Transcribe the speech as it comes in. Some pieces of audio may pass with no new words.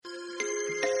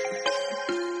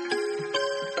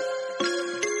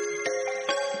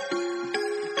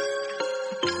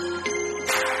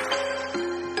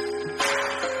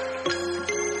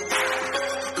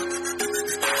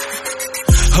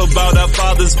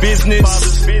Father's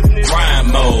business.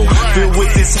 Grind mode. Filled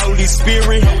with this Holy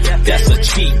Spirit. That's a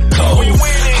cheat code.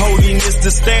 Holiness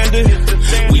the standard.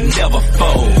 We never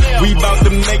fold. We about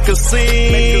to make a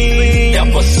scene.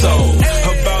 Episode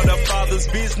about our Father's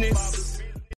business.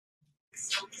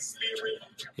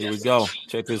 Here we go.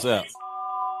 Check this out.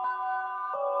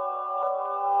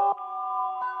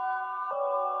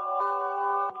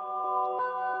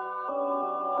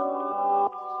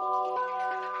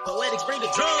 Poetics, bring the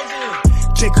drums in.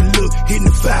 Take a look, hitting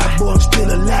the fire, boy, I'm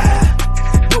still alive.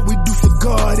 What we do for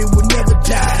God, it will never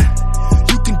die.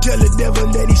 You can tell the devil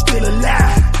that he's still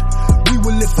alive. We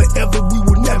will live forever, we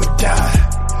will never die.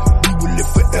 We will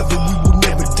live forever, we will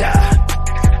never die.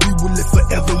 We will live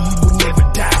forever, we will never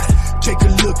die. Take a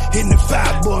look, hitting the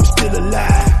fire, boy, I'm still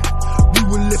alive. We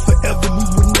will live forever, we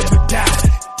will never die.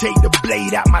 Take the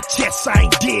blade out my chest, I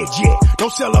ain't dead yet.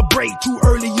 Don't celebrate too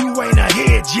early, you ain't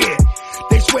ahead yet.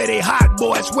 They swear they hot,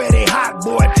 boy, swear they hot,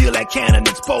 boy. Till that cannon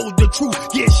expose the truth,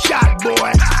 get shot,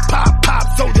 boy. Pop, pop,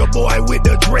 soldier boy with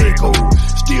the Draco.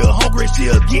 Still hungry,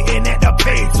 still getting at the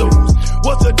pesos.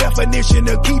 What's the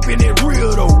definition of keeping it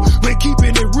real, though? When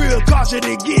keeping it real, cause it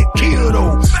get killed,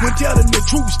 though. When telling the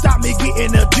truth, stop me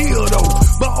getting a deal, though.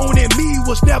 But owning me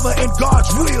was never in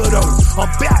God's will, though.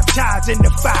 I'm baptized in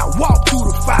the fire, walk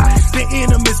through the fire. The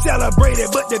enemy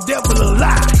celebrated, but the devil a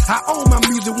lie. I own my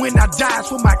music when I die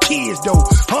for my kids, though.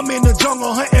 I'm in the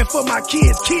jungle hunting for my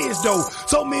kids though.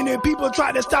 So many people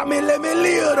try to stop me, let me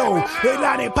live though. They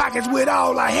line their pockets with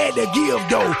all I had to give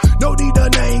though. No need to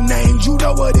name names, you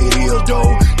know what it is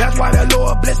though. That's why the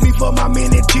Lord bless me for my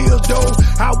many tears though.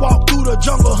 I walk through the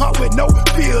jungle hunt with no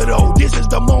fear though. This is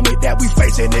the moment that we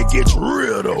face and it gets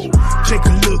real though. Take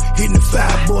a look, hitting the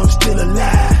fire, boy, I'm still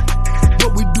alive.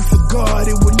 What we do for God,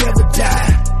 it will never die.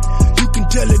 You can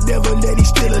tell the devil that he's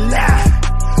still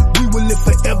alive. We will live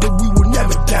forever, we will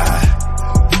never die.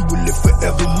 We will live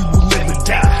forever, we will never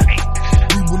die.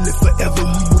 We will live forever,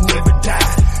 we will never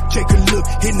die. Take a look,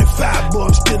 hitting the fire, boy,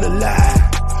 I'm still alive.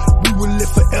 We will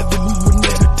live forever, we will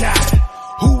never die.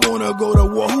 Who wanna go to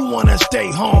war, who wanna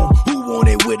stay home? Who want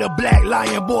it with a black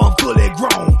lion, boy, I'm fully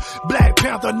grown. Black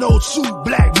Panther, no suit,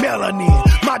 black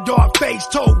melanin. My dark face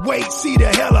told, wait, see the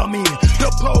hell I'm in.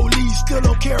 The police still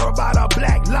don't care about a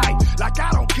black light. Like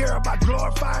I don't care about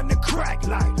glorifying the crack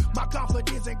light. My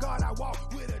confidence in God, I walk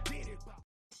with a dented.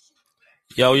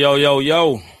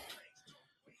 Yo.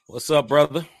 What's up,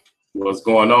 brother? What's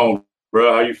going on,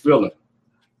 bro? How you feeling?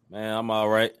 Man, I'm all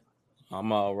right.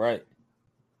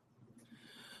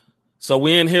 So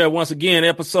we in here once again,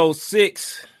 episode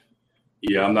 6.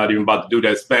 Yeah, I'm not even about to do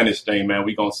that Spanish thing, man.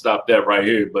 We gonna stop that right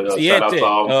here. But shout out to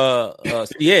all.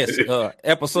 Yes,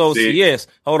 episode CS.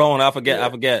 Hold on, I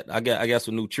forgot. I got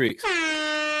some new tricks.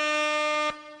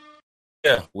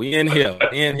 Yeah, we in here.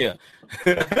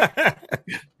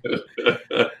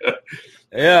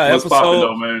 Yeah, what's poppin'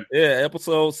 though, man? Yeah,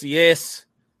 episode CS.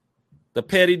 The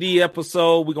Petty D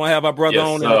episode. We're gonna have our brother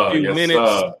on in a few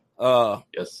minutes.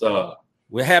 Yes, sir.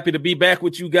 We're happy to be back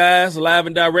with you guys, live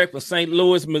and direct for St.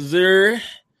 Louis, Missouri.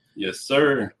 Yes,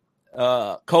 sir.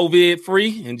 COVID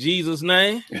free in Jesus'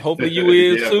 name. Hopefully you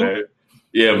is too. Man.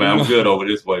 Yeah, man. I'm good over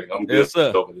this way. Over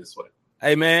this way.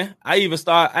 Hey, man. I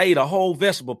ate a whole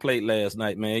vegetable plate last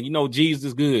night, man. You know Jesus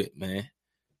is good, man.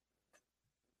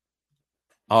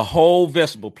 A whole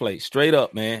vegetable plate, straight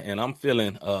up, man. And I'm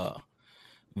feeling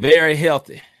very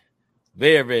healthy.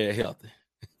 Very, very healthy.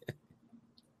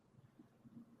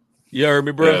 You heard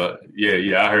me, bro?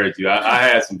 Yeah, I heard you. I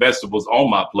had some vegetables on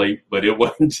my plate, but it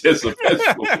wasn't just a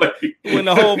vegetable plate. You in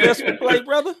the whole vegetable plate,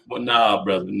 brother? Well, nah,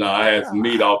 brother. Nah, I had some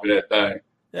meat off of that thing.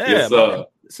 Yeah, yes, sir.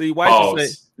 See, wife say,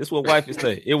 this is what wife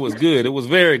say. It was good. It was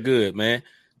very good, man.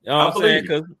 You know what I'm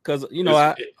saying? Because you know,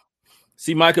 I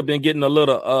see Micah been getting a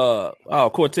little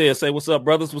Cortez say, what's up,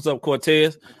 brothers? What's up,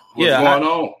 Cortez? What's going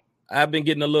on? I've been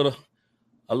getting a little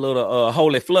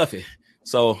holy fluffy.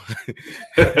 So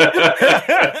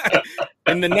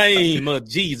in the name of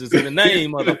Jesus, in the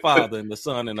name of the Father and the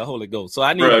Son and the Holy Ghost. So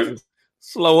I need to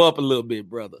slow up a little bit,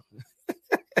 brother.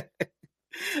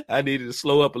 I needed to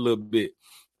slow up a little bit.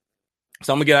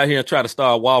 So I'm gonna get out here and try to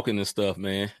start walking and stuff,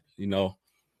 man. You know,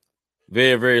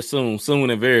 very, very soon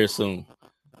and very soon.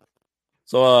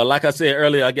 So like I said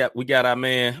earlier, we got our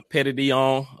man Petty D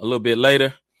on a little bit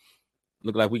later.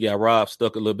 Look like we got Rob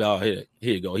stuck a little bit out here.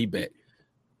 Here you go, he back.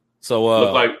 So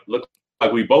look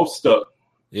like we both stuck.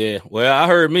 Yeah, well, I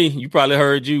heard me. You probably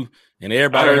heard you, and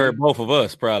everybody heard both of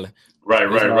us, probably.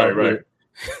 Right.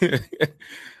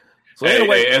 So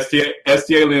anyway,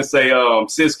 ST Alien say,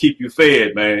 sis keep you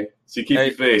fed, man. She keep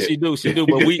you fed. She do.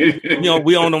 But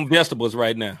we on them vegetables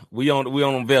right now. We on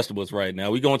them vegetables right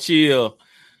now. We gonna chill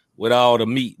with all the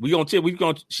meat.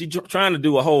 She trying to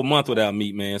do a whole month without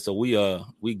meat, man. So we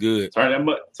good. Turn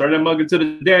that mug into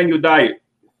the Daniel diet.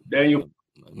 Daniel,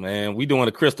 man, we doing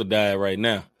a crystal diet right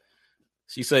now.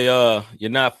 She say, you're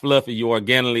not fluffy, you're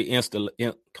organically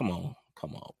come on,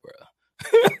 bro.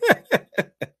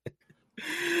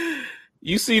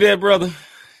 You see that, brother?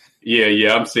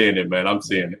 Yeah, I'm seeing it, man. I'm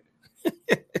seeing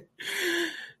it.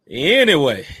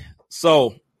 Anyway,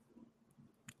 so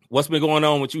what's been going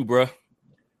on with you, bro?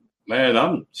 Man,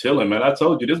 I'm chilling, man. I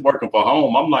told you, this working from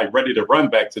home. I'm like ready to run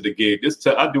back to the gig.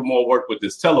 I do more work with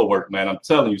this telework, man. I'm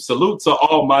telling you. Salute to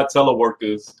all my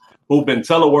teleworkers who've been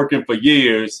teleworking for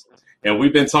years. And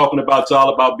we've been talking about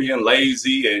y'all about being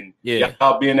lazy and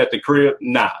y'all being at the crib.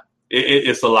 Nah,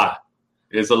 it's a lot.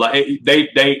 It's a lot.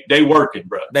 They working,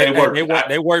 bro.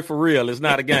 They work for real. It's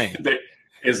not a game.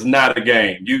 It's not a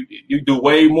game. You do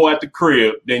way more at the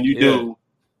crib than you do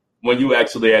when you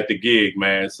actually at the gig,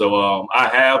 man. So I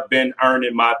have been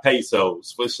earning my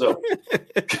pesos for sure.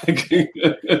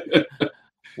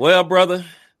 Well, brother,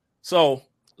 so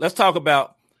let's talk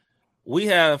about we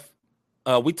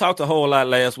talked a whole lot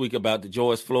last week about the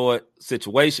George Floyd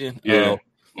situation. Yeah.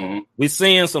 We're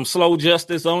seeing some slow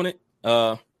justice on it.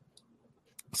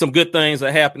 Some good things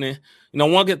are happening. You know,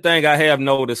 one good thing I have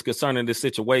noticed concerning this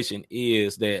situation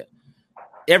is that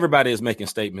everybody is making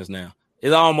statements now.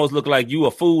 It almost looks like you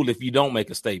a fool if you don't make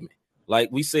a statement. Like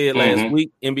we said last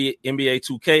week, NBA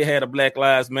 2K had a Black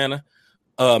Lives Matter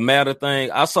thing.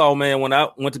 I saw, man, when I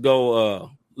went to go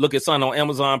look at something on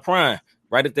Amazon Prime,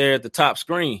 right up there at the top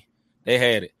screen, they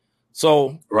had it.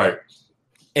 So right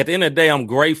at the end of the day, I'm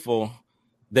grateful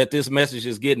that this message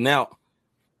is getting out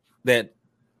that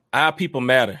our people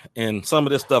matter and some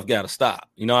of this stuff got to stop.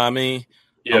 You know what I mean?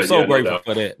 Yeah, I'm so grateful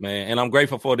for that, man. And I'm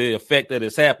grateful for the effect that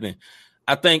is happening.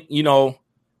 I think, you know,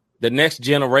 the next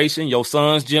generation, your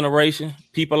son's generation,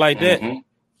 people like that,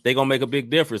 they're going to make a big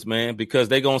difference, man, because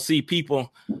they're going to see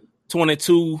people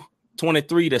 22,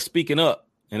 23 that's speaking up.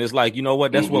 And it's like, you know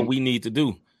what? That's what we need to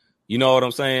do. You know what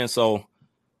I'm saying? So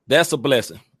that's a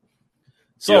blessing.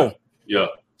 So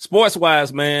sports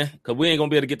wise, man, because we ain't going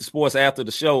to be able to get to sports after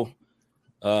the show.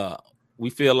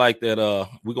 We feel like that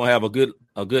we're going to have a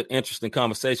good, interesting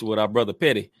conversation with our brother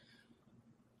Petty.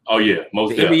 Oh, yeah.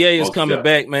 The NBA is coming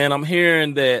back, man. I'm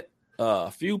hearing that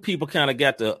a few people kind of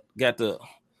they're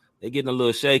getting a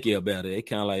little shaky about it. They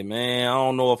kind of like, man, I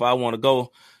don't know if I want to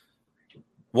go.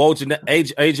 Agent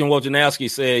Wojnarowski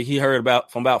said he heard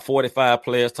from about 45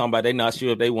 players talking about they're not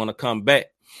sure if they want to come back.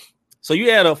 So you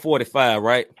add up 45,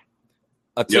 right?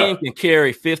 A team can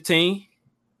carry 15.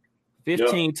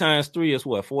 15 times 3 is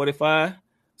what, 45?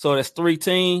 So that's 3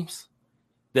 teams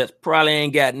that probably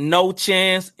ain't got no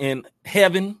chance in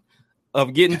heaven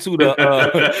of getting to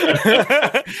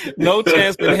the no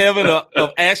chance in heaven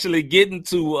of actually getting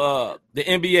to the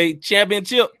NBA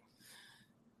championship.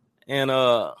 And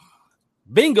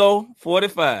bingo,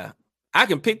 45. I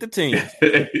can pick the team.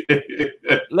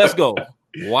 Let's go.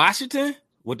 Washington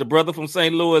with the brother from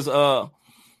St. Louis,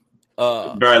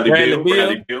 Bradley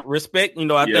Beal. Respect, you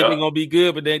know, I think they're gonna be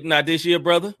good, but they're not this year,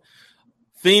 brother.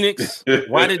 Phoenix,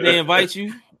 why did they invite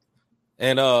you?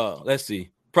 And let's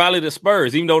see, probably the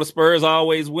Spurs, even though the Spurs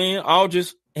always win, he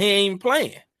ain't even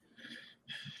playing.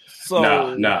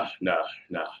 So nah.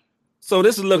 So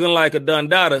this is looking like a done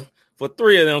data for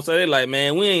 3 of them. So they're like,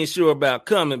 man, we ain't sure about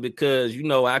coming because you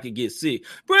know I could get sick.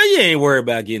 Bro, you ain't worried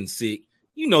about getting sick.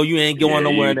 You know you ain't going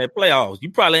nowhere in that playoffs.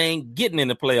 You probably ain't getting in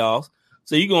the playoffs.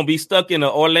 So you're going to be stuck in an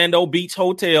Orlando Beach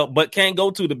hotel, but can't go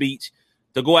to the beach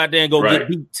to go out there and go get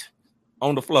beat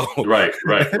on the floor. Right.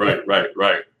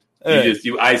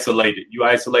 You isolated. You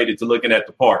isolated to looking at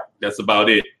the park. That's about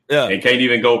it. Yeah. And can't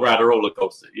even go ride a roller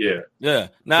coaster. Yeah. Yeah.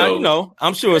 Now, you know,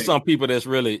 I'm sure some people that's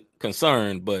really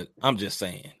concerned, but I'm just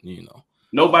saying, you know.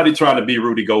 Nobody trying to be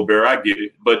Rudy Gobert. I get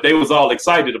it. But they was all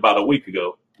excited about a week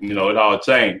ago. You know, it all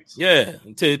changed. Yeah.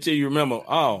 Until you remember,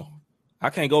 I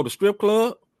can't go to strip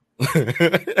club.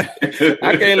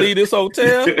 I can't leave this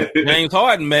hotel. James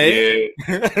Harden, man.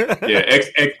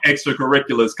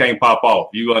 Extracurriculars can't pop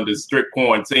off. You under strict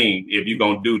quarantine if you're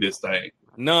gonna do this thing.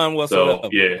 None whatsoever. So,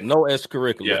 no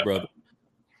extracurriculars, brother.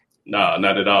 No,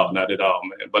 not at all, man.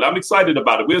 But I'm excited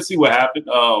about it. We'll see what happens.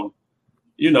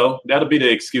 You know, that'll be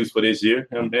the excuse for this year.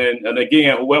 And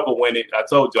again, whoever win it, I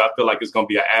told you, I feel like it's gonna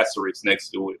be an asterisk next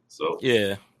to it. So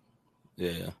yeah.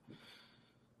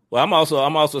 Well, I'm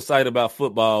also excited about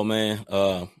football, man.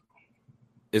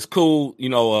 It's cool, you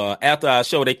know. After our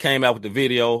show, they came out with the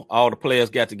video. All the players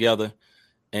got together,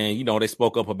 and you know they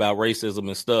spoke up about racism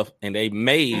and stuff. And they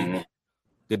made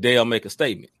Goodell make a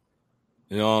statement.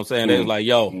 You know what I'm saying? They was like,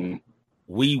 "Yo,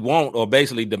 we want or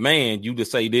basically demand you to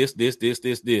say this."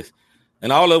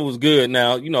 And all of it was good.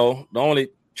 Now, you know, the only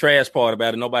trash part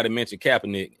about it, nobody mentioned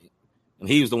Kaepernick, and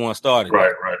he was the one started.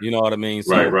 Right. You know what I mean?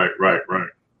 So, Right.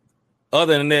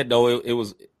 Other than that, though, it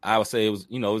was. I would say it was.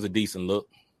 You know, it was a decent look.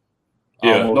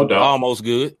 Yeah, no doubt. Almost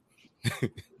good.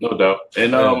 No doubt.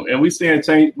 And and we seeing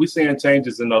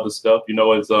changes in other stuff. You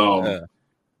know, as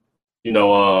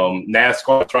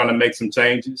NASCAR trying to make some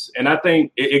changes, and I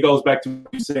think it goes back to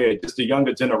what you said. Just the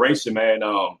younger generation, man.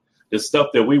 The stuff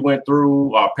that we went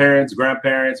through, our parents,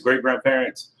 grandparents, great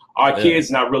grandparents, our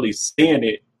kids not really seeing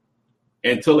it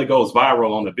until it goes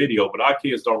viral on the video. But our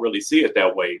kids don't really see it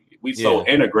that way. We so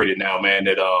integrated now, man,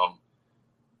 that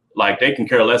like they can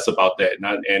care less about that,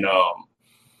 and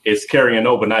it's carrying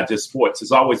over, not just sports.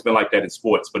 It's always been like that in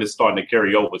sports, but it's starting to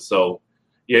carry over. So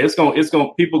yeah, it's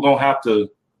gonna people gonna have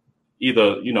to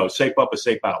either, you know, shape up or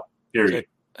shape out. Period.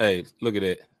 Hey, look at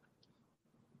that.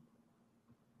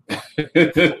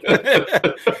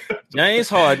 James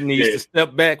Harden needs to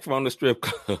step back from the strip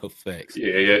club. Facts.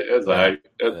 Yeah, that's all right.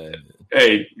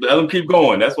 Hey, let him keep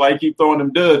going. That's why he keep throwing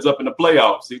them duds up in the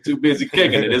playoffs. He's too busy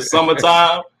kicking it. It's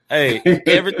summertime. Hey,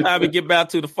 every time we get back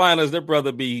to the finals, their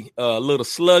brother be a little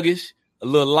sluggish, a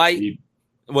little light.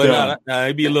 Well,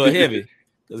 he'd be a little heavy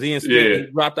because he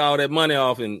dropped all that money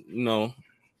off, and you know.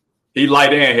 He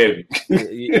light and heavy.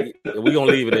 We're going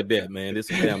to leave it at that, man. This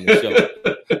is a family show.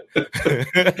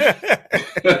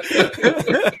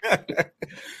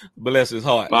 Bless his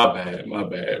heart. My bad.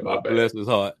 Bless his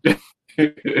heart.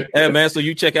 Hey, man, so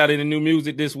you check out any new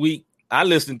music this week?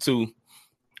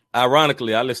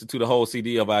 Ironically, I listened to the whole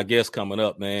CD of our guest coming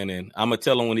up, man, and I'm going to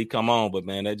tell him when he come on, but,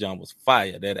 man, that John was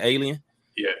fire. That Alien.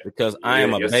 Yeah. Because I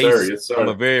am a bass. I'm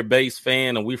a very bass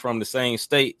fan, and we from the same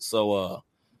state, so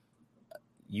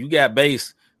you got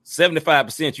bass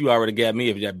 75%. You already got me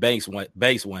if you got bass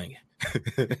wanging.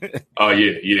 Oh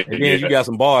yeah. And then you got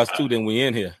some bars too. Then we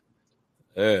in here.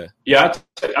 Yeah, I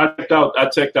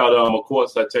checked out. Of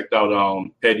course, I checked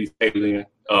out Petty's Alien.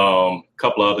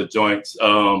 Couple of other joints.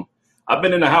 I've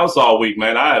been in the house all week,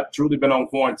 man. I have truly been on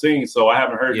quarantine, so I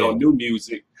haven't heard no new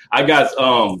music. I got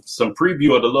some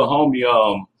preview of the little homie,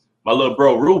 my little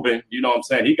bro Ruben. You know what I'm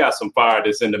saying? He got some fire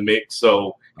that's in the mix.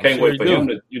 So. Can't wait for him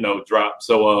to, you know, drop.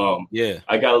 So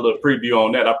I got a little preview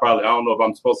on that. I don't know if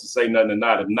I'm supposed to say nothing or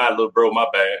not. If not, little bro, my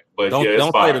bad. But don't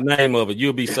say the name of it.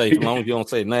 You'll be safe as long as you don't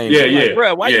say the name. Yeah.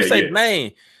 Bro, why you say the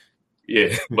name?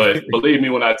 Yeah, but believe me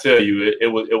when I tell you,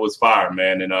 it was fire,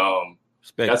 man. And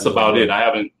that's about it. I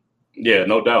haven't. Yeah,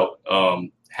 no doubt.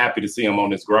 Happy to see him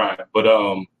on this grind, but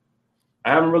I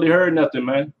haven't really heard nothing,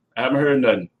 man. I haven't heard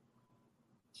nothing.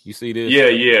 You see this?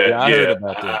 Yeah. I heard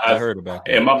about that. I heard about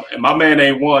that. And my man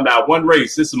ain't won not one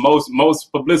race. This is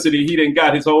most publicity he didn't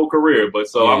got his whole career. But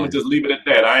so I'm gonna just leave it at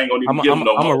that. I ain't gonna even give him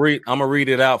no more. I'm gonna read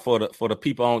it out for the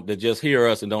people that just hear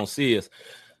us and don't see us.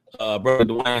 Brother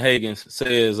Dwayne Hagens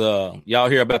says, y'all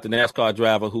hear about the NASCAR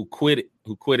driver who quit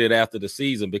after the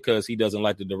season because he doesn't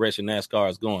like the direction NASCAR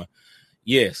is going.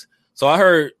 Yes. So I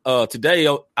heard today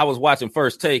I was watching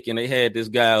First Take and they had this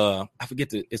guy. I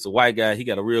forget it's a white guy. He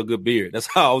got a real good beard. That's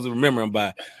how I was remembering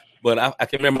by. But I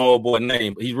can't remember my old boy's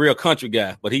name. But he's a real country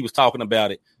guy. But he was talking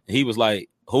about it. And he was like,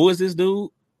 "Who is this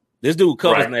dude? This dude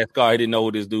covers NASCAR. He didn't know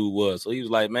who this dude was. So he was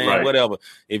like, man, whatever.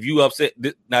 If you upset,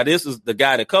 now this is the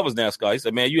guy that covers NASCAR. He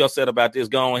said, man, you upset about this?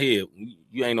 Go ahead.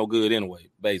 You ain't no good anyway.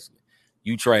 Basically,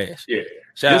 you trash. Yeah.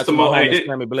 Shout out to my homie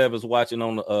Sammy Blevins watching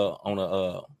on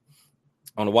the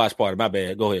watch party. My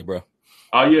bad. Go ahead, bro.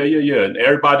 Oh, yeah. And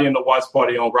everybody in the watch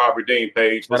party on Rob Redeem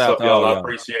page. What's up, y'all? I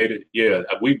appreciate it. Yeah,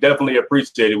 we definitely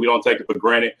appreciate it. We don't take it for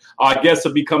granted. Our guests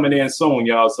will be coming in soon,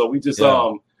 y'all. So we just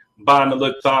buying a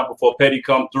little time before Petty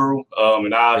come through.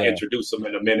 And I'll introduce him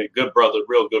in a minute. Good brother,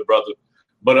 real good brother.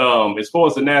 But as far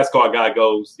as the NASCAR guy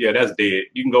goes, yeah, that's dead.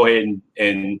 You can go ahead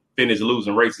and finish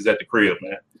losing races at the crib,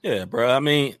 man. Yeah, bro. I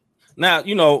mean, now,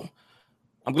 you know,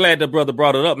 I'm glad that brother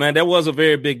brought it up, man. That was a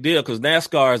very big deal because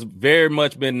NASCAR has very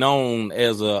much been known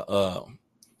as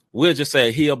we'll just say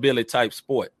a hillbilly type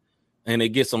sport. And they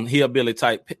get some hillbilly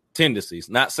type tendencies.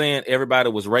 Not saying everybody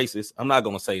was racist. I'm not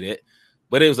going to say that.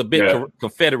 But it was a big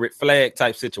Confederate flag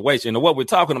type situation. And what we're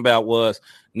talking about was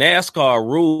NASCAR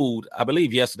ruled, I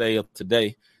believe yesterday or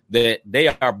today, that they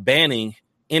are banning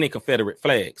any Confederate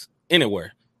flags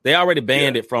anywhere. They already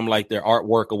banned it from like their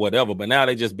artwork or whatever, but now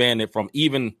they just banned it from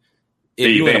even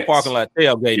if you're in a parking lot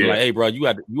tailgating, like, hey, bro, you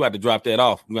had to drop that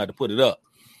off. You had to put it up.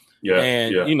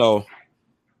 You know,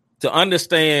 to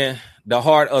understand the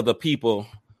heart of the people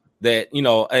that, you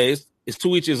know, hey, it's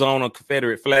to each his own. A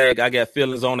Confederate flag. I got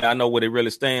feelings on it. I know what it really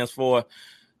stands for.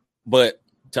 But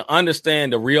to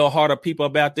understand the real heart of people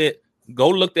about that, go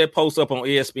look that post up on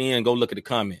ESPN. Go look at the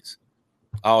comments.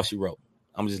 All she wrote.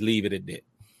 I'm just leave it at that.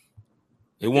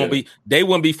 It won't be. They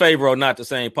wouldn't be favorite or not the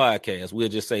same podcast. We'll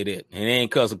just say that, and it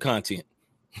ain't because of content.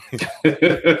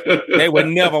 They would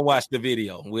never watch the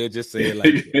video. We'll just say it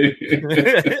like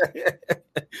that.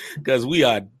 Because we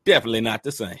are definitely not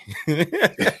the same.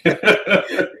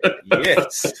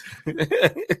 Yes.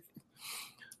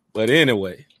 But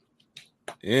anyway.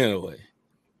 Yeah,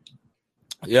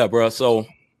 bro. So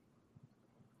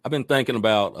I've been thinking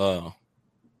about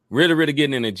really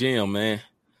getting in the gym, man.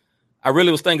 I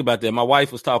really was thinking about that. My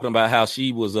wife was talking about how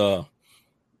she was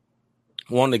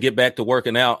wanting to get back to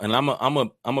working out, and I'm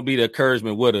gonna be the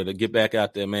encouragement with her to get back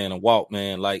out there, man, and walk,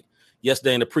 man. Like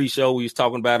yesterday in the pre-show, we was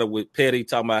talking about it with Petty,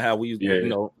 talking about how we,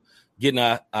 getting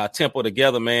our tempo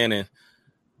together, man. And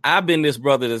I've been this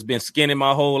brother that's been skinny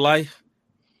my whole life,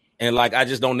 and like I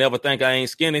just don't never think I ain't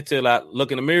skinny till I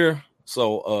look in the mirror.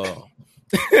 So,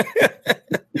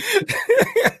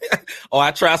 or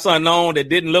I try something on that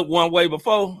didn't look one way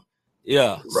before.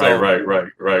 Yeah. Right.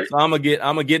 So I'm gonna get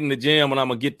in the gym and I'm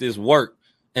gonna get this work.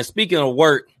 And speaking of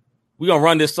work, we're gonna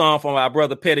run this song from our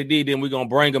brother Petty D, then we're gonna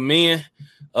bring him in.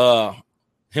 Him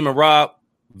and Rob,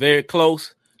 very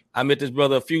close. I met this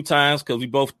brother a few times because we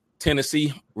both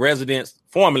Tennessee residents.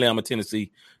 Formerly, I'm a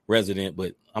Tennessee resident,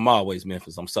 but I'm always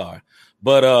Memphis. I'm sorry.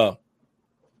 But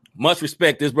much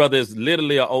respect. This brother is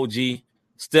literally an OG,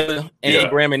 still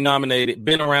and Grammy nominated,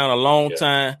 been around a long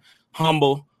time,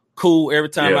 humble, cool. Every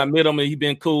time I met him, he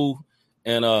been cool.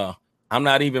 And I'm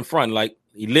not even fronting, like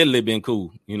he literally been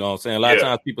cool. You know what I'm saying? A lot of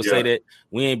times people say that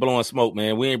we ain't blowing smoke,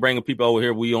 man. We ain't bringing people over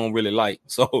here we don't really like.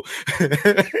 So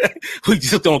we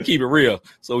just gonna keep it real.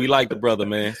 So we like the brother,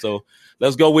 man. So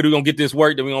let's go with it. We're gonna get this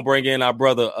work. Then we're gonna bring in our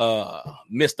brother,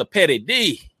 Mr. Petty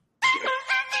D.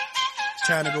 It's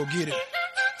time to go get it.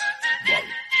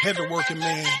 Heavy working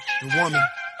man, the woman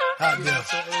out there.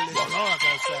 It's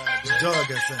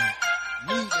dark outside.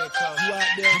 You out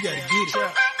there, you gotta get it.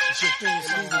 It's your thing,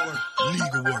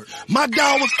 legal work. My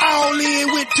dog was all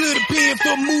in, went to the pen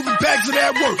for moving back to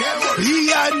that work. But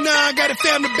he out now, got a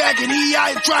family back, and he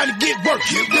out here trying to get work.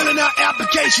 Filling out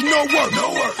application, no work.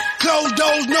 Closed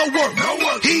doors, no work.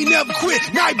 He never quit,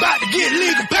 now he about to get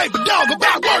legal paper, dog,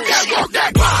 about work.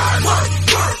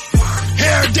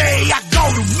 Every day I go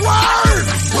to work.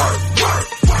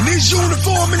 In this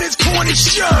uniform and this corny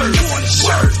shirt.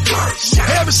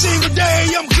 Every single day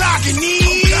I'm clocking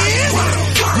in.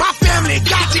 My family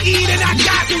got to eat and I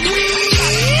got to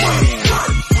win.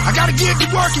 I gotta get to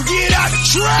work and get out the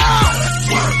trap.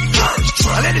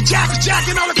 I let the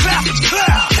jacking on the clappers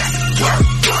clap.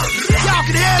 Y'all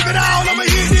can have it all, I'ma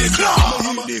hit this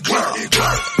club.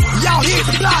 Y'all hit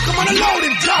the block, I'm on a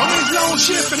loading dock. It's long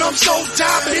shift and I'm so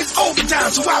tired, but it's overtime,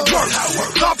 so I work.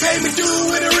 God pay me due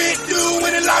when the rent due,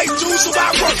 when the light due, so I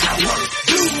work.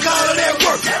 Blue collar, that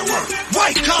work.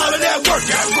 White collar, that work.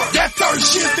 That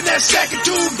first shift and that second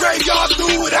too, graveyard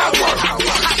do it, I work.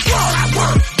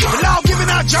 The law giving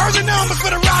out jersey numbers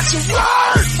for the rocks and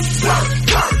work.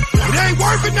 It ain't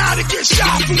working now to get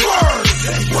shot for work.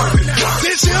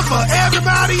 This here for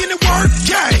everybody in the work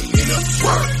game.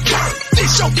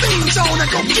 This your theme zone, I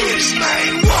go get it,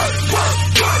 man. Work.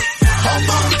 Home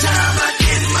on time, I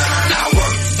get mine, I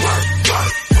work.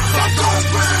 I'm gon'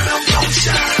 grind, I'm gon'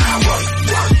 shine, I work.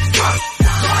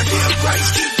 God give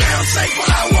grace, keep down safe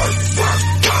when I work.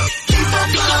 Keep my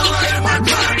mind right and my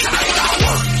grind tight, I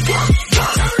work.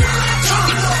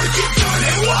 Turn it up and get done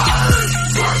at work.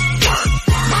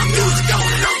 My music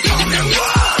on and I'm doing at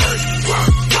work.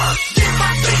 Get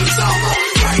my things on the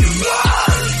way to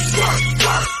work.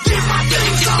 Get my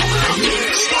things on and I'm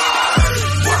in this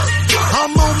work.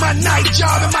 I'm on my night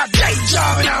job and my day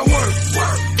job and I work.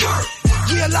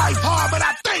 Yeah, life hard, but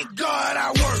I thank God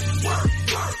I work.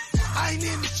 I ain't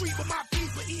in the street, but my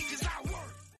people eat cause I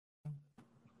work.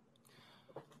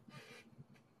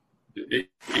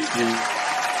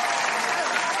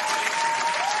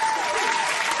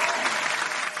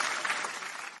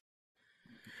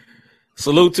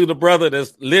 Salute to the brother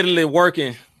that's literally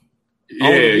working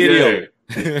on the video.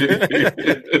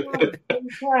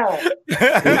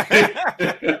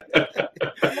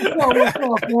 What's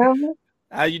up, family?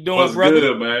 How you doing, What's brother?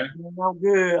 good, man? I'm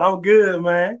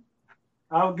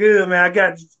good, man. I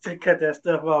got to cut that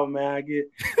stuff off, man.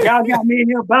 Y'all got me in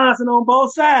here bouncing on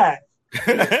both sides.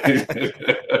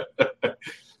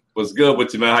 What's good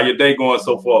with you, man? How your day going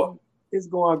so far? It's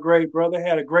going great, brother.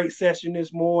 Had a great session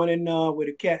this morning with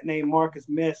a cat named Marcus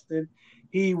Meston.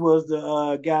 He was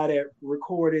the guy that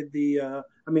recorded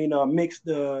mixed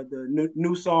the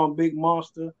new song Big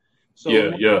Monster. So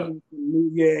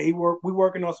we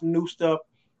working on some new stuff.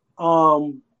 I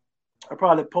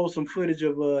probably post some footage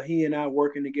of he and I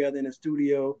working together in the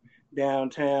studio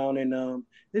downtown, and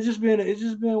it's been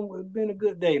a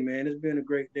good day, man. It's been a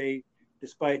great day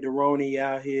despite the Roni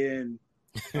out here and.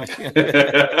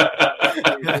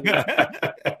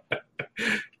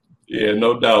 Yeah,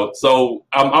 no doubt. So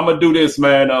I'm gonna do this,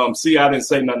 man. See, I didn't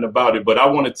say nothing about it, but I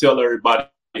want to tell everybody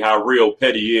how real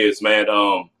Petty is, man.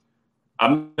 I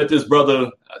met this brother,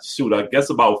 I guess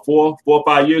about 4 or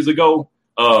 5 years ago.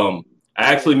 I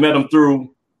actually met him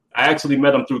through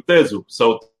Thizzle.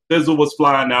 So Thizzle was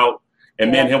flying out,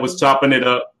 and me and him was chopping it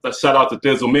up. Shout out to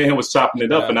Thizzle. Me and him was chopping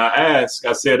it up, and I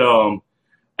said,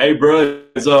 hey, bro,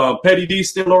 is Petty D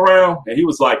still around? And he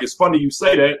was like, it's funny you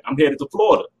say that. I'm headed to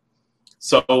Florida.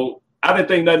 So I didn't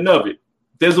think nothing of it.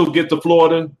 Thizzle get to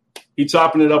Florida. He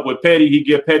chopping it up with Petty. He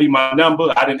give Petty my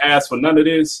number. I didn't ask for none of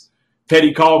this.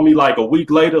 Petty called me like a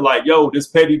week later, like, yo, this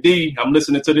Petty D. I'm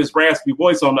listening to this raspy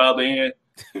voice on the other end.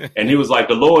 And he was like,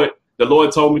 the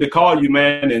Lord told me to call you,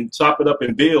 man, and chop it up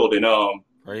and build. And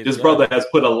this brother has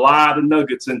put a lot of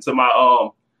nuggets into my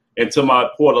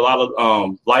port, a lot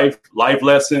of life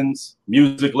lessons,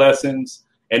 music lessons.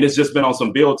 And it's just been on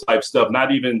some build type stuff,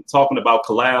 not even talking about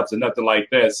collabs and nothing like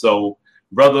that. So,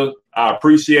 brother, I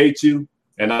appreciate you.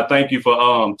 And I thank you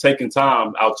for taking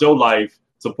time out your life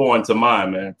to pour into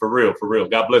mine, man. For real, for real.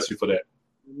 God bless you for that.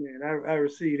 Man, I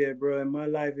receive that, bro. And my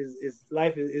life is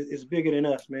bigger than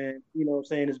us, man. You know what I'm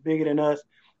saying? It's bigger than us.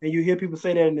 And you hear people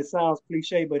say that and it sounds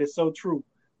cliche, but it's so true.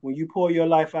 When you pour your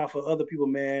life out for other people,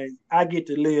 man, I get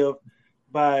to live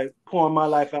by pouring my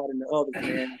life out into others,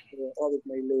 man. So others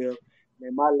may live.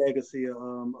 And my legacy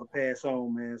will pass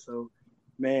on, man. So,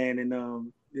 man,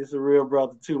 and it's a real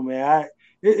brother too, man.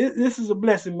 This is a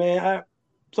blessing, man.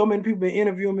 So many people been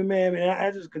interviewing me, man, and I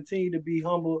just continue to be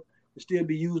humble and still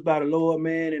be used by the Lord,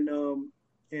 man.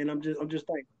 And I'm just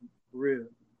thankful, for real.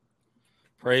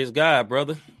 Praise God,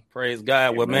 brother. Praise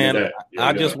God. Well, man,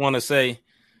 I just want to say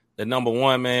that number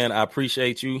one, man, I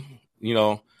appreciate you. You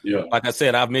know, like I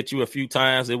said, I've met you a few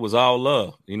times. It was all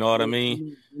love. You know what I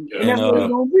mean? And that's what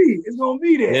it's gonna be. It's gonna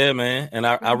be there. Yeah, man. And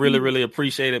I really, really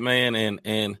appreciate it, man.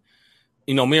 And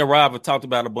you know, me and Rob have talked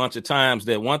about a bunch of times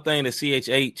that one thing that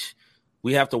CHH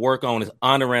we have to work on is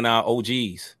honoring our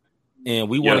OGs, and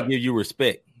we want to give you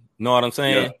respect. You know what I'm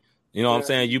saying? Yeah. You know what I'm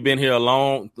saying? You've been here a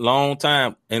long, long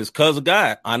time, and it's because of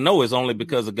God. I know it's only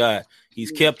because of God.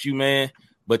 He's kept you, man.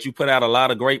 But you put out a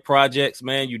lot of great projects,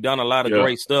 man. You've done a lot of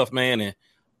great stuff, man. And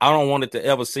I don't want it to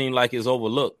ever seem like it's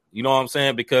overlooked. You know what I'm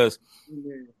saying? Because,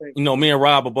 you know, me and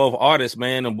Rob are both artists,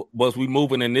 man, and we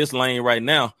moving in this lane right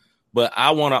now. But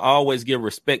I want to always give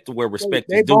respect to where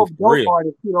respect is due. For real.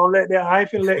 Artists. You don't let that. I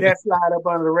ain't finna let that slide up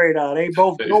under the radar. They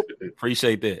both dope.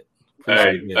 Appreciate that.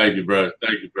 Thank you, bro.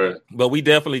 Thank you, bro. But we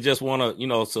definitely just want to, you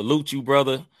know, salute you,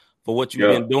 brother, for what you've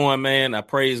been doing, man. I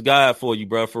praise God for you,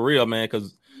 bro, for real, man.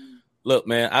 Because look,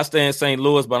 man, I stay in St.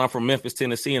 Louis, but I'm from Memphis,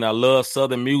 Tennessee, and I love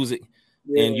Southern music.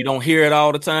 And you don't hear it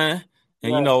all the time.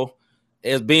 And you know,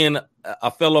 as being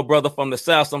a fellow brother from the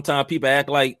South, sometimes people act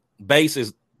like bass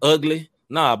is ugly.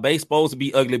 Nah, bass supposed to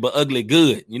be ugly, but ugly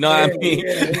good. You know what I mean?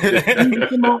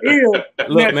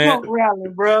 Look, man.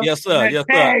 Rallying, bro. Yes, sir. Yes,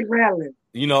 sir. Rallying.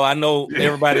 You know, I know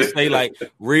everybody say like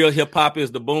real hip hop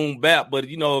is the boom bap, but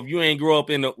you know, if you ain't grow up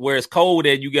in where it's cold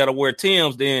and you gotta wear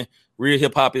Timbs, then real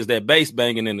hip hop is that bass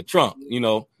banging in the trunk. You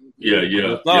know? Yeah.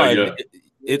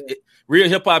 Real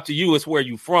hip hop to you is where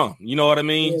you from. You know what I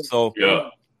mean? So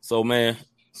man,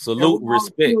 salute,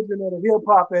 respect. Children of the hip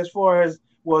hop, as far as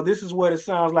well, this is what it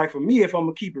sounds like for me. If I'm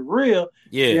gonna keep it real,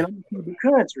 then I'm gonna keep it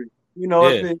country. You know,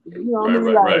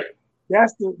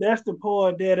 that's the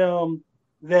part that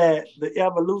that the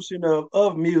evolution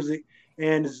of music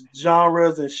and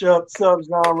genres and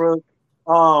subgenres.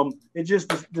 It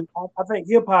just I think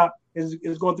hip hop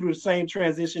is going through the same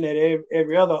transition that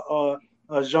every other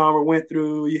genre went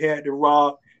through. You had the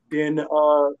rock, then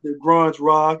the grunge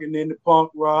rock, and then the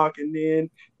punk rock, and then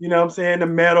you know what I'm saying, the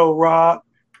metal rock.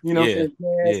 You know what I'm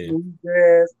saying?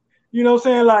 Jazz. You know what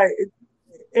I'm saying? Like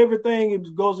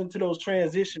everything goes into those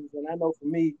transitions. And I know for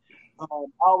me, I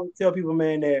always tell people,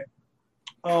 man, that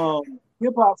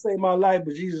hip hop saved my life,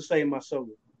 but Jesus saved my soul.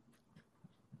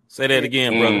 Say that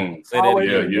again, brother. Say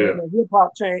that again. Hip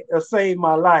hop saved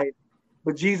my life,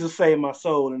 but Jesus saved my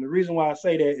soul. And the reason why I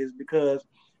say that is because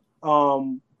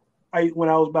when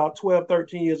I was about 12,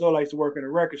 13 years old, I used to work in a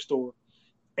record store.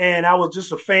 And I was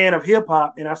just a fan of hip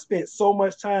hop, and I spent so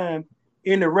much time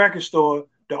in the record store.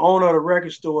 The owner of the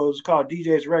record store was called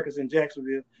DJ's Records in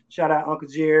Jacksonville. Shout out Uncle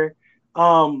Jerry.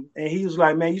 And he was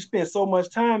like, "Man, you spent so much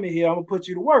time in here. I'm gonna put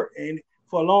you to work." And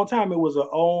for a long time, it was an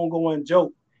ongoing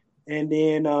joke. And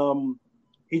then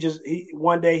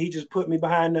one day he just put me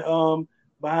behind the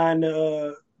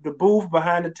booth,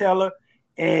 behind the teller,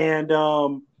 and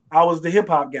I was the hip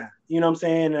hop guy. You know what I'm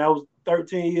saying? And I was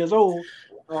 13 years old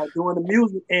doing the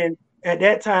music, and at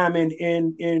that time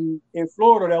in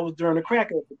Florida, that was during the crack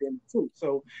epidemic too.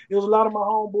 So it was a lot of my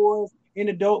homeboys in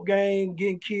the dope game,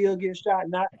 getting killed, getting shot,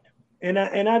 and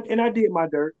I did my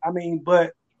dirt. I mean,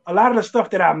 but a lot of the stuff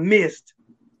that I missed,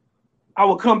 I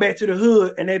would come back to the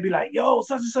hood and they'd be like, "Yo,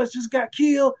 such and such just got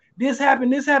killed. This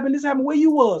happened. Where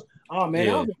you was?" Oh man,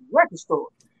 I was at the record store.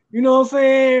 You know what I'm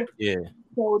saying? Yeah.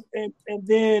 So and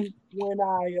then when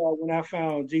I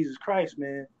found Jesus Christ,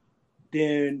 man,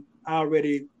 then I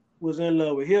already was in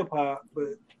love with hip hop, but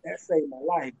that saved my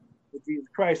life. But Jesus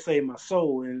Christ saved my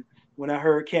soul. And when I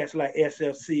heard cats like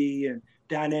SFC and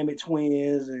Dynamic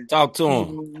Twins and talk to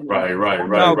them, right. I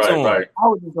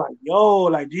was just like, yo,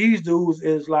 like these dudes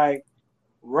is like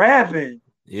rapping.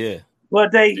 Yeah.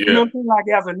 But they, you know what I'm saying? Like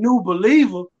as a new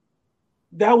believer,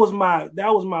 that was my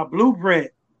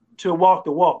blueprint to walk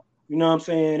the walk. You know what I'm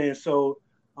saying? And so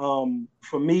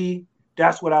for me,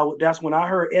 that's when I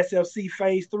heard SFC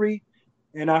Phase 3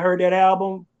 and I heard that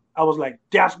album, I was like,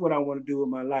 that's what I want to do with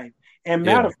my life. And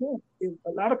matter of fact,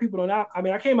 a lot of people don't know. I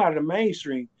mean, I came out of the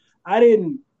mainstream. I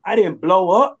didn't blow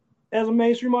up as a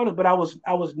mainstream artist, but I was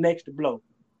next to blow.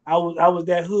 I was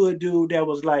that hood dude that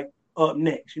was like up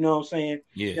next. You know what I'm saying?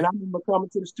 Yeah. And I remember coming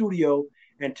to the studio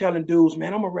and telling dudes,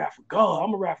 man, I'm gonna rap for God. I'm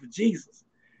gonna rap for Jesus.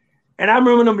 And I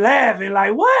remember them laughing,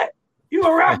 like, what? You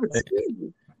gonna rap for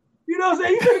Jesus? You know what I'm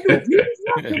saying? You gonna do Jesus?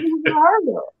 Because it was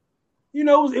unheard of. You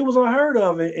know, it was unheard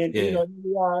of. And you know, here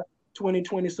we are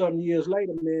 20 something years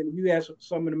later, man. You ask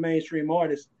some of the mainstream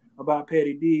artists about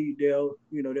Petty D, they'll,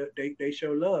 you know, they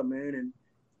show love, man.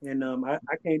 And I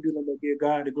can't do nothing but give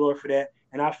God the glory for that.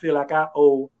 And I feel like I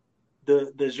owe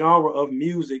the genre of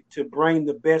music to bring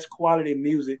the best quality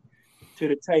music to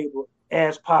the table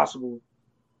as possible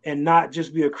and not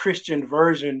just be a Christian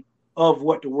version of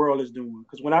what the world is doing.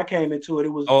 Because when I came into it, it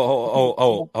was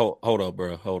hold up,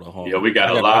 bro. Hold on. Yeah, we got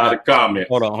a lot of comments.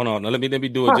 Hold on. Now, let me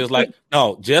do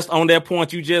it just on that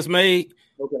point you just made.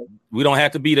 Okay. We don't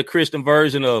have to be the Christian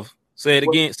version of say it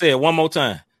again. Say it one more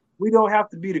time. We don't have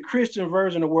to be the Christian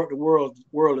version of what the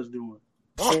world is doing.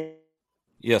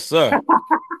 Yes, sir.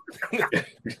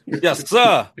 Yes,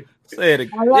 sir. Say it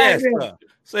again. Yes, sir.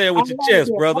 Say it with your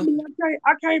chest, brother. I mean,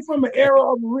 I came from an era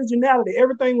of originality.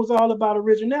 Everything was all about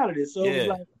originality. So it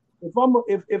was like,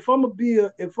 if I'm gonna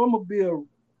be a,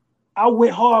 I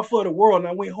went hard for the world and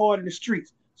I went hard in the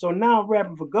streets. So now I'm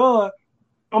rapping for God.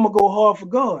 I'm gonna go hard for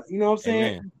God. You know what I'm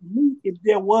saying? Me, if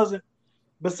there wasn't,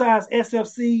 besides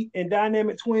SFC and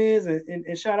Dynamic Twins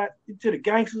and shout out to the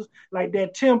gangsters, like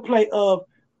that template of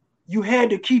you had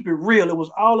to keep it real. It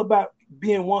was all about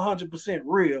being 100%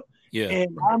 real. Yeah.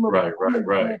 And I remember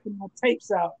passing my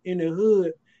tapes out in the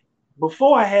hood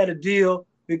before I had a deal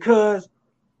because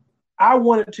I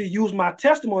wanted to use my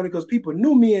testimony because people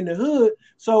knew me in the hood.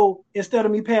 So instead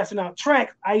of me passing out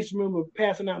tracks, I used to remember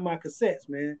passing out my cassettes,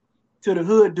 man, to the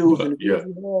hood dudes and the dudes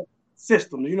who had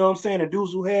systems. You know what I'm saying? The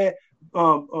dudes who had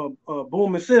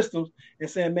booming systems and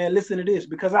saying, man, listen to this,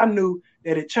 because I knew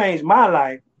that it changed my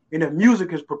life and if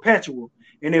music is perpetual.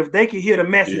 And if they could hear the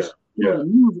message through the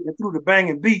music and through the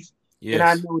banging beats, and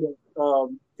I knew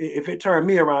that if it turned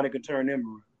me around, it could turn them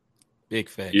around. Big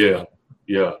fact. Yeah.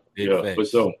 For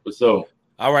so.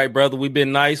 All right, brother. We've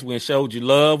been nice. We showed you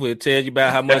love. We'll tell you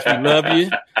about how much we love you.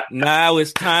 Now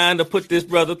it's time to put this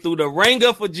brother through the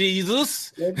ringer for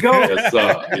Jesus. Let's go. Yes,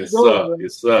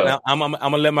 sir. Now I'm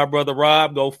gonna let my brother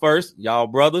Rob go first. Y'all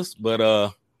brothers,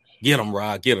 but get him,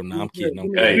 Rob. Get him. Now I'm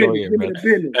kidding.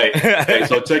 Hey,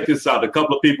 so check this out. A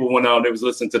couple of people went on, they was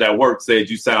listening to that work, said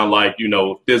you sound like, you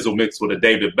know, Thizzle mixed with a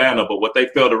David Banner, but what they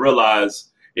failed to realize,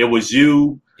 it was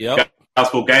you,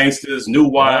 Gospel Gangsters, New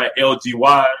Wine, LG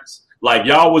Wise. Like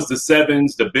y'all was the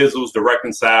Sevens, the Bizzles, the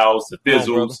Reconciles, the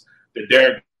Thizzles, the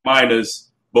Derek Miners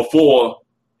before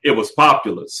it was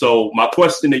popular. So my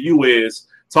question to you is,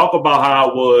 talk about how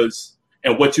it was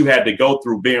and what you had to go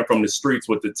through being from the streets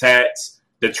with the tats,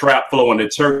 the trap flow in the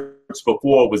church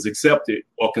before it was accepted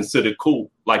or considered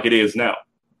cool like it is now.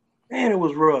 Man, it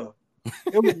was rough.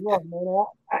 It was rough, man.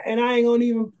 And I ain't gonna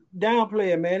even downplay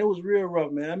it, man. It was real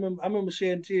rough, man. I remember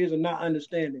shedding tears and not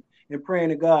understanding and praying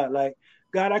to God, like,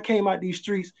 God, I came out these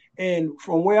streets, and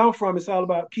from where I'm from, it's all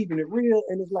about keeping it real.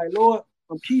 And it's like, Lord,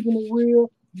 I'm keeping it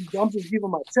real. I'm just giving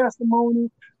my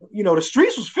testimony. You know, the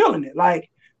streets was feeling it, like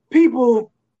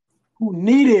people who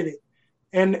needed it.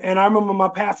 And I remember my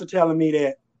pastor telling me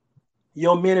that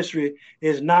your ministry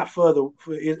is not for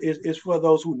it's for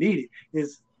those who need it.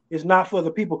 It's not for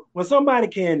the people. When somebody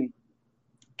can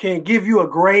give you a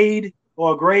grade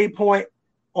or a grade point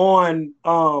on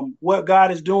what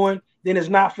God is doing, then it's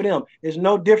not for them. It's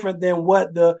no different than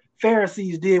what the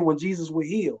Pharisees did when Jesus would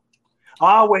heal.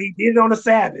 Oh, well, he did it on the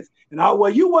Sabbath. And oh,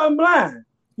 well, you wasn't blind.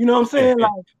 You know what I'm saying?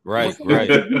 Like, right.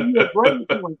 Give you a grade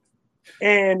point.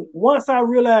 And once I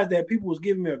realized that people was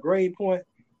giving me a grade point,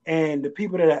 and the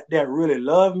people that really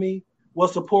loved me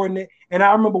was supporting it. And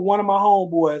I remember one of my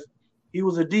homeboys, he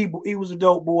was a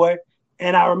dope boy.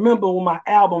 And I remember when my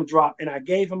album dropped, and I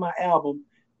gave him my album,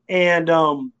 and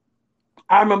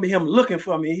I remember him looking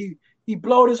for me. He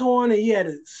blowed his horn, and he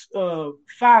had a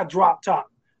 5 drop top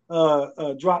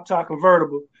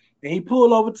convertible. And he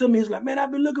pulled over to me. He's like, man,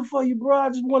 I've been looking for you, bro. I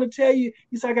just want to tell you.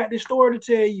 He said, I got this story to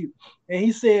tell you. And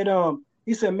he said,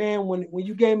 man, when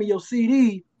you gave me your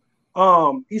CD,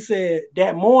 he said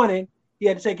that morning he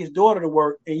had to take his daughter to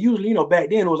work. And usually, back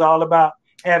then it was all about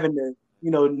having the,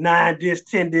 9 disc,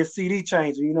 10 disc CD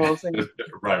changer. You know what I'm saying?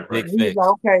 Right. He was like,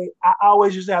 okay, I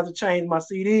always used to have to change my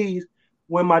CDs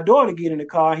when my daughter get in the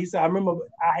car. He said, I remember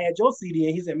I had your CD,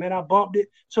 and he said, man, I bumped it,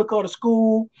 took her to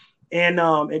school, and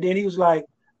then he was like,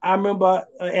 I remember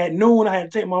at noon I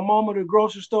had to take my mama to the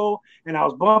grocery store, and I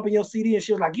was bumping your CD, and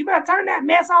she was like, you better turn that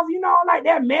mess off, like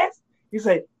that mess. He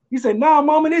said, nah,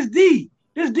 mama, this D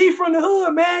from the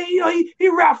hood, man. He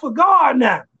rap for God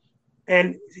now.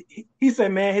 And he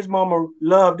said, man, his mama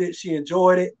loved it. She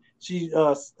enjoyed it. She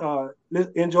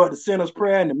enjoyed the sinner's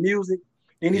prayer and the music.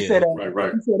 And he said,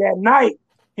 right. He said that night,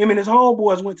 him and his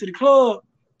homeboys went to the club,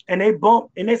 and they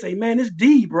bumped, and they say, man, this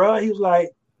D, bro. He was like,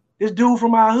 this dude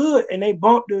from our hood, and they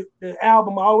bumped the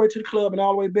album all the way to the club and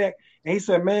all the way back. And he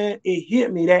said, man, it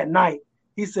hit me that night.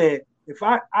 He said, if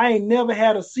I ain't never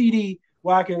had a CD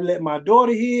where I can let my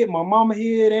daughter hear it, my mama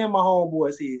hear it, and my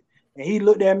homeboys hear it. And he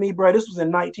looked at me, bro. This was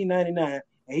in 1999.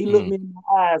 And he looked me in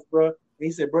my eyes, bro. And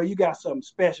he said, bro, you got something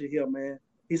special here, man.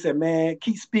 He said, man,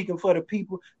 keep speaking for the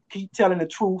people, keep telling the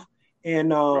truth.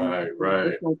 And right.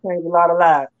 It's going to change a lot of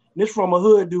lives. And this from a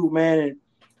hood dude, man.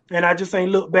 And I just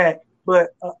ain't looked back. But,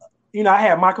 I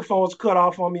had microphones cut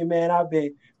off on me, man. I've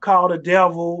been called a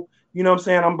devil. You know what I'm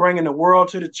saying? I'm bringing the world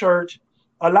to the church.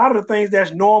 A lot of the things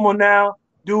that's normal now,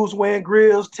 dudes wearing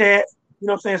grills, tats,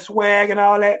 swag and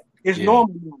all that, it's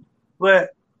normal now.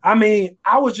 But, I mean,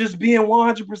 I was just being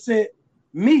 100%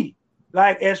 me.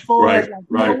 Like, as far as,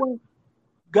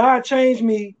 God changed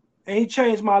me, and he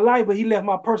changed my life, but he left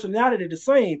my personality the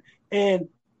same. And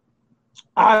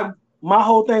my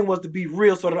whole thing was to be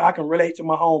real so that I can relate to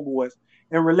my homeboys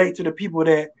and relate to the people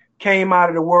that came out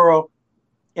of the world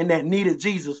and that needed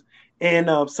Jesus and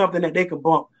something that they could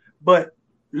bump. But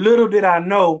little did I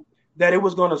know that it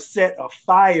was going to set a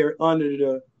fire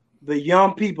under the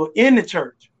young people in the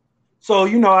church. So,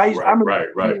 I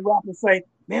remember rappers say,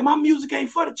 man, my music ain't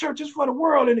for the church, it's for the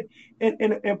world.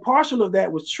 And partial of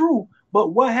that was true.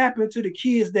 But what happened to the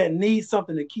kids that need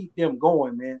something to keep them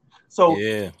going, man? So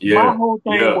my whole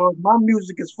thing was my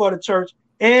music is for the church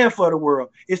and for the world.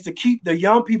 It's to keep the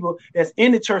young people that's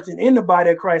in the church and in the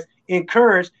body of Christ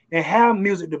encouraged and have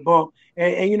music to bump.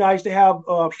 And I used to have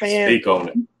fans. Speak on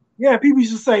it. Yeah, people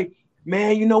used to say,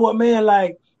 man, you know what, man?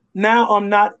 Like, now I'm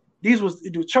not, these was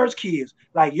the church kids.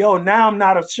 Like, yo, now I'm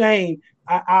not ashamed.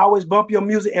 I always bump your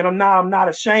music, and I'm not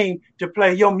ashamed to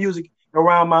play your music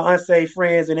around my unsaved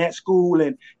friends and at school.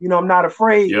 And, I'm not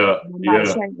afraid. I'm not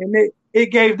ashamed. And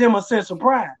it gave them a sense of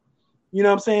pride. You know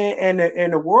what I'm saying?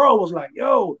 And the world was like,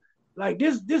 yo, like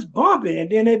this bumping. And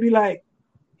then they'd be like,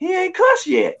 he ain't cussed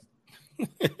yet. You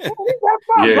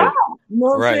know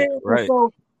what I'm saying? Right.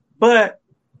 So, but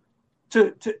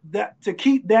to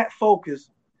keep that focus,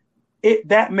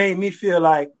 that made me feel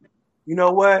like, you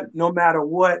know what, no matter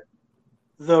what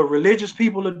the religious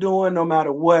people are doing, no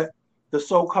matter what the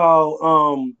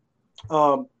so-called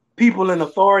people in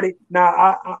authority.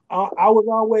 Now, I was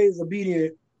always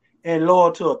obedient and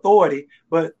loyal to authority,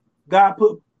 but God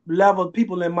put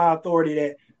people in my authority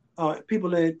that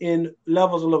people in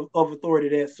levels of authority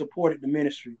that supported the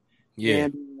ministry. Yeah.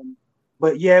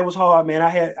 But it was hard, man.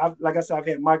 Like I said, I've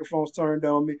had microphones turned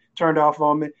off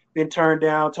on me, been turned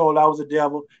down, told I was a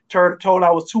devil, told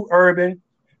I was too urban,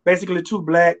 basically too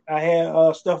black. I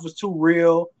had stuff was too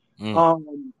real. That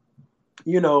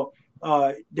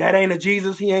ain't a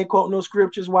Jesus. He ain't quoting no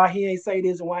scriptures. Why he ain't say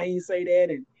this and why he ain't say that?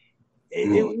 And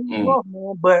it was rough,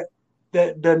 man. But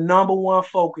the number one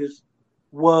focus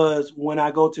was when I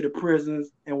go to the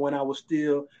prisons and when I was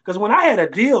still, because when I had a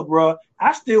deal, bro,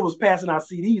 I still was passing out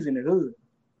CDs in the hood.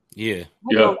 I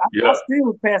still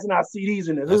was passing out CDs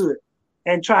in the hood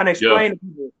and trying to explain to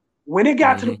people. When it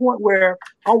got to the point where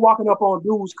I'm walking up on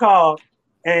dudes' cars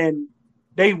and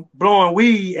they blowing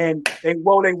weed and they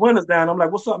roll their windows down, I'm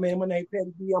like, "What's up, man? My name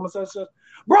Petty B. I'm a such.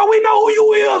 Bro, we know who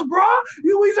you is, bro.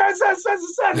 We such.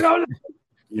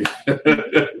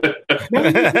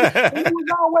 It was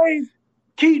always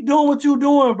keep doing what you're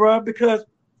doing, bro, because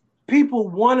people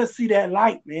want to see that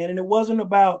light, man. And it wasn't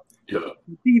about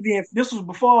TV, and this was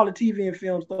before all the TV and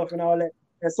film stuff and all that.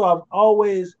 And so I've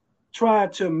always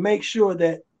tried to make sure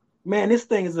that, man, this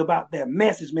thing is about that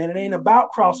message, man. It ain't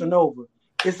about crossing over.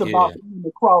 It's about being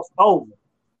to cross over.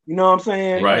 You know what I'm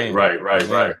saying? Right.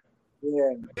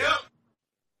 Yeah.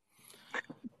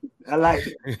 I like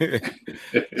it.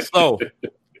 So,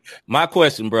 my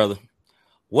question, brother,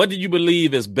 what do you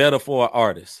believe is better for an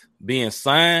artist, being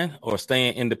signed or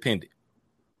staying independent?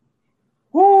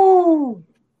 Woo!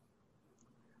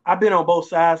 I've been on both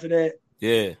sides of that.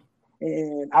 Yeah.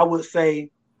 And I would say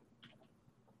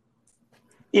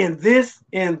in this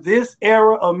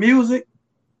era of music,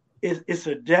 it's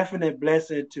a definite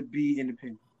blessing to be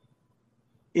independent.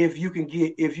 If you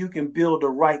can build the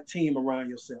right team around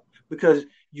yourself, because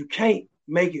you can't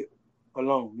make it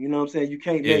alone. You know what I'm saying? You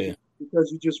can't make it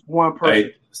because you're just one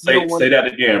person. Hey, say that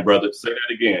again, brother. Say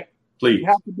that again, please. You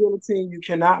have to build a team. You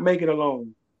cannot make it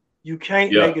alone. You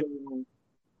can't make it alone.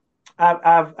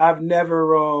 I've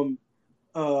never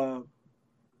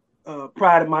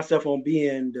prided myself on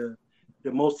being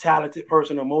the most talented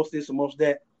person or most this or most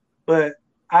that, but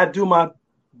I do my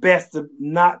best to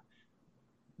not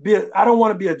be. I don't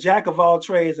want to be a jack of all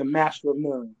trades and master of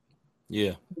none.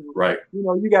 Yeah, right. You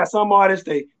know, you got some artists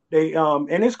they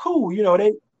and it's cool. You know,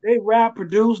 they rap,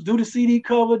 produce, do the CD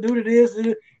cover, do this,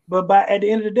 but at the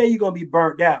end of the day, you're gonna be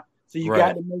burnt out. So you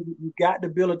got to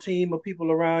build a team of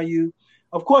people around you.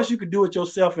 Of course, you can do it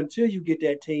yourself until you get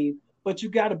that team, but you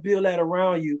got to build that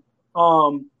around you.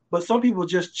 But some people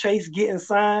just chase getting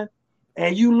signed,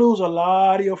 and you lose a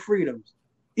lot of your freedoms.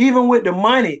 Even with the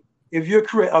money, if you're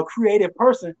a creative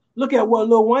person, look at what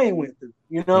Lil Wayne went through.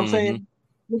 You know what I'm saying?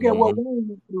 Look at what Wayne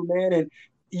went through, man. And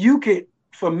you could,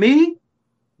 for me,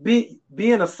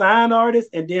 being a signed artist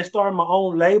and then starting my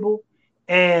own label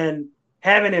and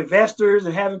having investors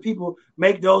and having people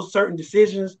make those certain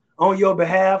decisions on your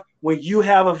behalf when you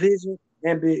have a vision,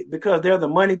 and because they're the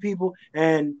money people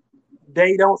and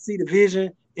they don't see the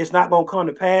vision, it's not going to come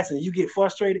to pass, and you get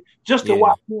frustrated just to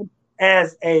watch him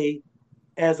as an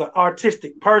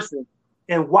artistic person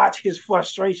and watch his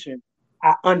frustration.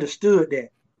 I understood that,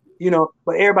 you know,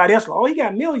 but everybody else, he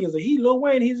got millions, or he Lil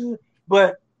Wayne,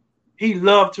 but he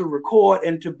loved to record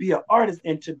and to be an artist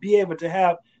and to be able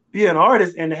to be an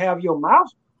artist and to have your mouth.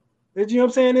 You know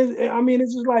what I'm saying?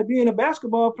 It's just like being a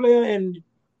basketball player and,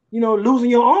 you know, losing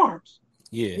your arms.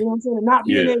 Yeah. You know what I'm saying? And not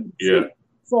being able to see.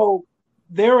 So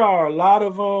there are a lot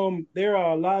of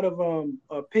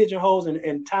pigeonholes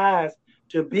and ties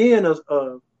to being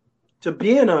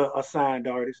a signed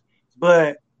artist.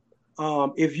 But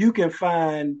if you can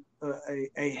find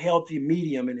a healthy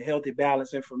medium and a healthy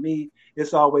balance, and for me,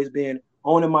 it's always been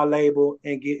owning my label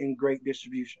and getting great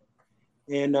distribution.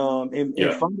 And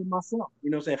funding myself, you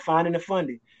know what I'm saying? Finding the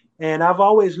funding. And I've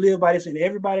always lived by this, and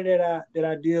everybody that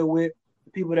I deal with,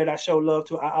 the people that I show love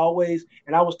to, I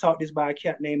was taught this by a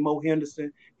cat named Mo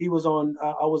Henderson. He was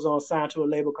I was signed to a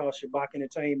label called Shabak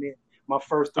Entertainment, my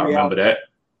first 3 albums. I remember that.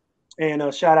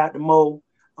 And shout out to Mo.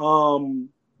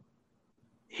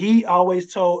 He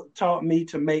always taught me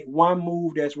to make one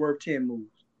move that's worth 10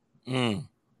 moves.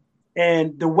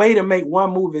 And the way to make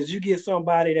one move is you get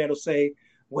somebody that'll say,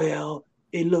 well,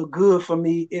 it looked good for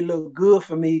me. It looked good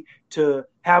for me to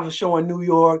have a show in New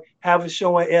York, have a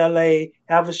show in LA,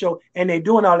 have a show. And they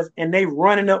doing all this and they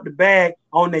running up the bag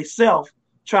on themselves,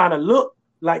 trying to look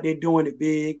like they're doing it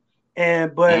big.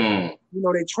 But you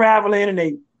know, they traveling and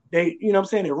they, you know what I'm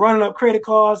saying? They're running up credit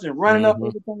cards and running up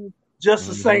everything just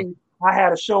to say, I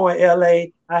had a show in LA,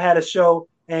 I had a show,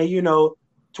 and, you know,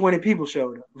 20 people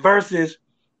showed up, versus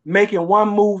making one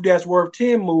move that's worth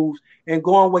 10 moves and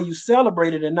going where you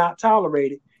celebrate it and not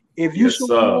tolerate it. If you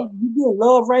get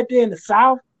love right there in the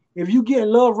South, if you get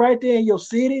love right there in your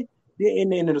city, in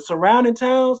the surrounding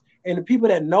towns, and the people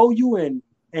that know you and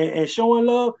showing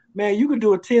love, man, you could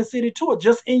do a 10-city tour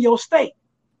just in your state.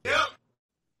 Yeah.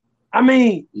 I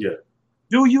mean,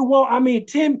 do you want,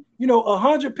 10, you know,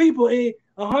 100 people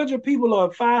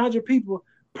or 500 people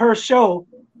per show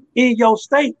in your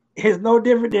state is no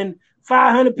different than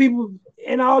 500 people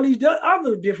in all these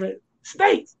other different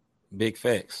states. Big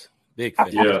facts. Yeah.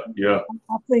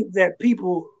 I think that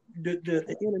people,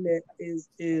 the internet is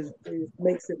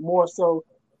makes it more so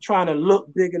trying to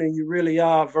look bigger than you really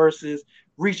are versus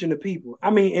reaching the people.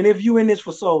 And if you in this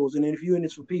for souls, and if you in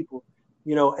this for people,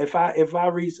 you know, if I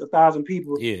reach 1,000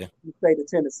 people, in the state of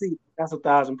Tennessee, that's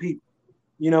 1,000 people.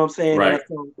 You know what I'm saying?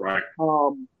 Right.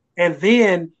 And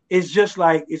then it's just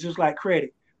like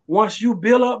credit. Once you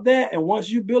build up that, and once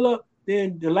you build up,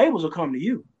 then the labels will come to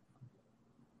you.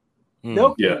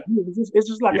 It's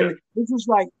just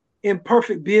like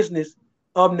imperfect business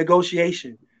of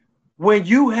negotiation. when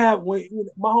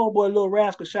my homeboy Lil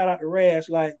Rascal, shout out to Raz,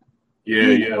 like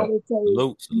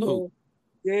Salute.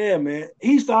 Yeah, man.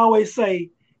 He used to always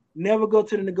say, never go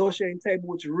to the negotiating table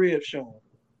with your ribs shown.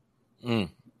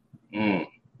 Never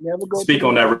go. Speak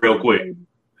on that real quick.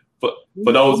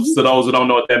 For those who don't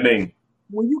know what that means.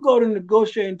 When you go to the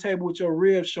negotiating table with your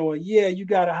ribs showing, yeah, you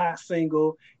got a hot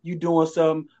single, you doing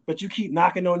something, but you keep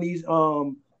knocking on these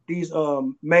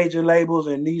major labels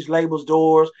and these labels'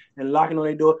 doors and locking on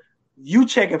their door. You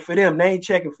checking for them, they ain't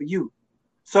checking for you.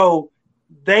 So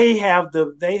they have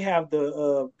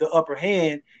the upper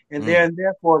hand, and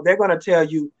therefore they're gonna tell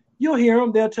you. You'll hear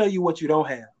them. They'll tell you what you don't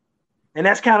have, and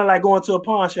that's kind of like going to a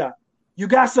pawn shop. You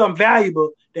got something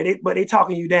valuable but they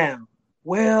talking you down.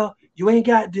 Well, you ain't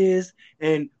got this,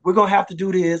 and we're gonna have to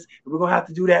do this, and we're gonna have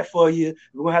to do that for you.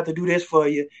 We're gonna have to do this for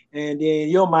you, and then in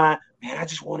your mind, man, I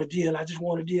just want a deal. And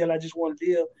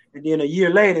then a year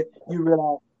later, you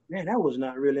realize, man, that was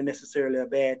not really necessarily a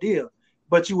bad deal,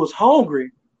 but you was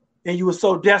hungry. And you were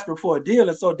so desperate for a deal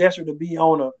and so desperate to be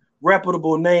on a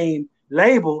reputable name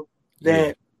label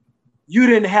that you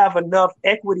didn't have enough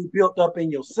equity built up in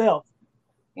yourself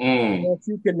that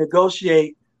you can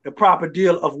negotiate the proper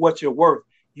deal of what you're worth.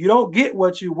 You don't get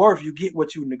what you're worth, you get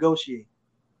what you negotiate.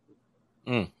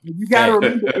 You got to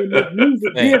remember in the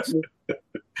music business,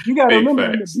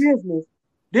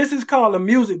 this is called a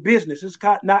music business. It's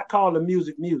not called a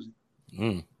music.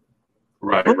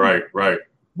 Right.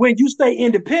 When you stay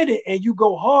independent and you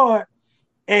go hard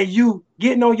and you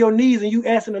getting on your knees and you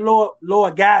asking the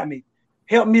Lord, guide me.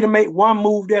 Help me to make one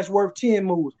move that's worth 10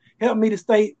 moves. Help me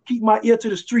to keep my ear to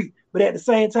the street. But at the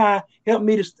same time, help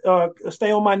me to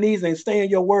stay on my knees and stay in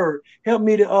your word. Help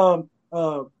me to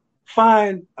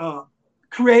find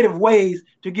creative ways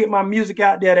to get my music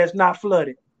out there that's not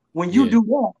flooded. When you do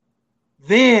that,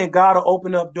 then God will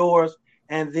open up doors,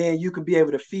 and then you can be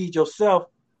able to feed yourself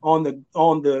on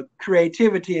the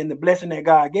creativity and the blessing that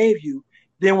God gave you.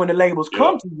 Then when the labels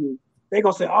come to you, they're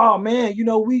gonna say, oh man,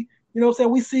 we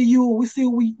see you, we see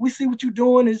what you're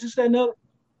doing, is this, that, and other.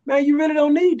 Man, you really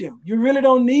don't need them. You really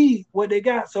don't need what they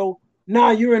got. So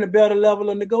now you're in a better level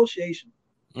of negotiation.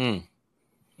 And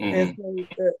so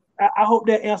I hope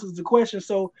that answers the question.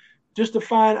 So just to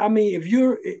find, I mean,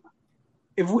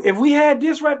 if we had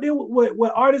this right there,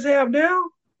 what artists have now,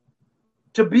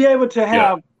 to be able to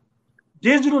have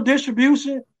digital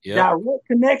distribution, direct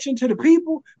connection to the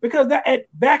people, because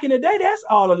back in the day, that's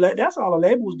all the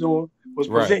label was doing, was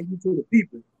presenting you to the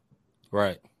people.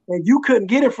 Right. And you couldn't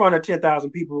get in front of 10,000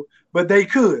 people, but they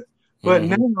could. But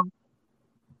now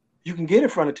you can get in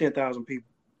front of 10,000 people.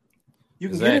 You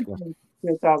can get in front of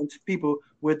 10,000 people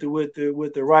with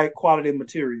the right quality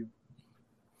material.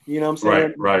 You know what I'm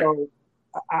saying? Right. So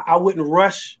I wouldn't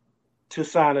rush to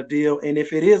sign a deal, and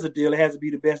if it is a deal, it has to be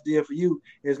the best deal for you.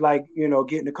 It's like,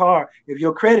 getting a car. If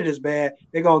your credit is bad,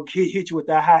 they're gonna hit you with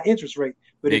that high interest rate.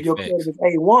 But if your credit is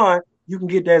A1, you can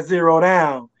get that zero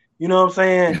down. You know what I'm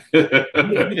saying?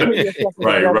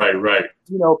 Right.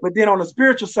 But then on the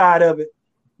spiritual side of it,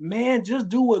 man, just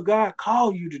do what God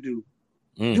called you to do.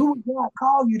 Do what God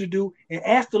called you to do, and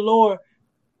ask the Lord,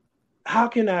 how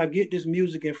can I get this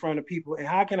music in front of people, and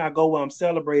how can I go where I'm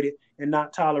celebrated and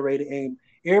not tolerated? And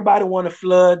everybody want to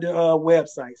flood the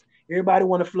websites. Everybody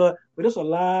want to flood, but there's a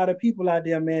lot of people out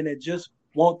there, man, that just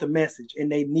want the message,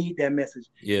 and they need that message.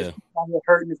 Yeah, people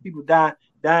hurting. There's people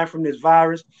dying from this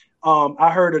virus.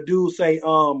 I heard a dude say,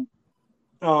 I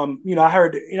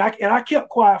heard, and I kept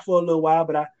quiet for a little while,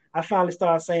 but I finally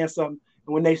started saying something.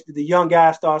 And when the young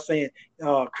guys start saying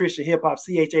Christian hip hop,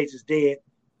 CHH is dead,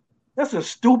 that's the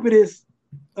stupidest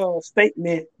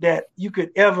statement that you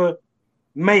could ever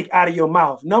make out of your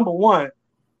mouth. Number one,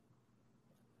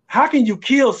 how can you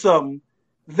kill something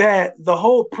that the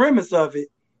whole premise of it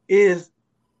is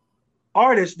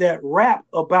artists that rap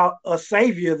about a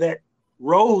savior that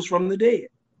rose from the dead?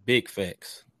 Big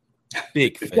facts.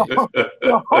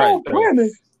 The whole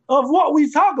premise of what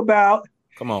we talk about,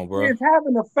 come on, bro, is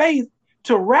having a faith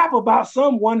to rap about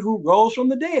someone who rose from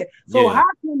the dead. So how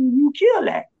can you kill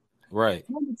that? Right.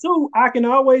 Number two, I can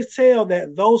always tell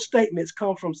that those statements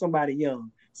come from somebody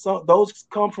young. So those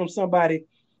come from somebody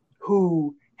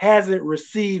who hasn't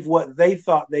received what they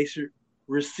thought they should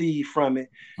receive from it.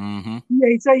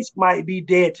 CHH might be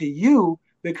dead to you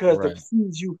because the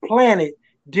seeds you planted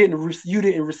you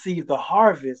didn't receive the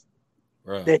harvest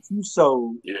that you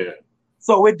sowed. Yeah.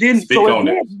 So it didn't. Speak so on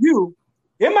it's dead to you.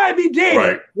 It might be dead.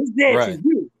 Right. It's dead to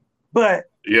you. But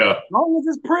as long as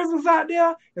there's prisons out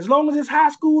there, as long as there's high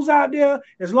schools out there,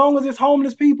 as long as there's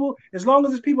homeless people, as long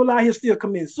as there's people out here still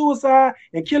committing suicide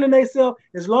and killing themselves,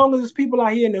 as long as there's people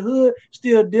out here in the hood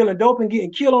still dealing dope and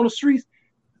getting killed on the streets,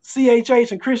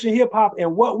 CHH and Christian hip hop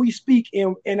and what we speak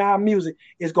in our music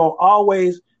is gonna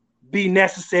always be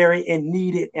necessary and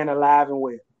needed and alive and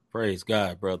well. Praise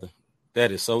God, brother.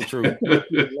 That is so true.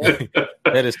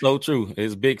 That is so true.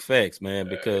 It's big facts, man.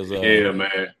 Because yeah,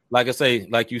 man. Like I say,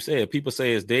 like you said, people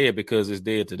say it's dead because it's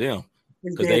dead to them.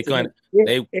 Because they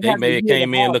may have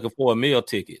came in looking for a meal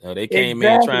ticket, or they came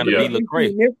in trying to be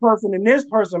Lecrae. This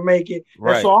person make it,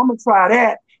 right. And so I'm gonna try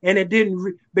that, and it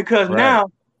didn't because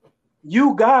now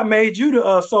God made you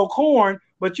to sow corn,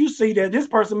 but you see that this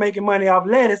person making money off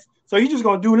lettuce, so you just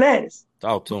gonna do lettuce.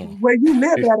 Talk to him. Where you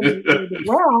live at in the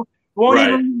ground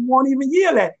won't even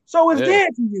yield that, so it's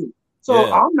dead to you.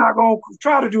 So I'm not gonna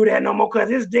try to do that no more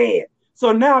because it's dead.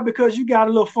 So now because you got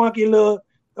a little funky little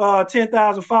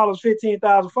 10,000 followers,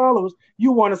 15,000 followers,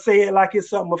 you want to say it like it's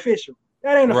something official.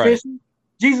 That ain't official.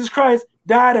 Jesus Christ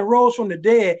died and rose from the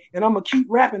dead, and I'm gonna keep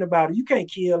rapping about it. You can't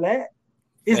kill that.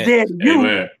 It's dead to you.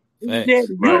 Amen. It's dead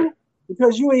to you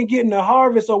because you ain't getting the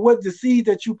harvest of what the seed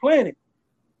that you planted.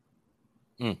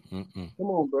 Come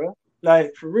on, bro.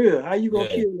 Like for real, how you gonna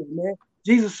kill it, man?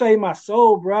 Jesus saved my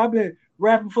soul, bro. I've been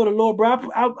rapping for the Lord, bro.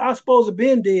 I supposed to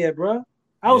been dead, bro.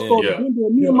 I was supposed to been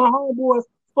dead. Me and my homeboys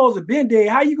supposed to been dead.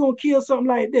 How you gonna kill something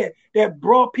like that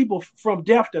brought people from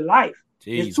death to life?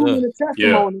 It's too many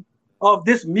testimonies of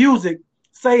this music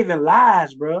saving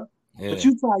lives, bro. Yeah. But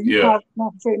you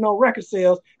concentrating on record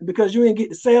sales, and because you didn't get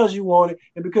the sales you wanted,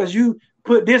 and because you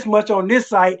put this much on this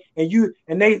site, and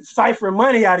they ciphering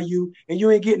money out of you, and you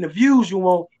ain't getting the views you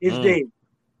want, it's dead.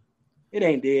 It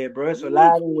ain't dead, bro. It's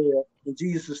alive and well, and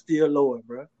Jesus is still Lord,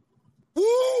 bro.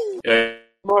 Yeah.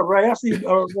 Right, I see.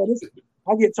 Bro,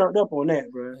 I get turned up on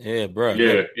that, bro. Yeah, bro.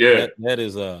 Yeah. That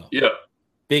is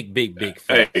big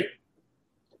fact.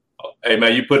 Hey,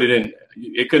 man, you put it in.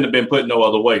 It couldn't have been put no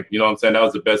other way. You know what I'm saying? That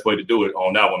was the best way to do it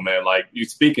on that one, man. Like you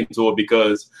speaking to it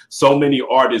because so many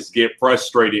artists get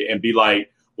frustrated and be like,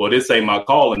 "Well, this ain't my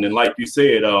calling." And like you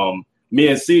said, me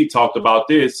and C talked about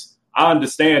this. I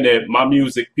understand that my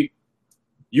music.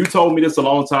 You told me this a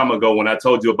long time ago when I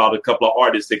told you about a couple of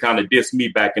artists that kind of dissed me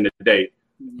back in the day.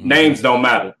 Names don't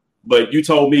matter, but you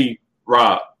told me,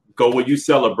 Rob, go where you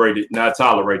celebrate it, not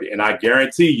tolerate it, and I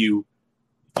guarantee you.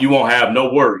 You won't have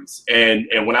no worries. And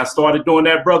when I started doing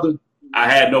that, brother, I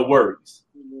had no worries.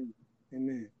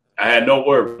 Amen. I had no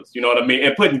worries. You know what I mean?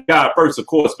 And putting God first, of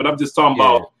course. But I'm just talking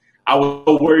about, I was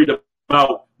so worried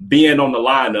about being on the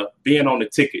lineup, being on the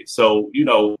ticket. So, you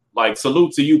know, like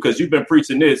salute to you because you've been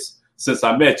preaching this since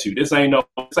I met you. This ain't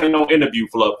no interview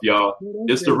fluff, y'all.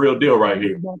 This the real deal right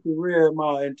here. About the real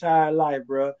my entire life,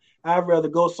 bro. I'd rather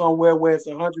go somewhere where it's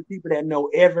 100 people that know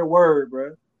every word,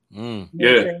 bro. You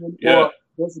know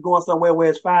This is going somewhere where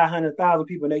it's 500,000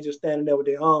 people and they just standing there with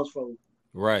their arms folded.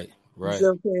 Right. You see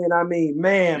what I'm saying? I mean,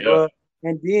 man, bro.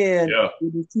 And then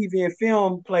with the TV and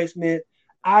film placement,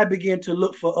 I began to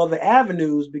look for other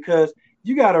avenues because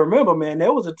you got to remember, man,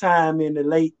 there was a time in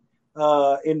the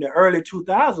in the early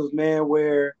 2000s, man,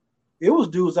 where it was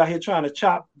dudes out here trying to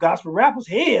chop gospel rappers'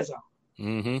 heads off.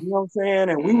 You know what I'm saying?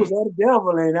 And we was at the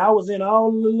devil, and I was in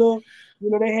all the little,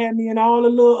 they had me in all the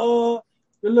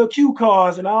little cue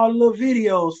cards and all the little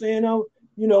videos saying, I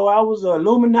was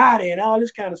Illuminati and all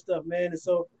this kind of stuff, man. And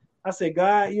so I said,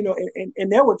 God,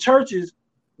 and there were churches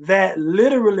that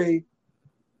literally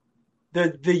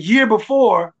the year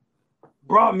before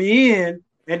brought me in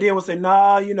and then would say,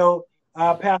 nah,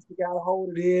 our pastor got a hold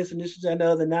of this and this is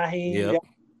another. Now he ain't got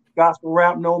gospel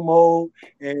rap no more.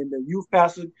 And the youth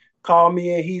pastor called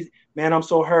me and he's, man, I'm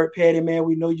so hurt, Petty, man.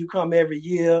 We know you come every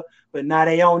year, but now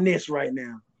they on this right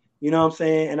now. You know what I'm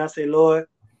saying? And I say, Lord,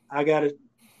 I got to,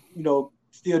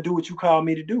 still do what you call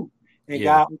me to do. And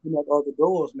God opened up other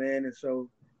doors, man. And so,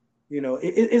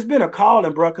 it's been a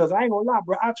calling, bro, because I ain't going to lie,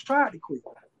 bro. I tried to quit.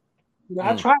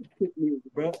 I tried to quit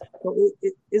music, bro. So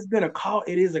it's been a call.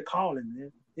 It is a calling,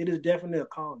 man. It is definitely a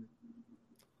calling.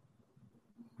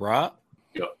 Rob?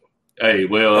 Hey,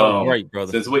 well, great,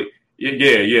 brother. Since we,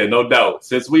 no doubt.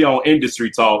 Since we on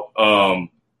industry talk,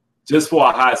 just for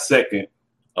a hot second,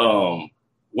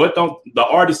 what the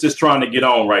artist is trying to get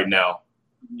on right now?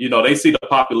 They see the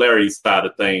popularity side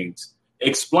of things.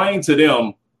 Explain to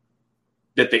them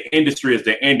that the industry is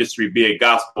the industry, be it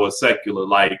gospel or secular,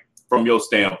 like from your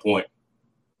standpoint.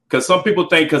 Because some people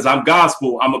think because I'm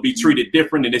gospel, I'm going to be treated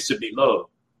different and it should be love.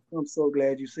 I'm so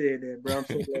glad you said that, bro. I'm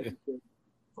so glad you said that.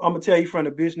 I'm going to tell you from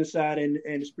the business side and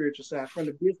the spiritual side. From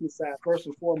the business side, first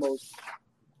and foremost,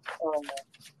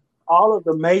 all of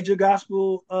the major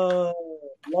gospel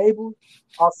labels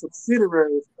are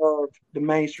subsidiaries of the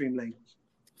mainstream labels.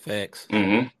 Facts.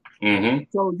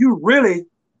 So you really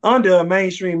under a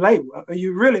mainstream label.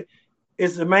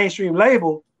 It's a mainstream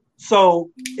label So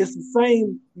it's the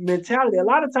same mentality. A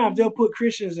lot of times they'll put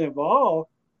Christians involved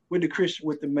with the Christian,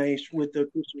 with the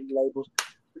Christian labels.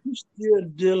 But you're still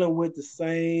dealing with the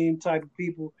same type of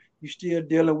people. You're still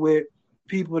dealing with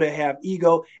people that have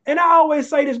ego. And I always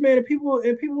say this, man, and people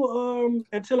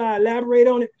until I elaborate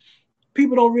on it,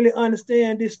 people don't really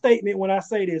understand this statement when I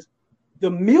say this.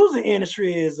 The music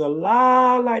industry is a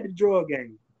lot like the drug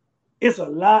game. It's a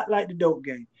lot like the dope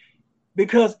game.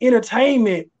 Because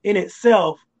entertainment in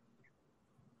itself,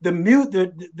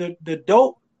 the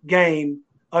dope game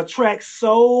attracts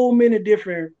so many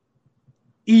different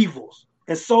evils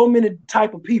and so many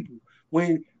type of people.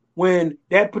 When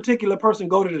that particular person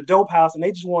go to the dope house and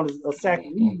they just want a sack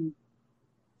of weed,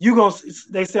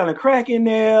 they selling crack in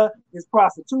there, it's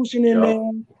prostitution in there,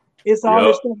 it's all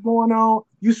this stuff going on.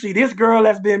 You see this girl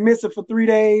that's been missing for 3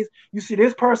 days, you see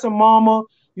this person mama,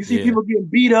 you see people getting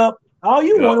beat up. All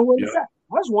you want to sack.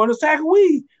 I just want a sack of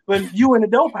weed, but you in the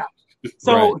dope house.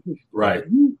 So right.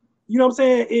 You know what I'm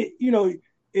saying?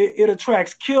 It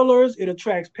attracts killers, it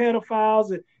attracts pedophiles,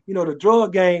 the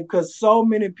drug game, because so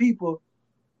many people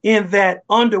in that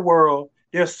underworld,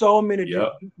 there's so many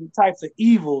different types of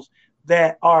evils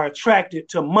that are attracted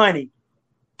to money,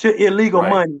 to illegal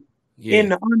money in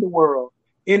the underworld,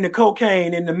 in the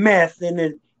cocaine, in the meth, and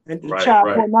the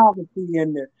child pornography,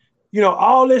 and the,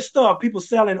 all this stuff, people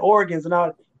selling organs and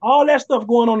all that stuff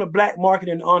going on the black market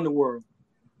in the underworld.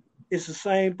 It's the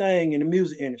same thing in the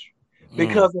music industry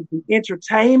because of the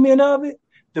entertainment of it.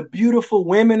 The beautiful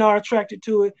women are attracted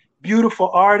to it, beautiful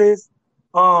artists,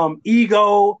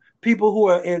 ego, people who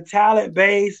are in talent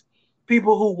base,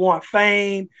 people who want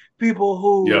fame, people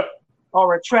who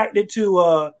are attracted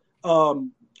to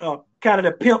kind of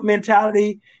the pimp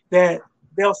mentality, that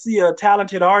they'll see a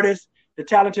talented artist. The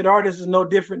talented artist is no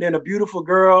different than a beautiful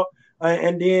girl,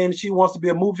 and then she wants to be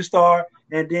a movie star,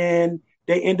 and then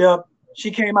she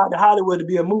came out to Hollywood to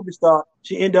be a movie star.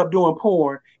 She ended up doing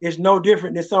porn. It's no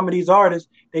different than some of these artists.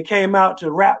 They came out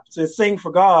to rap, to sing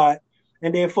for God,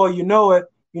 and then before you know it,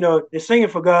 they're singing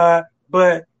for God,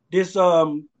 but this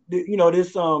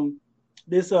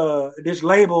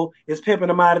label is pimping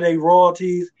them out of their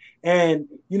royalties. And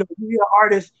you hear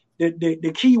artists,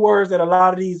 the key words that a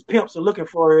lot of these pimps are looking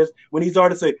for is when these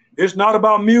artists say, it's not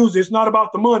about music, it's not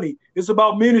about the money, it's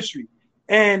about ministry.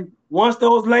 And once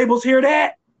those labels hear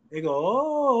that, they go,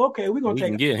 oh, okay, we're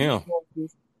gonna get him.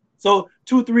 So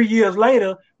 2-3 years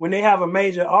later, when they have a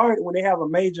major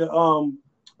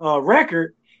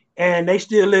record, and they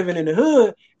still living in the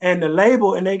hood, and the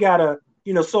label, and they got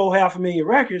sold 500,000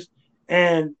 records,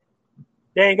 and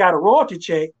they ain't got a royalty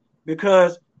check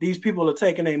because these people are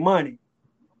taking their money.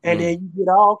 And then you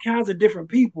get all kinds of different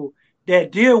people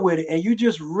that deal with it, and you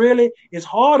just it's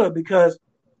harder because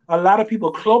a lot of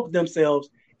people cloak themselves.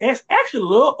 It's actually a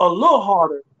little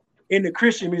harder in the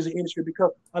Christian music industry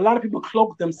because a lot of people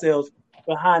cloak themselves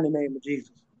behind the name of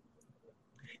Jesus.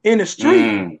 In the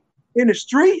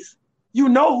streets, you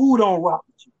know who don't rock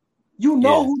with you. You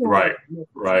know who don't rock with you.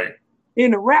 Right.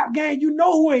 In the rap game, you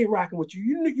know who ain't rocking with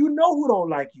you. You know who don't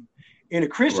like you. In the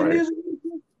Christian music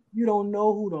industry, you don't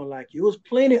know who don't like you. It was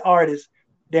plenty of artists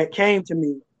that came to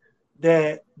me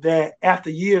that after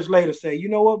years later say, you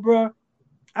know what, bro?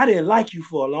 I didn't like you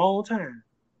for a long time.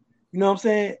 You know what I'm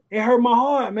saying? It hurt my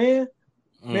heart, man.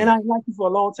 Man, I didn't like you for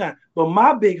a long time. But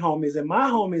my big homies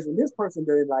and this person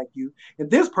didn't like you, and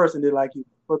this person didn't like you.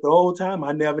 But the whole time,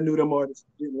 I never knew them artists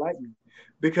didn't like me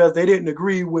because they didn't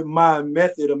agree with my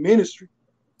method of ministry.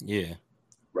 Yeah.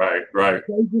 Right.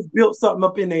 They just built something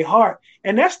up in their heart,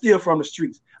 and that's still from the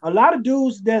streets. A lot of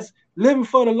dudes that's living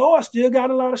for the Lord still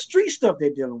got a lot of street stuff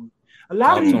they're dealing with. A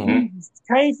lot of these dudes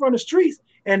came from the streets,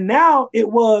 and now it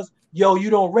was, yo, you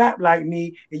don't rap like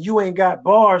me, and you ain't got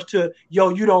bars to, yo,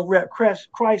 you don't rap Christ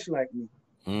like me.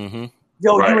 Mm-hmm.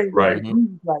 Yo, you ain't like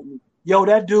me. Yo,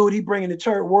 that dude, he bringing the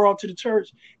church world to the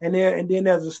church, and then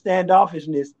there's a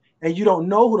standoffishness, and you don't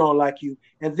know who don't like you,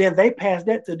 and then they pass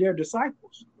that to their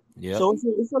disciples. Yeah. So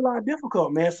it's a lot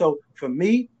difficult, man. So for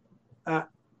me,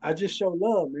 I just show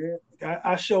love, man.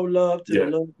 I show love to the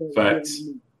love. Facts.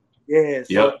 Yeah.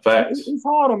 So facts. It's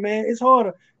harder, man. It's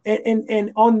harder.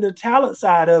 And on the talent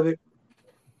side of it,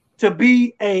 to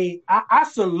be I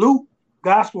salute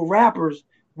gospel rappers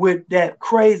with that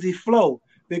crazy flow,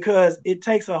 because it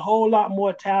takes a whole lot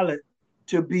more talent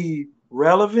to be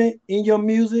relevant in your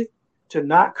music, to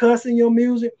not cuss in your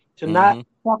music, to not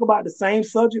talk about the same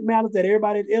subject matters that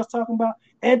everybody else talking about,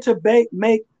 and to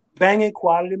make banging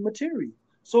quality material.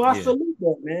 So I salute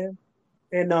that, man.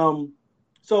 And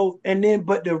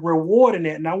but the reward in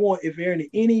that, and I want, if there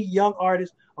any young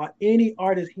artist or any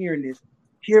artist hearing this,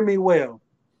 hear me well.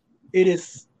 It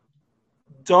is,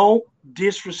 don't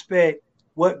disrespect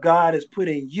what God has put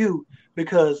in you,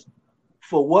 because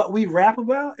for what we rap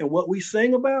about and what we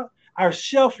sing about, our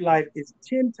shelf life is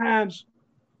 10 times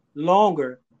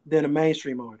longer than a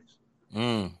mainstream artist.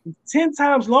 10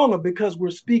 times longer because we're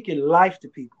speaking life to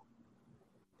people.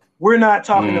 We're not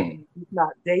talking about, it's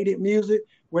not dated music.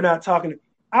 We're not talking.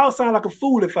 I would sound like a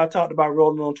fool if I talked about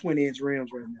rolling on 20-inch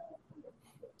rims right now.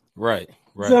 Right.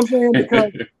 You know what I'm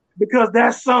saying? Because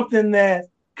that's something that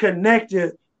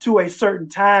connected to a certain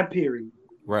time period.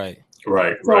 Right.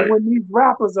 So when these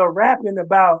rappers are rapping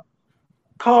about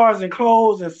cars and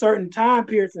clothes and certain time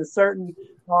periods and certain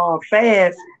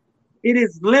fads, it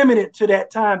is limited to that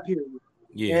time period.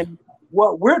 Yeah. And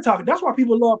what we're talking, that's why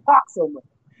people love Pac so much.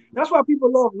 That's why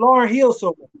people love Lauryn Hill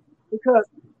so much, because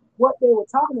what they were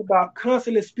talking about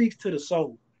constantly speaks to the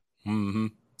soul. Mm-hmm.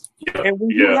 And when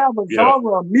you have a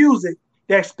genre of music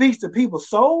that speaks to people's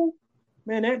soul,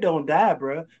 man, that don't die,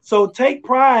 bro. So take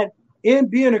pride in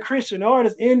being a Christian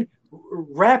artist, in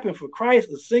rapping for Christ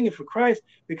or singing for Christ,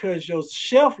 because your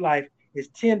shelf life is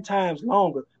 10 times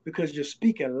longer because you're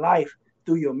speaking life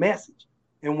through your message.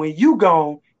 And when you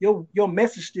gone, your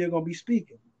message still gonna be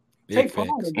speaking. Take pride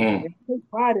in that. Take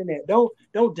pride in that. Don't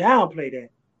downplay that.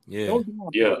 Yeah. Don't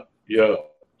downplay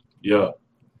Yeah.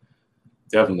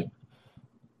 Definitely.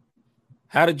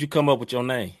 How did you come up with your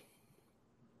name?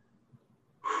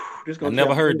 I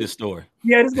never heard this story.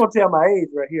 Yeah, this is gonna tell my age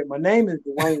right here. My name is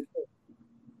Dwayne.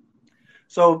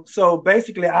 So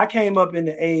basically, I came up in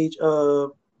the age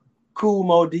of Kool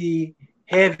Moe Dee,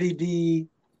 Heavy D.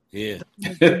 Yeah.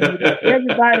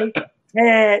 Everybody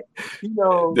had,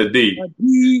 the D, a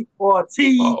D or a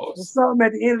T or something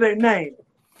at the end of their name.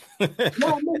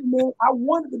 No, man, I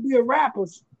wanted to be a rapper.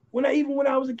 When I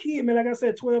was a kid, man, like I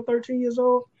said, 12, 13 years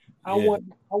old, I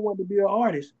wanted to be an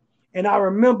artist. And I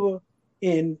remember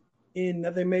in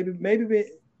I think maybe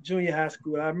junior high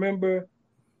school, I remember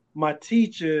my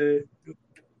teacher,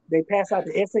 they passed out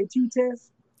the SAT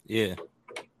test. Yeah.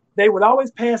 They would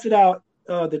always pass it out.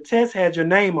 The test had your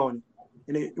name on it,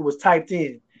 and it was typed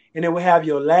in. And it would have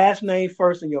your last name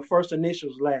first and your first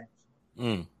initials last.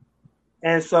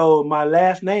 And so my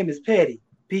last name is Petty,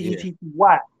 Petty.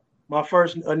 My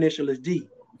first initial is D.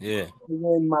 Yeah. And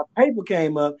when my paper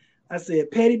came up, I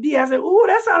said Petty D. I said, "Ooh,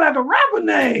 that sounds like a rapper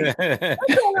name." That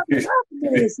sounds like a rapper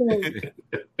name. So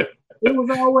it was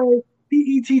always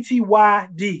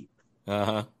Petty.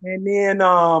 Uh-huh. And then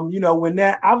when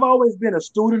I've always been a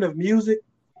student of music,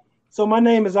 so my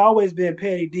name has always been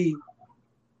Petty D.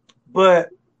 But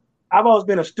I've always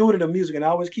been a student of music, and I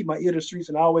always keep my ear to the streets,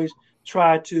 and I always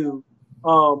try to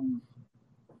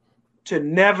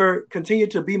never continue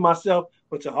to be myself,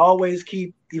 but to always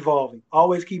keep evolving,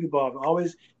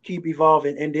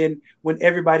 And then when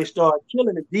everybody started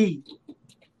killing the D,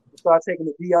 start taking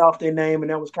the D off their name,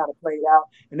 and that was kind of played out,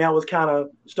 and that was kind of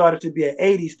started to be an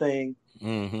 80s thing.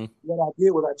 Mm-hmm. What I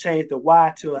did was I changed the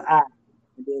Y to an I,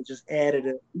 and then just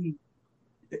added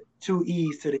two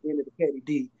E's to the end of the Petty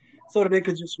D, so that they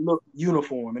could just look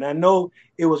uniform. And I know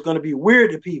it was going to be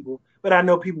weird to people, but I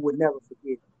know people would never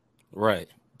forget. Right.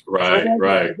 So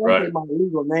that's my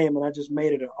legal name, and I just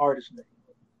made it an artist name.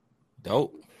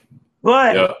 Dope.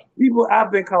 But people,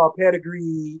 I've been called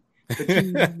Pedigree. I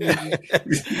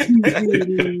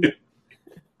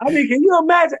mean, can you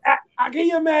imagine? Can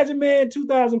you imagine, man?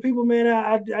 2,000 people, man.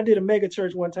 I did a mega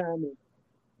church one time, and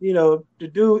the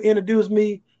dude introduced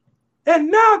me,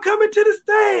 and now coming to the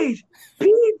stage,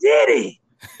 P. Diddy.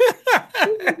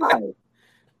 Like,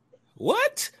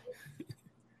 what?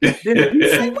 Then he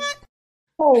said, what?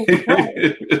 Oh,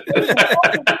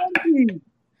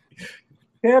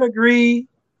 Pedigree.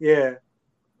 Yeah.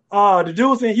 The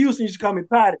dudes in Houston used to call me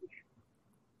Potty.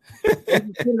 Put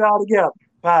it all together.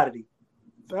 Potty.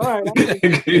 So, all right.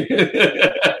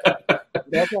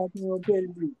 That's how I came on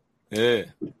Pedigree. Yeah.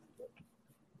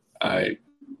 All right.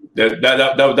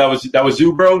 That was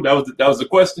you, bro? That was the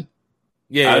question?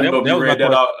 Yeah. I didn't know if you read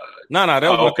that out. No, that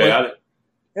was my question.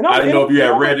 I didn't know if you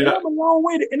had read it out. I'm along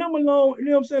with it. And I'm alone. You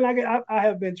know what I'm saying? Like I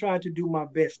have been trying to do my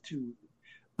best to.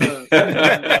 I've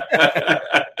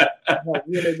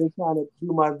really been trying to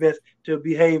do my best to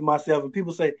behave myself. And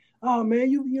people say, "Oh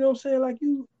man, you know what I'm saying? Like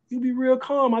you be real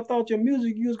calm. I thought your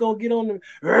music you was gonna get on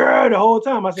the whole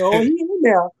time." I said, "Oh, he in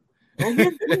there. Don't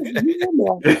get this. He in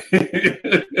there."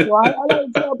 So I like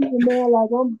to tell people, man, like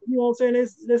you know what I'm saying?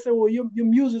 They say, "Well, your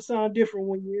music sounds different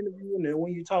when you interview and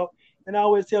when you talk." And I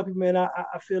always tell people, man,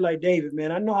 I feel like David,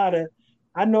 man. I know how to.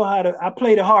 I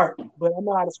play the harp, but I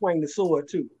know how to swing the sword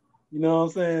too. You know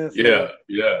what I'm saying? So,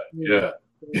 yeah.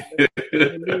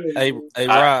 Hey,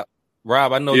 Rob.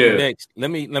 Rob, I know Yeah. you next. Let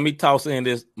me toss in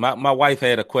this. My wife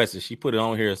had a question. She put it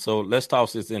on here, so let's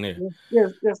toss this in here.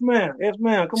 Yes, ma'am. Yes,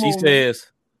 ma'am. Come She on, man.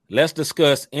 says, let's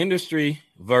discuss industry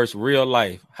versus real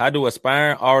life. How do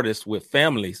aspiring artists with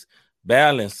families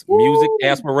balance music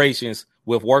aspirations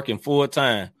with working full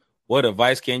time? What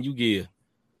advice can you give?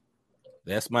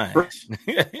 That's mine.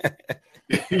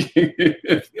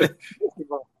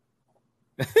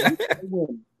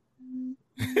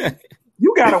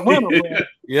 You got a winner, bro.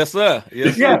 Yes, sir.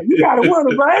 Yes, Yeah, sir. you got a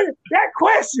winner, bro. That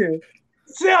question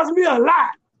tells me a lot.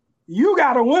 You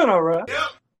got a winner, bro.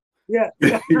 Yeah.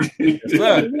 Yes,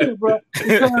 sir. Winner, bro.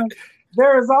 Because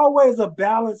there is always a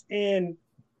balance in,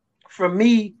 for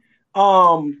me,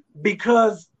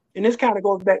 because, and this kind of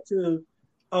goes back to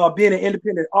being an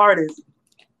independent artist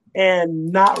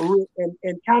and not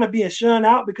and kind of being shunned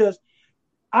out, because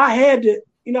I had to,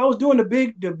 I was doing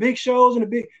the big shows and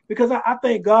because I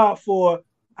thank God for,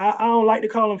 I don't like to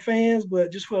call them fans, but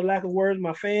just for the lack of words,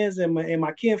 my fans and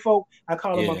my kinfolk, I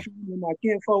call them my family and my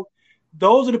kinfolk.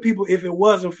 Those are the people, if it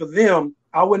wasn't for them,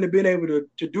 I wouldn't have been able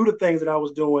to do the things that I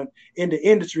was doing in the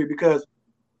industry, because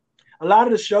a lot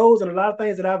of the shows and a lot of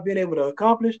things that I've been able to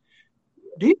accomplish,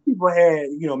 these people had,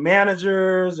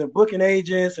 managers and booking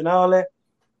agents and all that.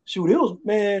 Shoot, it was,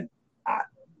 man,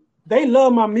 they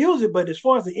love my music, but as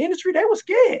far as the industry, they were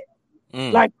scared.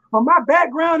 Like, from my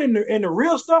background and the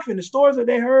real stuff and the stories that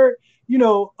they heard,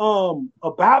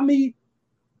 about me,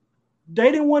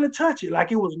 they didn't want to touch it. Like,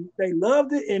 they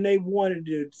loved it and they wanted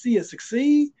to see it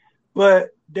succeed, but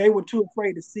they were too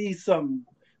afraid to see something,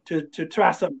 to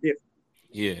try something different.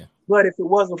 Yeah. But if it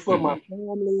wasn't for my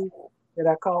family, that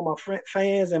I call my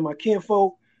fans and my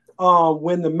kinfolk,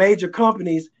 when the major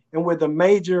companies and with the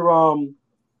major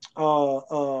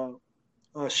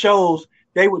shows,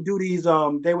 they would do these,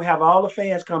 they would have all the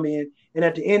fans come in, and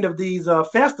at the end of these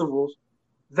festivals,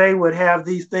 they would have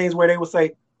these things where they would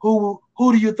say, who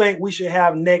do you think we should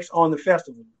have next on the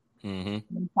festival?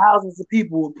 Mm-hmm. Thousands of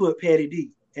people would put Petty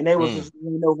D, and they was just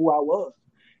didn't know who I was,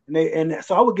 and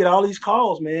so I would get all these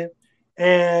calls, man,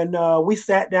 and we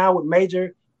sat down with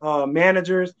major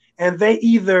managers, and they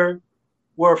either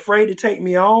were afraid to take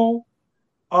me on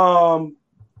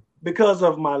because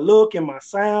of my look and my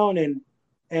sound and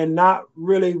not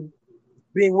really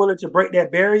being willing to break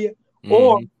that barrier,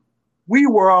 or we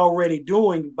were already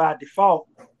doing by default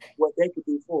what they could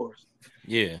do for us.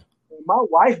 Yeah. And my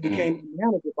wife became the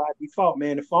manager by default,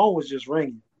 man. The phone was just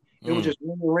ringing. It was just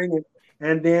ringing.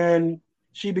 And then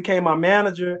she became my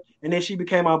manager, and then she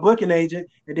became my booking agent,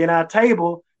 and then our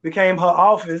table became her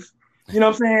office. You know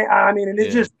what I'm saying? I mean, and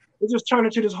it just turned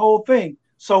into this whole thing.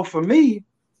 So for me,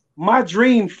 my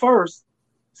dream first,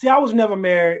 see, I was never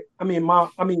married. My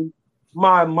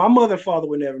mother and father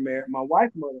were never married. My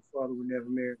wife's mother and father were never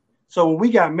married. So when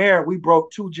we got married, we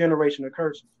broke 2 generational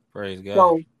curses. Praise God.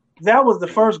 So that was the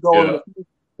first goal,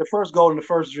 the first goal and the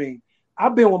first dream.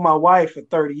 I've been with my wife for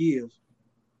 30 years.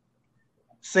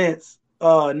 Since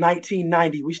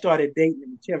 1990, we started dating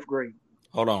in the 10th grade.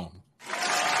 Hold on.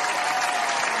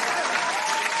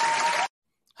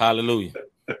 Hallelujah.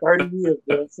 30 years,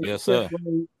 bro. Yes, sir.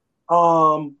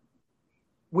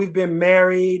 We've been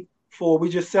married we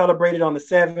just celebrated on the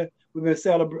 7th. We've been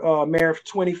married for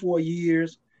 24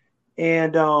 years.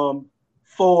 And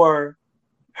for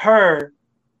her,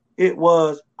 it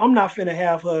was, I'm not finna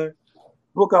have her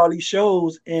book all these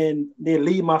shows and then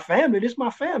leave my family. This is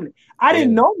my family. I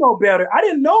didn't know no better. I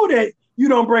didn't know that you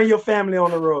don't bring your family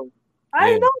on the road. I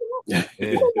didn't know that.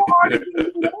 You don't know artists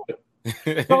do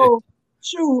that. So,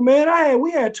 shoot, man,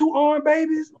 we had 2 arm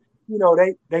babies.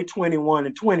 They 21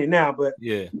 and 20 now, but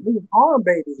we was arm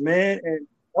babies, man. And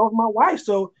that was my wife.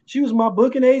 So she was my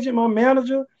booking agent, my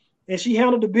manager, and she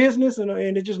handled the business, and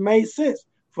it just made sense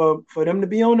for them to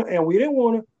be on the, and we didn't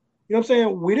want to, you know what I'm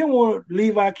saying? We didn't want to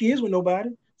leave our kids with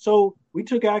nobody. So we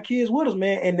took our kids with us,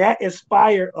 man. And that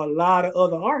inspired a lot of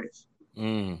other artists. I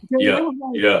left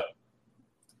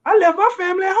my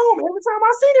family at home. Every time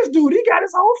I see this dude, he got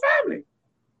his whole family.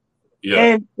 Yeah.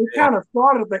 And it kind of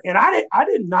started, and I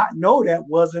did not know that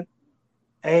wasn't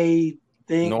a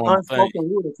thing, unspoken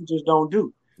rule that you just don't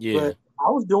do. Yeah. But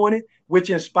I was doing it, which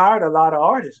inspired a lot of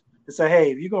artists to say,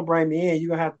 hey, if you're going to bring me in,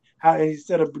 you're going to have,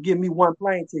 instead of giving me one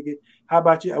plane ticket, how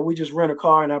about we just rent a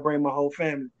car and I bring my whole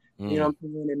family? You know what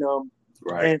I'm saying? And,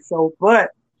 and so,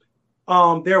 but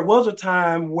there was a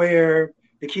time where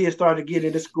the kids started getting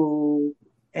into school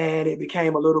and it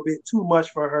became a little bit too much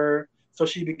for her. So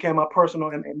she became my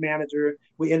personal manager.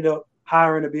 We ended up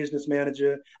hiring a business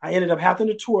manager. I ended up having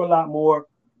to tour a lot more.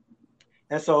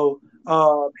 And so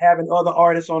having other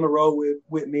artists on the road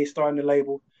with me, starting the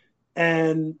label.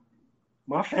 And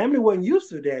my family wasn't used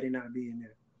to Daddy not being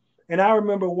there. And I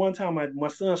remember one time my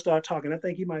son started talking. I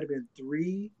think he might have been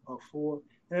 3 or 4.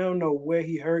 I don't know where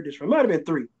he heard this from. It might have been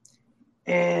 3.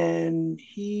 And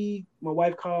my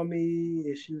wife called me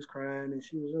and she was crying and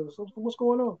she was, what's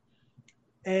going on?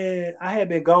 And I had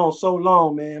been gone so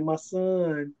long, man. My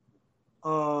son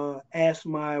asked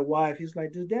my wife, he's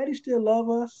like, does daddy still love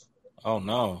us? Oh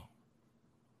no.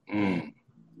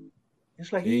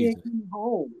 It's like he ain't coming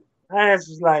home. I was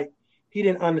just like, he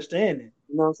didn't understand it.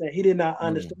 You know what I'm saying? He did not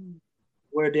understand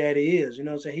where daddy is. You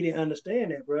know what I'm saying? He didn't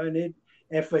understand that, bro.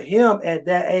 And for him at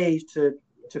that age to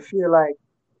feel like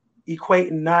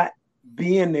equating not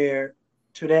being there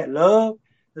to that love,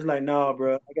 it's like, nah,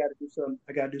 bro, I gotta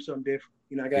do something different.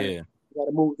 You know, I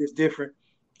gotta move this different.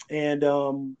 And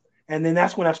then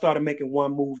that's when I started making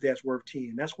one move that's worth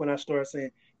 10. That's when I started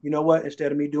saying, you know what,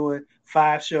 instead of me doing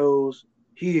 5 shows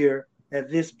here at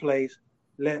this place,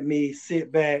 let me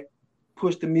sit back,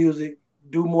 push the music,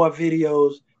 do more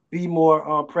videos, be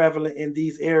more prevalent in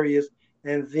these areas,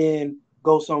 and then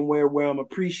go somewhere where I'm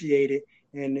appreciated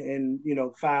and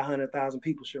 500,000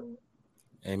 people show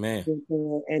up. Amen.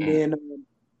 And then,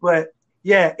 but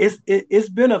yeah, it's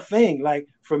been a thing. Like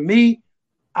for me,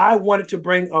 I wanted to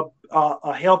bring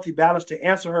a healthy balance. To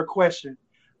answer her question,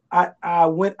 I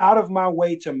went out of my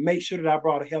way to make sure that I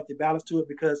brought a healthy balance to it,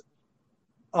 because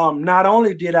not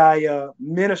only did I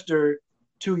minister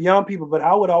to young people, but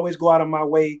I would always go out of my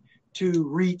way to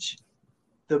reach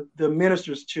the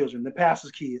ministers' children, the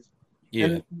pastors' kids. Yeah.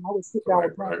 And I would sit down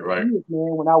with pastors' kids,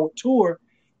 man, when I would tour,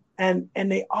 and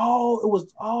it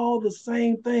was all the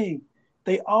same thing.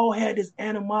 They all had this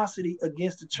animosity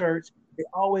against the church. They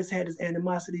always had this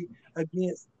animosity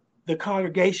against the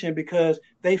congregation, because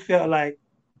they felt like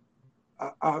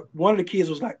one of the kids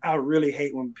was like, I really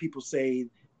hate when people say,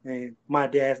 "Man, my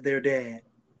dad's their dad."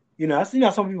 You know, I see how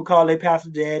some people call their pastor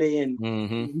daddy and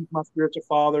he's my spiritual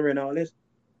father and all this.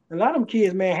 A lot of them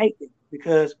kids, man, hate it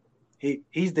because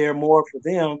he's there more for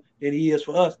them than he is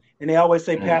for us. And they always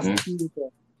say pastor kids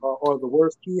are the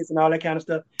worst kids and all that kind of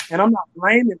stuff. And I'm not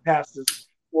blaming pastors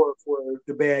for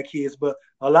the bad kids, but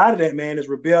a lot of that, man, is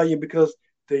rebellion because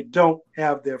they don't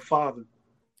have their father.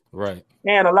 Right.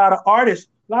 And a lot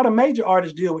of major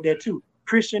artists deal with that too,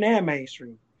 Christian and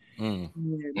mainstream. Man,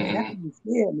 that thing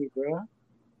scared me, bro.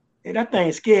 And that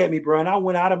thing scared me, bro. And I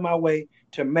went out of my way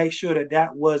to make sure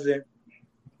that wasn't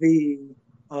the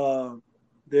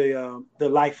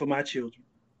life of my children.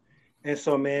 And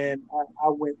so, man, I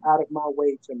went out of my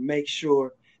way to make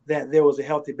sure that there was a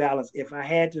healthy balance. If I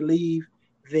had to leave,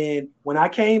 then when I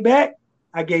came back,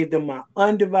 I gave them my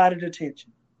undivided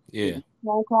attention. Yeah.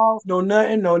 No phone calls, no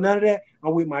nothing, none of that.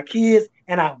 I'm with my kids,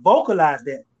 and I vocalized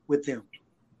that with them.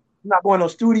 I'm not going to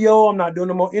studio. I'm not doing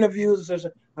no more interviews. This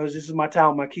is my time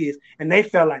with my kids. And they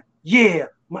felt like, yeah,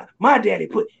 my daddy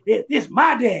put this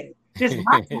my daddy. This is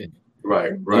my daddy.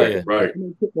 Right. And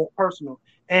they took that personal.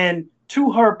 And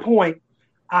to her point,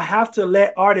 I have to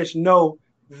let artists know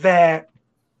that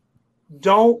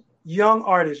young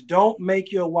artists, don't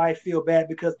make your wife feel bad,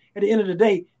 because at the end of the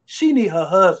day, she need her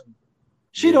husband.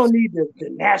 She don't need the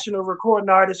national recording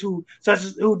artist who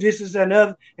this is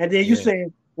another. And then you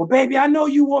saying, well, baby, I know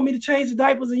you want me to change the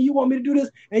diapers and you want me to do this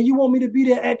and you want me to be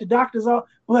there at the doctor's office,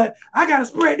 but I got to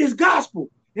spread this gospel.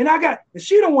 And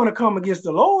she don't want to come against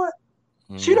the Lord.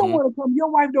 She don't want to come. Your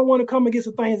wife don't want to come against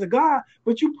the things of God,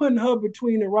 but you putting her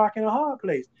between the rock and a hard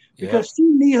place because she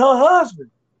need her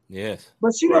husband. Yes.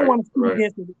 But she don't want to speak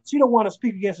against it. She don't want to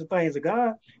speak against the things of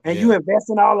God. And you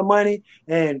investing all the money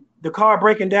and the car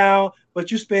breaking down,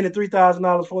 but you spending $3,000,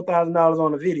 $4,000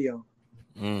 on a video.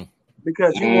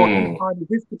 Because you want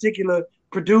this particular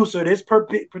producer, this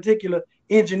particular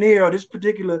engineer, or this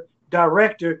particular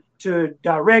director to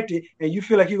direct it, and you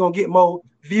feel like you're gonna get more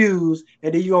views,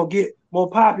 and then you're gonna get more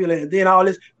popular, and then all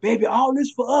this, baby, all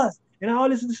this for us, and all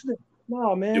this.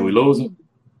 No, man. Did we lose him?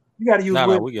 You got to use wisdom.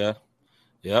 No, we got.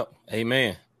 Yep.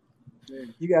 Amen.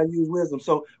 You got to use wisdom.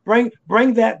 So bring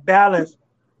that balance,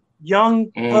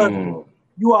 young husband.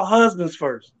 You are husbands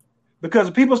first, because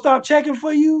if people stop checking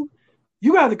for you,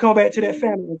 you got to come back to that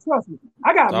family. And trust me,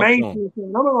 I got mainstream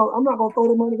friends. I'm not gonna throw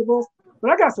them under the bus,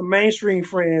 but I got some mainstream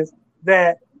friends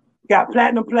that got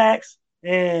platinum plaques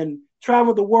and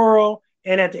traveled the world.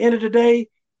 And at the end of the day,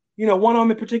 one of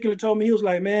them in particular told me, he was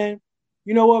like, man,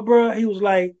 you know what, bro? He was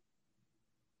like,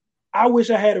 I wish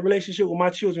I had a relationship with my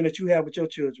children that you have with your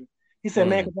children. He said,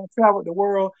 man, because I traveled the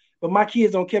world, but my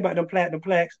kids don't care about them platinum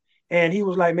plaques. And he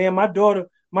was like, man,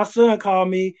 my son called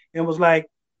me and was like,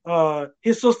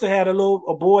 his sister had a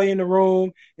boy in the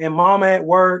room and mama at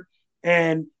work,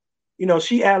 and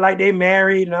she act like they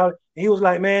married and all. And he was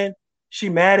like, man, she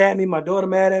mad at me, my daughter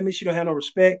mad at me, she don't have no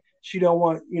respect. She don't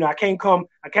want, I can't come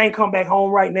back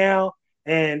home right now.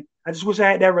 And I just wish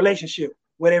I had that relationship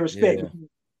where they respect me.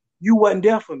 You wasn't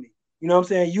there for me. You know what I'm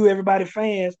saying? You everybody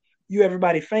fan,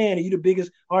 and you the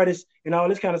biggest artist and all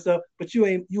this kind of stuff, but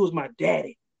you was my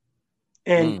daddy.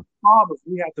 And fathers,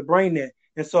 we have to bring that.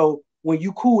 And so when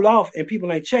you cool off and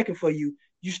people ain't checking for you,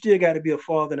 you still got to be a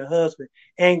father and a husband.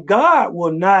 And God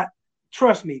will not,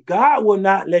 trust me, God will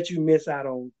not let you miss out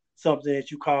on something that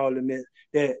you call to miss,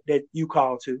 that you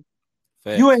call to.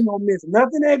 Facts. You ain't gonna miss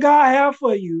nothing that God have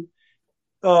for you,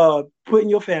 putting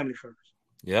your family first.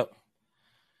 Yep.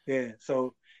 Yeah.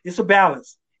 So it's a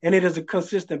balance, and it is a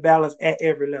consistent balance at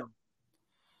every level.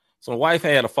 So my wife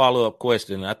had a follow-up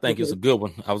question. I think it's a good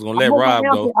one. I was gonna let Rob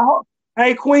go.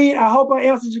 Hey Queen, I hope I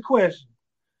answered your question.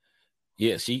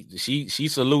 Yeah, she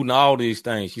saluting all these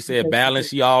things. She said balance,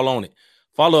 she all on it.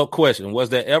 Follow-up question. Was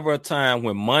there ever a time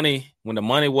when the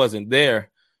money wasn't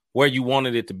there where you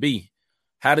wanted it to be?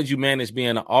 How did you manage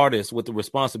being an artist with the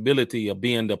responsibility of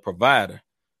being the provider?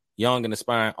 Young and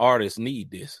aspiring artists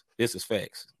need this. This is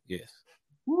facts. Yes.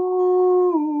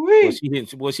 Woo-wee.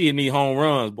 Well, she hit me home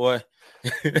runs, boy.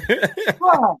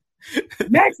 Wow.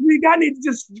 Next week,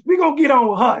 we're going to get on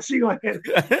with her. She going to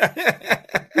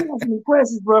got some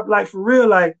questions, bro. Like, for real,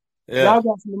 like, y'all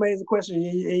got some amazing questions.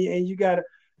 And you got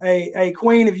a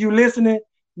Queen, if you listening,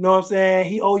 you know what I'm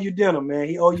saying? He owe you dinner, man.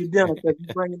 He owe you dinner because you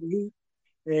bringing the heat,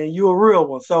 and you a real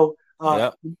one. So,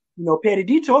 Petty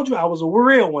D told you I was a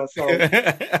real one. So,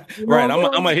 right, I'm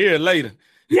going to hear it later.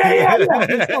 Yeah.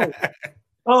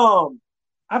 So,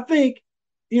 I think,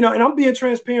 and I'm being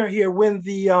transparent here, when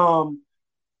the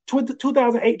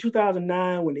 2008,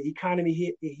 2009, when the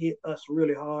economy hit us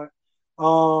really hard.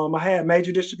 I had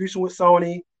major distribution with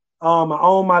Sony. I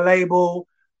own my label.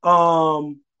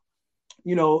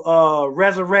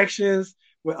 Resurrections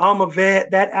with I'm a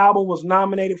Vet. That album was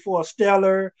nominated for a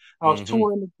Stellar. I was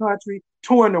touring the country,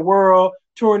 touring the world,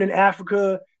 touring in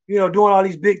Africa, doing all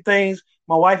these big things.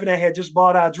 My wife and I had just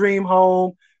bought our dream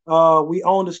home. We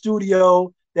owned a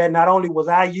studio that not only was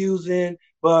I using,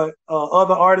 but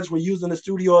other artists were using the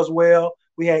studio as well.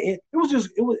 We had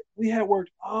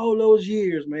worked all those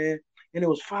years, man, and it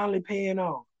was finally paying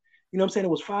off. You know what I'm saying? It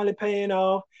was finally paying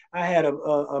off. I had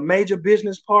a major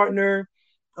business partner.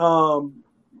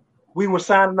 We were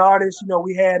signing artists.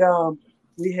 We had a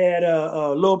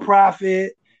Lil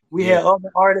Prophet. We had other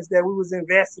artists that we was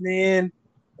investing in,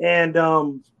 and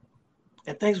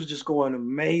things were just going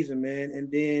amazing, man. And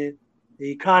then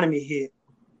the economy hit.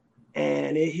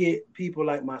 And it hit people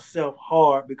like myself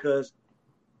hard because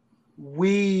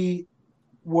we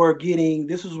were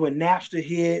this was when Napster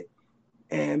hit,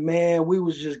 and man, we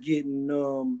was just getting,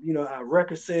 our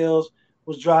record sales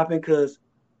was dropping because,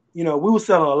 we were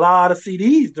selling a lot of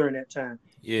CDs during that time.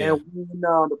 Yeah. And when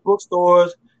the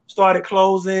bookstores started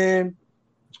closing,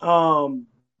 Napster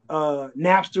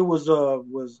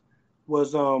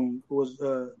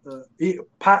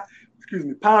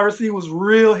piracy was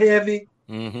real heavy.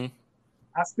 Mm-hmm.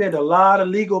 I spent a lot of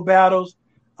legal battles,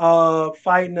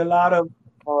 fighting a lot of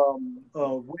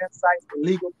websites,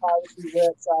 illegal piracy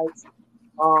websites.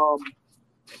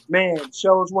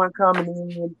 Shows weren't coming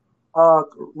in.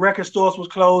 Record stores was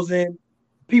closing.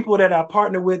 People that I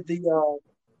partnered with, the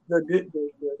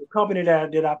company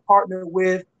that I partnered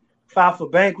with, filed for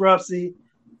bankruptcy.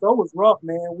 So it was rough,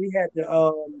 man. We had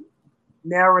to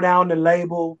narrow down the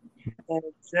label and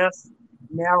just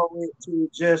narrow it to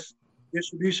just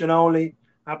distribution only.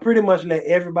 I pretty much let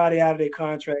everybody out of their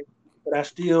contract, but I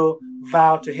still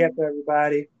vowed to help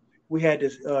everybody. We had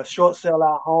to short sell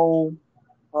our home.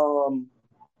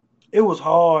 It was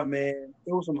hard, man.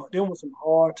 There was some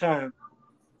hard time.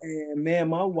 And man,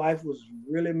 my wife was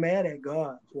really mad at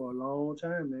God for a long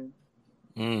time,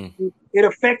 man. It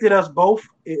affected us both.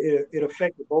 It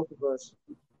affected both of us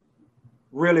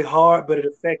really hard, but it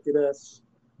affected us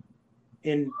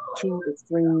in two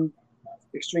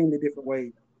extremely different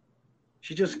ways.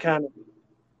 She just kind of,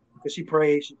 because she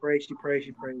prayed.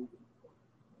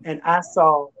 And I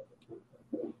saw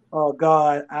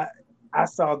God. I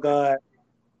saw God,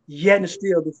 yet and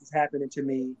still this is happening to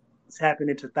me. It's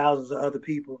happening to thousands of other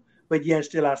people, but yet and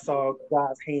still I saw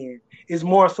God's hand. It's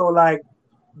more so like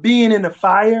being in the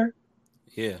fire.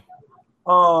 Yeah.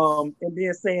 And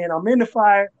then saying, I'm in the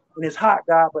fire and it's hot,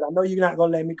 God, but I know you're not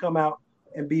going to let me come out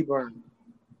and be burned.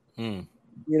 And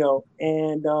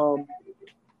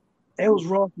it was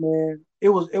rough, man. It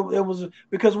was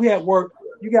because we had work.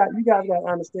 You guys got to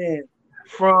understand,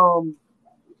 from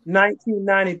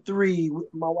 1993,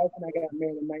 my wife and I got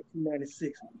married in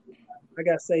 1996. I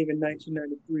got saved in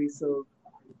 1993. So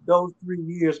those 3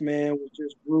 years, man, was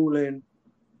just grueling.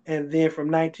 And then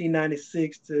from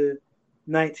 1996 to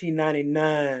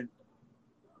 1999,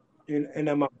 and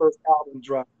then my first album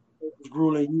dropped. It was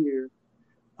Grueling Years.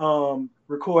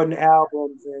 Recording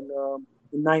albums in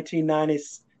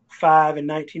 1995 and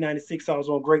 1996, I was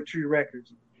on Grape Tree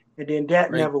Records, and then that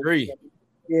Great never. three.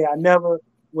 Yeah, I never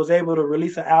was able to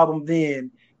release an album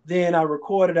then. Then I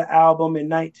recorded an album in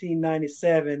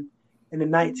 1997, and in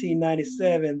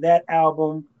 1997, that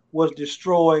album was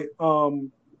destroyed.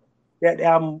 That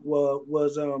album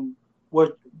was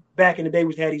back in the day.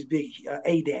 We had these big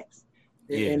ADATs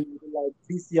Yeah. and like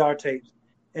VCR tapes,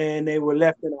 and they were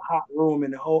left in a hot room.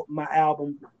 And my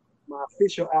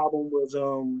official album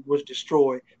was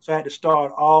destroyed. So I had to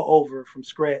start all over from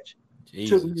scratch.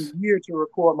 Jesus. Took me a year to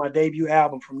record my debut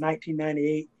album from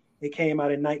 1998. It came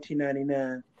out in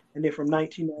 1999, and then from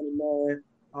 1999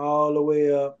 all the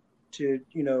way up to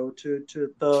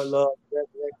Thug Love,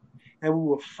 Resurrection. And we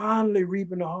were finally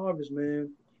reaping the harvest,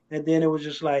 man. And then it was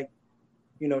just like,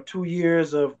 2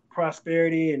 years of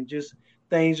prosperity and just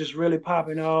things just really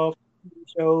popping off,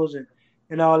 shows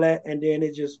and all that. And then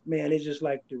it's just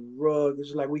like the rug.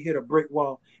 It's like we hit a brick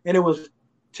wall. And it was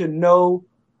to know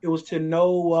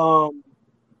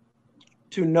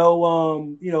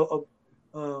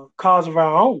cause of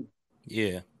our own.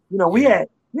 Yeah. We had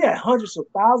hundreds of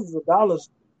thousands of dollars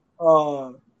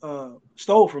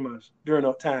stole from us during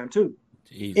that time too.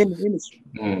 Jesus. In the industry.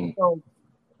 So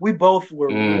we both were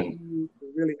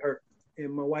really hurt.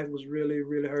 And my wife was really,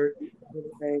 really hurt, really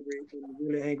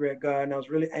angry at God, and I was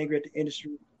really angry at the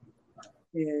industry.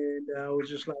 And I was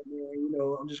just like, man,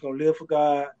 I'm just gonna live for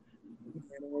God, and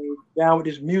I ain't down with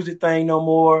this music thing no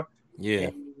more.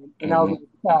 Yeah. And I was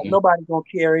like, nobody's gonna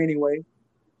care anyway.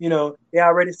 They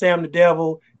already say I'm the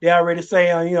devil. They already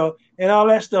say, and all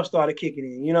that stuff started kicking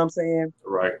in. You know what I'm saying?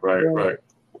 Right.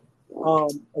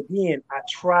 Again, I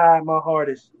tried my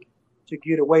hardest to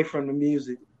get away from the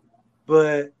music,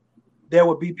 but there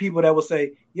would be people that would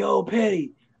say, "Yo,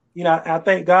 Petty," I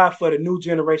thank God for the new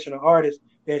generation of artists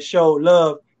that showed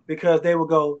love, because they would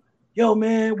go, "Yo,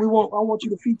 man, I want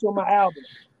you to feature on my album,"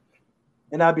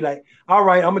 and I'd be like, "All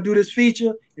right, I'm gonna do this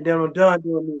feature, and then I'm done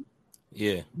doing music."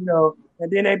 Yeah. And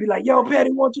then they'd be like, "Yo,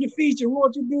 Petty, we want you to feature. We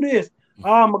want you to do this."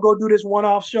 I'm gonna go do this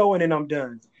one-off show, and then I'm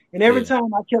done. And every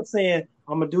time I kept saying,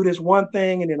 "I'm gonna do this one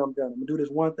thing, and then I'm done. I'm gonna do this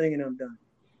one thing, and I'm done."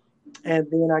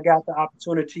 And then I got the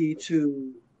opportunity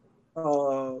to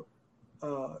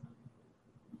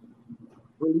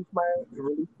release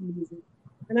music,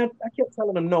 and I kept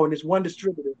telling them no. And this one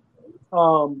distributor,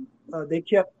 they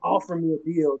kept offering me a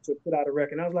deal to put out a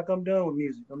record. And I was like, I'm done with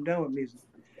music.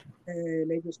 And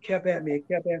they just kept at me and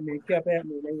kept at me and kept at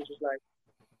me. And they was just like,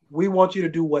 we want you to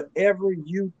do whatever it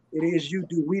is you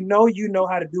do. We know you know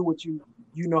how to do what you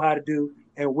know how to do,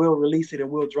 and we'll release it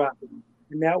and we'll drop it.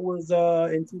 And that was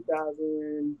in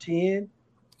 2010.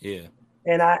 Yeah.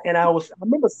 And I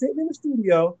remember sitting in the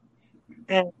studio,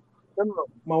 and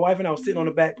my wife and I was sitting on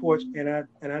the back porch, and I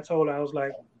told her, I was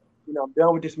like, I'm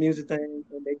done with this music thing,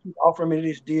 and they keep offering me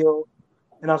this deal,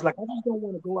 and I was like, I just don't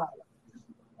want to go out like this.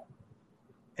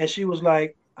 And she was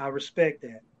like, I respect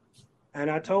that. And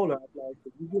I told her, I was like,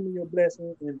 if you give me your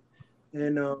blessing and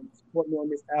support me on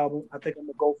this album, I think I'm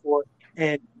gonna go for it.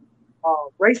 And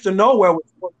Race to Nowhere was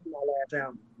supposed to be my last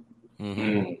album.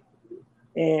 Mm-hmm.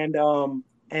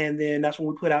 And then that's when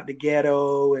we put out The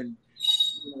Ghetto, and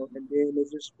and then it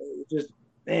just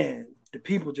man, the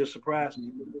people just surprised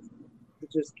me. It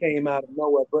just came out of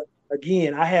nowhere. But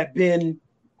again, I had been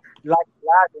like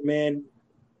Elijah, man,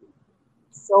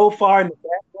 so far in the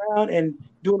background and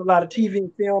doing a lot of TV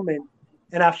and film,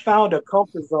 and I found a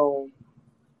comfort zone.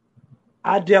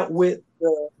 I dealt with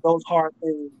those hard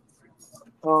things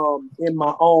in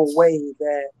my own way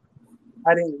that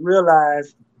I didn't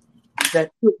realize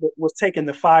that was taking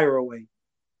the fire away,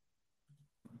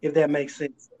 if that makes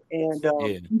sense. And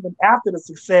even after the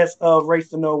success of Race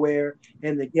to Nowhere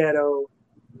and The Ghetto,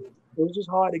 it was just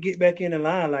hard to get back in the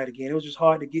limelight again. It was just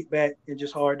hard to get back, and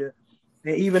just hard to,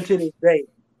 and even to this day,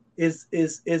 it's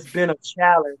been a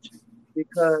challenge,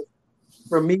 because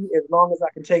for me, as long as I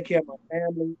can take care of my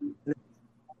family,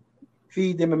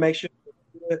 feed them and make sure they're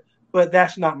good, but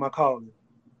that's not my calling.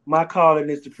 My calling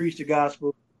is to preach the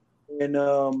gospel, and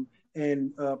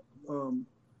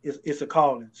it's a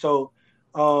calling. So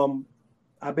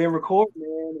I've been recording,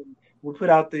 man, and we put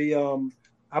out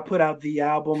I put out the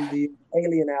album, the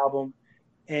Alien album,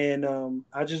 and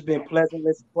I just been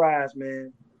pleasantly surprised,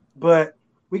 man. But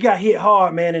we got hit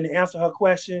hard, man. And to answer her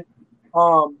question,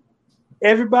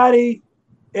 everybody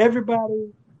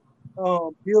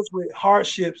deals with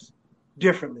hardships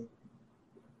differently.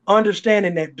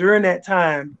 Understanding that during that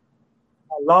time,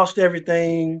 I lost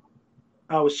everything.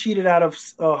 I was cheated out of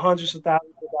hundreds of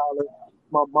thousands of dollars.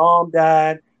 My mom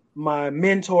died. My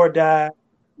mentor died.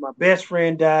 My best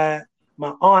friend died.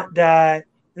 My aunt died.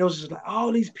 And it was just like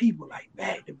all these people, like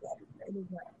back to back. And it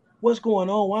was like, what's going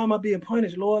on? Why am I being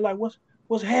punished, Lord? Like, what's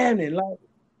happening? Like,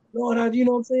 Lord, you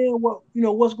know what I'm saying?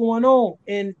 What's going on?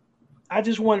 And I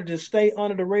just wanted to stay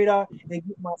under the radar and get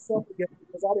myself together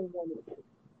because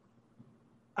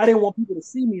I didn't want people to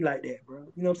see me like that, bro.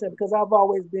 You know what I'm saying? Because I've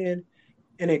always been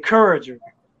an encourager.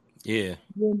 Yeah.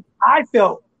 When I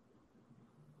felt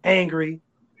angry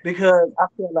because I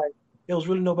felt like there was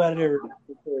really nobody there to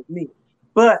encourage me.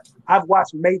 But I've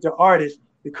watched major artists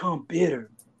become bitter.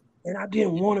 And I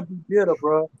didn't want to be bitter,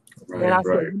 bro. Right, and I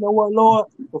said, you know what, Lord?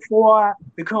 Before I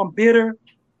become bitter,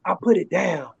 I put it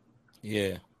down.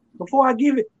 Yeah. Before I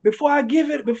become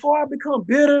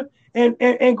bitter.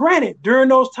 And granted, during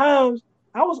those times,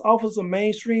 I was offered some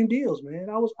mainstream deals, man.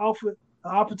 I was offered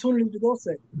an opportunity to go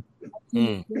say. Right.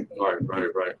 You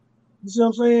see what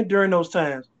I'm saying? During those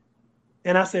times.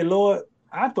 And I said, Lord,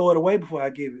 I throw it away before I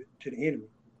give it to the enemy.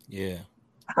 Yeah.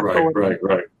 Right.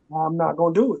 I'm not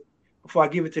going to do it before I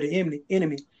give it to the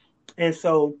enemy. And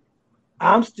so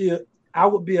I would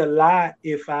be a lie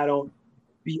if I don't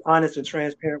be honest and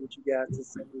transparent with you guys to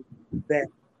say that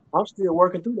I'm still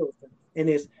working through those things. And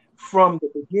it's from the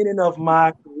beginning of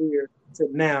my career to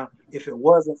now, if it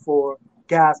wasn't for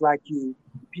guys like you,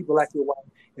 people like your wife,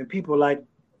 and people like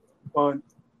Show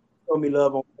Me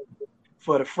Love on Facebook,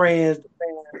 for the friends, the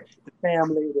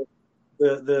family,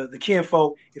 the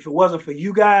kinfolk, if it wasn't for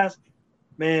you guys,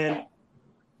 man,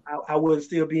 I wouldn't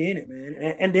still be in it, man.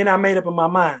 And then I made up in my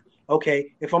mind,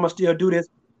 okay, if I'm gonna still do this,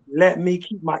 let me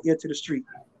keep my ear to the street.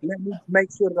 Let me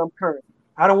make sure that I'm current.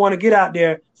 I don't want to get out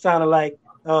there sounding like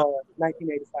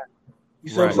 1985. You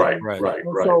see what I'm saying? Right.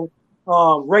 So,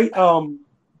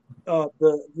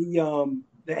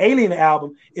 the Alien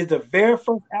album is the very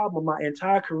first album of my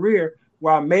entire career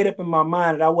where I made up in my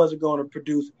mind that I wasn't going to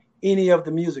produce any of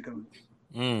the music on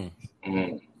it.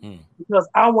 Because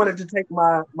I wanted to take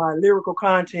my lyrical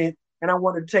content and I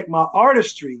wanted to take my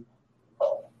artistry.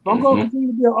 If I'm going to continue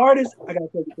to be an artist, I got to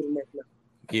take it to the next level.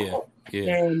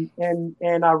 Yeah.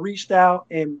 And I reached out,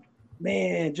 and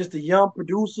man, just the young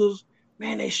producers,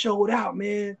 man, they showed out,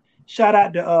 man. Shout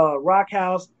out to Rock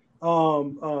House,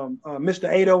 Mr.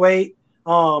 808,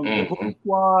 the Boom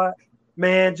Squad,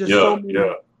 man, just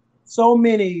so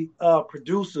many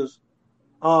producers.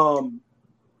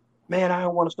 Man, I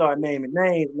don't want to start naming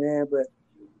names, man, but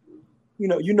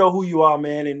you know who you are,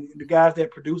 man. And the guys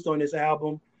that produced on this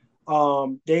album,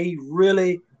 they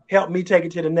really helped me take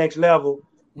it to the next level,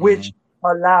 which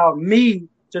allowed me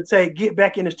to get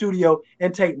back in the studio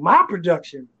and take my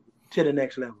production to the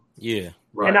next level. Yeah.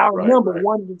 Right, and I remember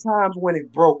one of the times when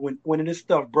it broke, when this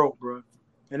stuff broke, bro.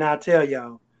 And I'll tell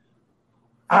y'all,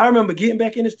 I remember getting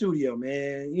back in the studio,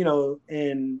 man,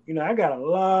 and I got a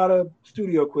lot of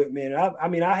studio equipment.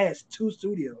 I had 2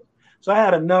 studios. So I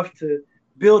had enough to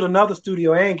build another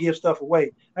studio and give stuff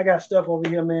away. I got stuff over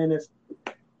here, man, that's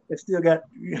still got,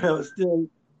 still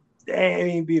ain't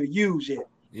even being used yet.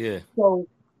 Yeah. So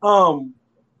I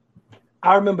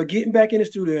remember getting back in the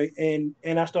studio and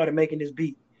I started making this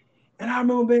beat. And I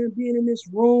remember being in this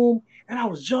room and I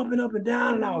was jumping up and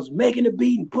down and I was making the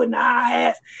beat and putting the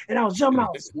hi-hats and I was jumping, I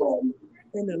was sweating.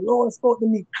 And the Lord spoke to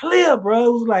me clear, bro.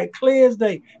 It was like clear as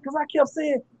day. Because I kept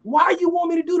saying, why you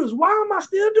want me to do this? Why am I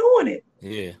still doing it?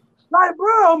 Yeah. Like,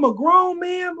 bro, I'm a grown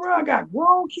man, bro. I got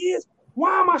grown kids.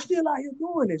 Why am I still out here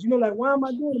doing this? Why am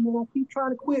I doing it, man? I keep trying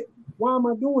to quit. Why am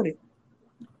I doing it?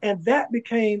 And that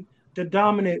became the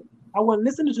dominant. I wasn't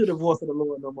listening to the voice of the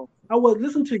Lord no more. I was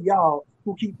listening to y'all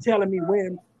who keep telling me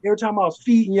when, every time I was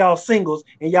feeding y'all singles,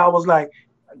 and y'all was like,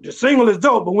 the single is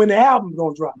dope, but when the album's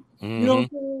gonna drop. You know what I'm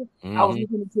saying? I was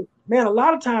listening to, man, a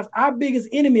lot of times our biggest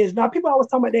enemy is, now people always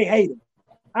talking about they hate him.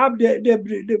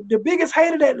 The biggest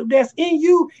hater that's in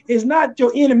you is not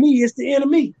your enemy, it's the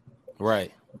enemy.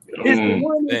 Right. It's the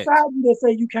one inside you that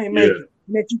say you can't make it,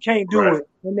 and that you can't do it,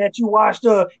 and that you washed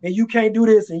up, and you can't do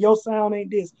this, and your sound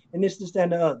ain't this, and this,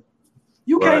 and the other.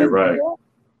 You can't do that.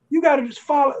 You got to just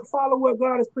follow what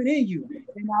God has put in you.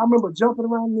 And I remember jumping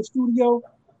around in the studio,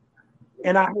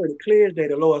 and I heard it clear as day,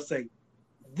 the Lord say,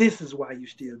 this is why you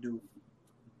still do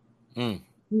it.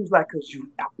 He was like, because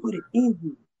I put it in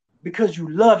you, because you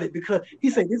love it, because he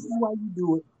said, this is why you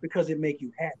do it, because it make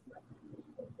you happy.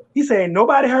 He said,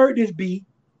 nobody heard this beat.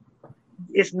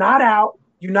 It's not out.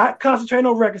 You're not concentrating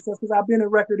on record sales, because I've been a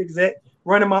record exec,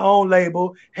 running my own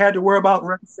label, had to worry about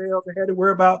record sales, and had to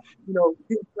worry about,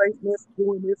 getting placements,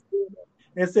 doing this,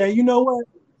 and saying, you know what?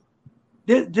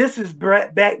 This is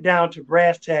back down to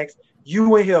brass tacks.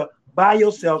 You in here by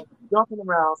yourself, jumping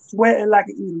around, sweating like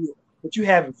an idiot, but you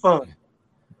having fun.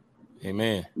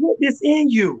 Amen. Put this in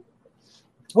you.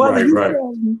 Whether Right.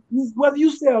 you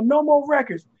sell no more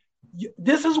records,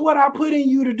 this is what I put in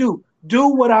you to do. Do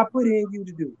what I put in you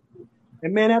to do.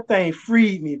 And man, that thing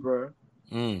freed me, bro.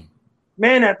 Mm.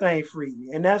 Man, that thing freed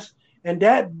me. And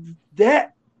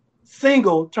that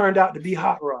single turned out to be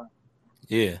Hot Rod.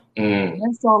 Yeah.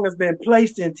 That song has been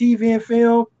placed in TV and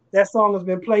film. That song has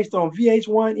been placed on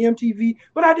VH1, MTV,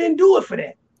 but I didn't do it for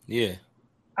that. Yeah.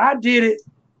 I did it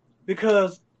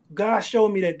because God showed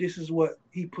me that this is what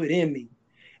he put in me.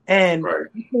 And Right.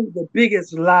 I think the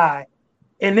biggest lie,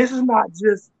 and this is not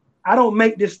just, I don't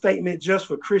make this statement just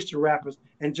for Christian rappers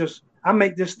I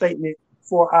make this statement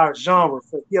for our genre,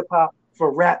 for hip hop,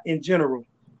 for rap in general.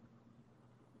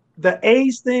 The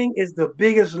age thing is the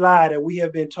biggest lie that we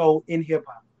have been told in hip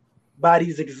hop by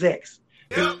these execs.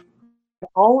 The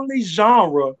only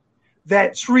genre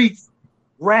that treats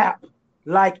rap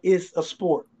like it's a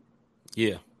sport.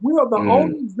 Yeah. We are the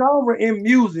only genre in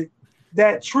music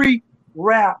that treat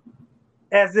rap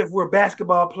as if we're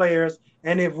basketball players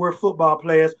and if we're football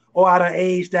players. Oh, I done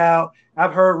aged out.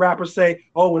 I've heard rappers say,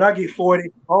 oh, when I get 40, I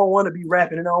don't want to be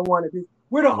rapping and I don't want to be.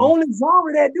 We're the only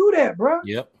genre that do that, bro.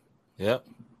 Yep.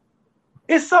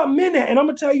 It's something in that. And I'm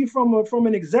going to tell you from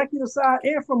an executive side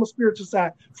and from a spiritual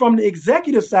side. From the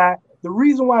executive side, the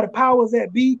reason why the powers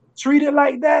that be treat it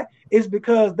like that is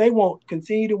because they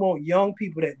continue to want young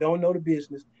people that don't know the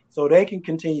business so they can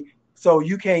continue. So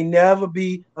you can't never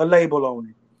be a label on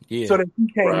it. Yeah. So that you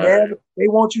can't never, they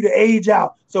want you to age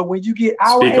out. So when you get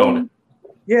our age,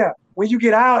 when you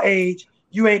get our age,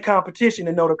 you ain't competition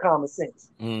and know the common sense.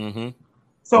 Mm-hmm.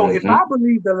 So if I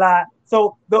believe the lie,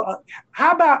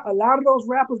 how about a lot of those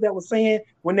rappers that were saying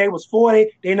when they was 40,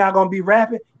 they're not going to be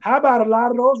rapping? How about a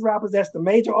lot of those rappers that's the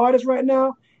major artists right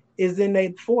now is in their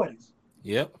 40s?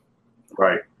 Yep.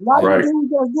 Right. A lot of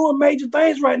dudes that's doing major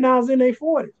things right now is in their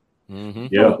 40s. Mm-hmm.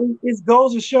 Yeah. So it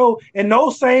goes to show, and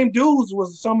those same dudes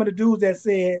was some of the dudes that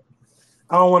said,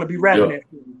 I don't want to be rapping that.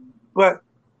 But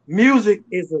music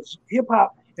is hip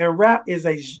hop and rap is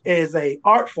a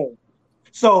art form.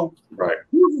 So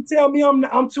you can tell me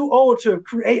I'm too old to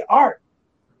create art.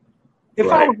 If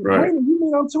I was a painter, you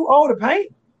mean I'm too old to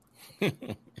paint?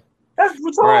 That's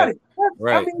retarded.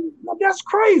 I mean, that's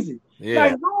crazy. Yeah.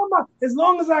 Like, as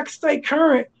long as I can stay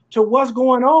current to what's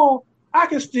going on, I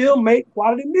can still make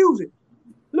quality music.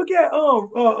 Look at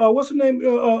what's the name?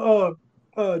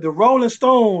 The Rolling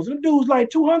Stones. Them dudes like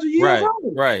 200 years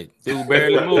old. Right. Dude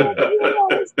barely moved.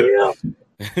 Touring,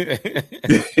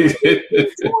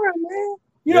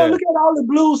 man. Look at all the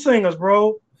blues singers,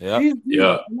 bro. A lot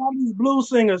of these blues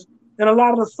singers and a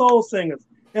lot of the soul singers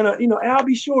and Al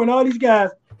B. Shore and all these guys,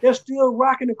 they're still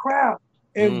rocking the crowd.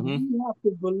 And we have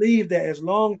to believe that as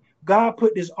long God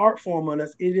put this art form on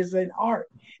us, it is an art.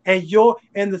 And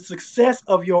the success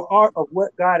of your art, of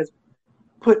what God has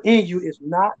put in you, is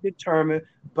not determined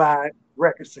by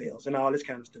record sales and all this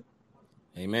kind of stuff.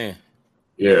 Amen.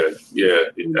 Yeah.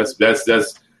 That's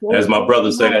as my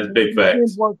brother say, that's big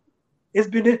facts. It's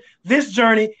been this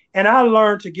journey, and I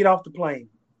learned to get off the plane.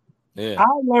 Yeah. I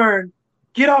learned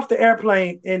get off the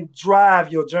airplane and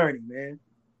drive your journey, man.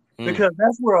 Because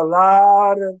that's where a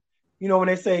lot of, when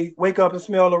they say wake up and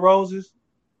smell the roses,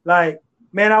 like,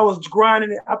 man, I was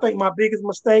grinding it. I think my biggest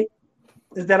mistake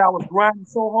is that I was grinding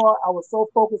so hard. I was so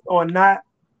focused on not,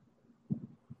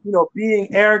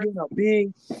 being arrogant or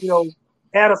being,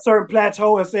 at a certain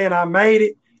plateau and saying I made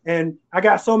it. And I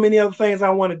got so many other things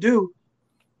I want to do.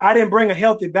 I didn't bring a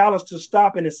healthy balance to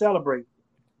stopping and celebrate.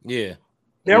 Yeah.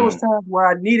 There was times where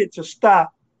I needed to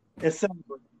stop and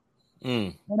celebrate.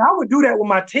 And I would do that with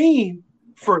my team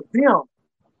for them.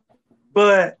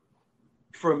 But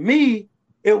for me,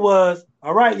 it was,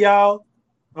 all right, y'all,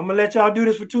 I'm going to let y'all do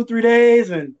this for 2-3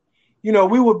 days. And,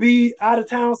 we would be out of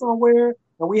town somewhere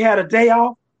and we had a day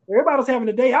off. Everybody was having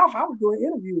a day off. I was doing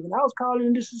interviews and I was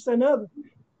calling this and another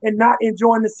and not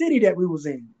enjoying the city that we was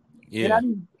in. Yeah.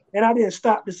 And I didn't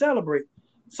stop to celebrate.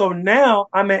 So now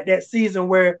I'm at that season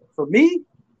where, for me,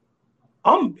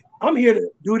 I'm here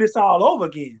to do this all over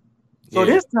again. So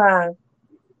this time,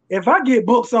 if I get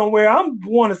booked somewhere, I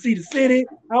want to see the city.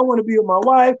 I want to be with my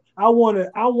wife. I want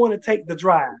to take the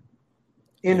drive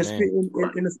in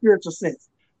the spiritual sense.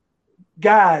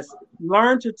 Guys,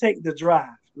 learn to take the drive.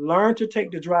 Learn to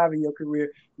take the drive in your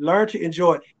career. Learn to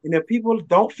enjoy it. And if people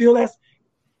don't feel that,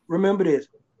 remember this: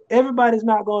 everybody's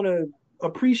not going to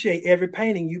appreciate every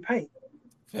painting you paint.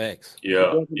 Facts.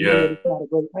 It's not a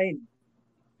great painting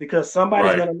because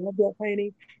somebody's going to love that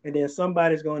painting, and then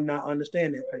somebody's going to not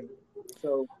understand that painting.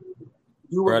 So,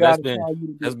 do what God has called you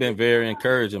to do. That's been very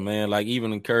encouraging, man. Like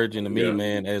even encouraging to me,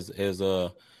 man. As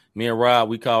me and Rob,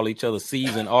 we call each other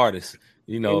seasoned artists.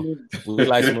 You know, we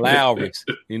like some Lowrys.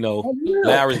 You know,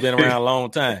 Lowry's been around a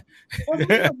long time.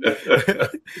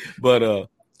 But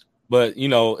you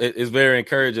know, it's very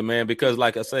encouraging, man, because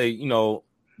like I say, you know,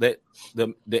 that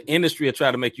the industry will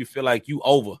try to make you feel like you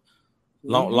over.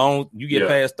 Long you get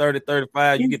past 30,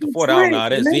 35, you get to 40. Now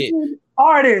that's it.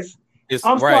 Artists.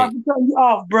 I'm right. sorry to cut you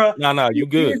off, bro. No, you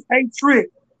good. It's a trick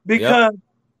because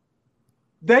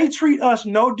they treat us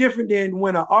no different than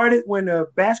when a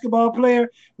basketball player,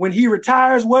 when he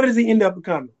retires, what does he end up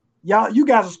becoming? You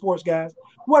guys are sports guys.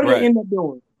 What do they end up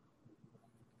doing?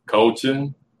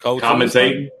 Coaching,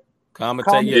 commentating, on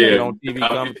TV,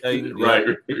 commentating. Right.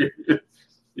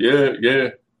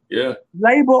 Yeah.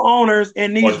 Label owners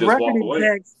and these record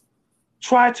execs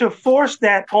try to force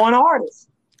that on artists.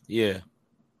 Yeah.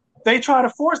 They try to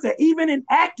force that, even in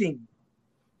acting.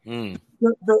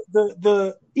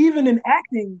 Even in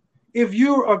acting, if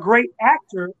you're a great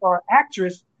actor or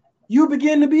actress, you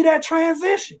begin to be that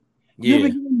transition. Yeah.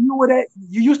 You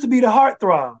used to be the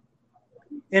heartthrob,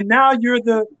 and now you're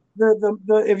the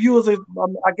if you was a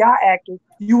guy actor,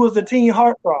 you was the teen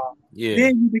heartthrob. Yeah.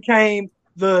 Then you became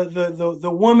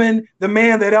the woman, the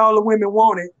man that all the women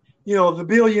wanted, you know, the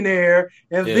billionaire,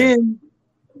 and then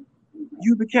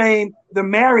you became the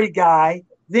married guy.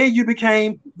 Then you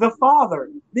became the father.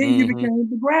 Then you became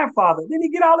the grandfather. Then you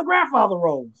get all the grandfather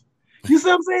roles. You see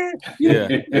what I'm saying? You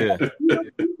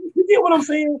get what I'm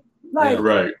saying? Like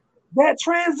that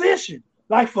transition.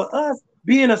 Like for us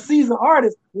being a seasoned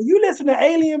artist, when you listen to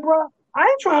Alien, bro, I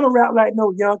ain't trying to rap like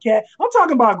no young cat. I'm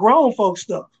talking about grown folk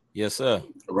stuff. Yes, sir.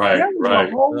 Right.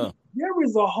 There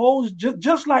is a whole,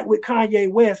 just like with Kanye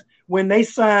West, when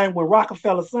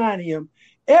Rockefeller signed him,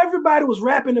 everybody was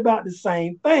rapping about the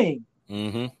same thing.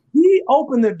 Mm-hmm. He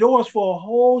opened the doors for a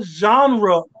whole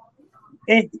genre,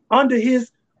 and under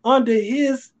his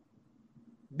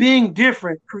being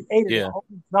different, created a whole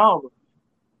genre.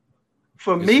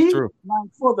 For me, like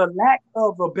for the lack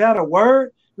of a better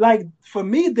word, like for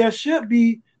me, there should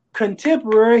be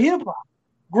contemporary hip hop,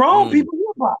 grown people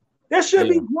hip hop. There should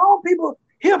be grown people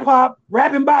hip hop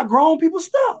rapping about grown people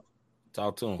stuff.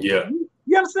 Talk to them. Yeah.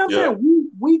 You understand what I'm saying?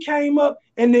 We came up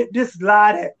and this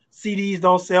lie that CDs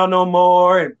don't sell no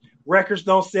more and records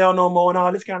don't sell no more and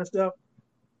all this kind of stuff.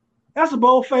 That's a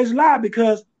bold-faced lie,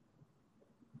 because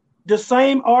the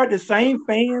same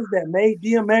fans that made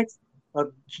DMX a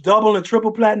double and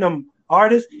triple platinum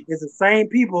artist is the same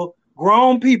people,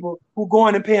 grown people, who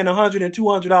going and paying $100 and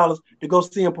 $200 to go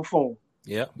see him perform.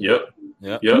 Yep.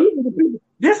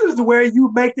 This is where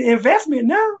you make the investment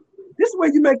now. This is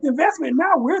where you make the investment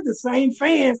now. We're the same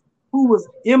fans who was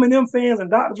Eminem fans and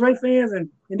Dr. Dre fans and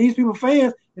these people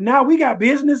fans, and now we got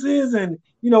businesses and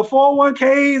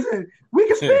 401ks, and we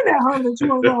can spend that $100,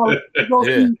 $200 to go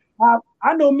see.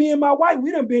 I know me and my wife,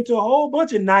 we done been to a whole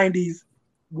bunch of 90s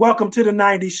Welcome to the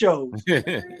 90s shows. And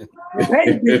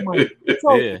paid big money.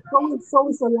 So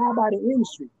it's a lie by the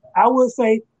industry. I would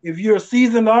say if you're a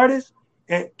seasoned artist,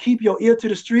 and keep your ear to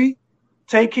the street,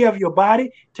 take care of your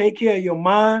body, take care of your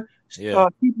mind, keep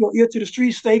your ear to the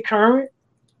street, stay current,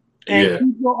 and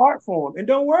keep your art form. And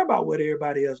don't worry about what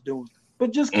everybody else doing.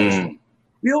 But just build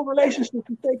relationships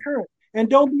and stay current. And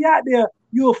don't be out there,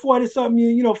 you're a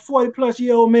 40-something,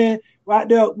 40-plus-year-old man right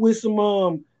there with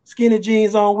some skinny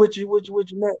jeans on with your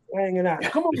neck hanging out.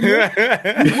 Come on, man.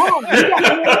 You're wrong. I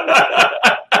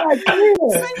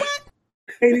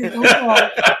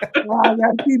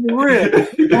gotta keep it real.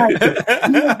 Like,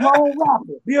 be a grown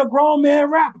rapper. Be a grown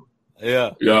man rapper.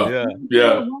 Yeah. Run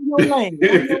your lane.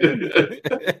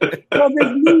 Because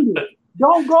it's needed.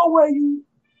 Don't go where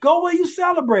you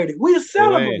celebrate it. We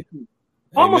celebrate you.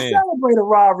 I'm gonna celebrate a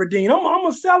Raw Redeem. I'm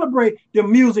gonna celebrate the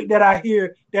music that I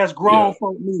hear that's grown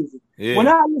folk music. Yeah. When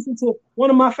I listen to one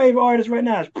of my favorite artists right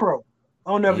now is Pro.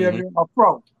 I don't know if you ever heard of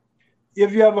Pro.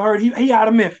 If you ever heard, he out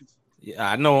of Memphis. Yeah,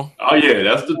 I know. Oh yeah,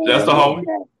 that's the homie.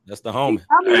 That's the homie.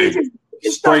 I mean,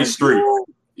 it's straight street. Real,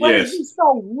 yes, it's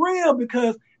so real,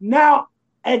 because now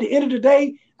at the end of the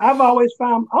day, I've always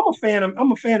found I'm a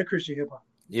fan of Christian hip hop.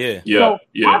 Yeah.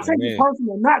 I take it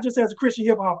personal, not just as a Christian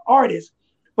hip hop artist,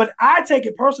 but I take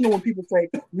it personal when people say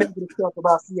negative stuff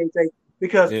about CHH,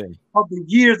 because of the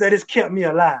years that it's kept me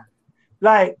alive.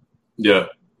 Like,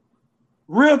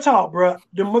 real talk, bro.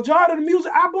 The majority of the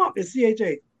music I bump is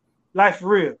CHH. Like, for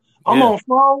real. I'm on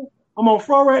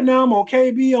Fro right now. I'm on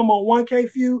KB. I'm on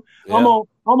 1K Few. Yeah. I'm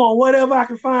on whatever I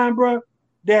can find, bro,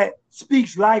 that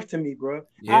speaks life to me, bro.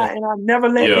 Yeah. And I've never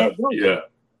let that go. Yeah.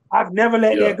 I've never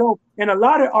let that go. And a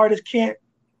lot of artists can't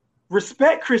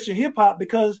respect Christian hip hop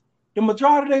because the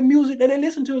majority of their music that they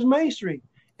listen to is mainstream.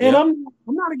 And I'm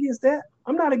not against that.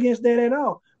 I'm not against that at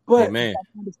all. But I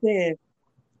understand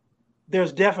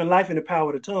there's death and life in the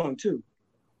power of the tongue too.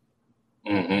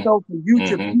 Mhm. So for you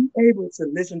to Mhm. be able to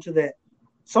listen to that,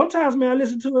 sometimes, man, I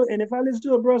listen to it, and if I listen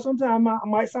to it, bro, sometimes I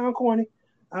might sound corny.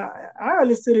 I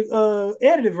listen to the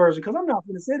edited version because I'm not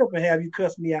going to sit up and have you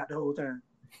cuss me out the whole time.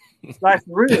 Like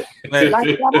for real. Man,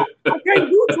 Like I can't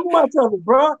do too much of it,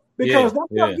 bro, because that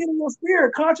stuff yeah. get in your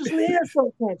spirit consciously and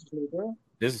subconsciously, bro.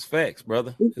 This is facts,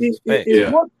 brother. It, This is it, it, facts. it,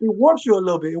 Yeah. warps, it warps you a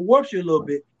little bit. It warps you a little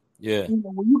bit. Yeah. You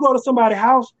know, when you go to somebody's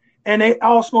house and they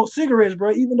all smoke cigarettes,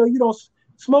 bro, even though you don't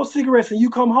smoke cigarettes and you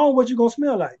come home, what you gonna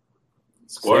smell like?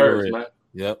 Squares, Cigarette. man.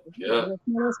 Yep. Yeah. You're gonna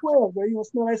smell like squares, bro. You're gonna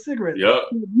smell like cigarettes. Yeah.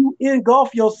 If you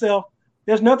engulf yourself,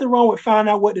 there's nothing wrong with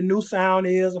finding out what the new sound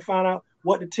is, or find out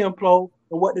what the tempo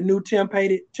or what the new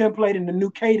template and the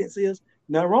new cadence is.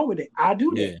 Nothing wrong with it. I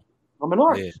do that. Yeah. I'm an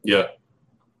artist. Yeah.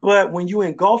 But when you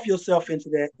engulf yourself into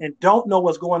that and don't know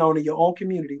what's going on in your own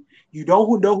community, you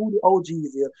don't know who the OGs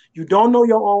is, you don't know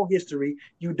your own history,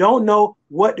 you don't know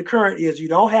what the current is, you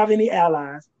don't have any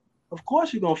allies. Of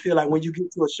course, you're gonna feel like when you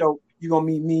get to a show, you're gonna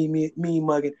meet me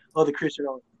mugging other Christian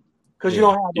artists because you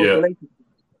Yeah. don't have those Yeah. relationships.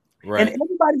 Right. And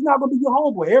everybody's not gonna be your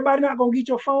homeboy. Everybody's not gonna get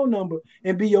your phone number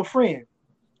and be your friend.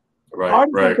 Right.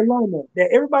 Artists have Right. to learn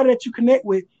that everybody that you connect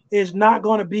with is not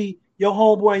gonna be your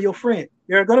homeboy and your friend.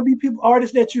 There are gonna be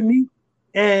artists that you meet,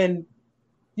 and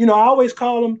you know I always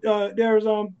call them. There's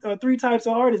three types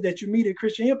of artists that you meet in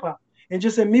Christian hip hop and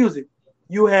just in music.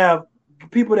 You have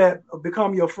people that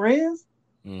become your friends,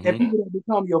 and Mhm. people that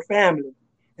become your family,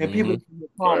 and people that become your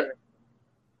comrades.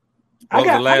 What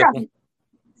was the last got one?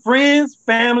 friends,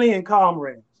 family, and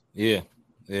comrades. Yeah.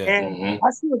 Yeah. And Mhm. I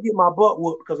still get my butt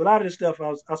whooped because a lot of this stuff I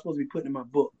was supposed to be putting in my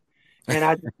book, and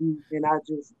I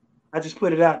just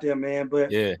put it out there, man. But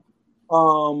Yeah.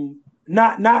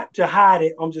 not to hide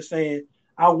it. I'm just saying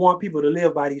I want people to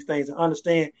live by these things and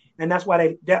understand, and that's why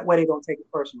they don't take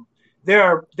it personal. There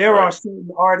are Right. certain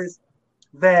artists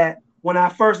that when I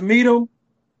first meet them,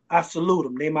 I salute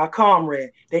them. They my comrade.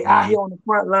 They out here on the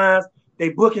front lines. They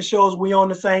booking shows. We on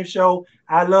the same show.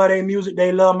 I love their music.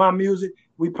 They love my music.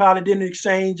 We probably didn't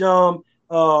exchange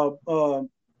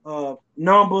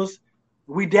numbers.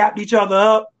 We dapped each other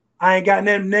up. I ain't got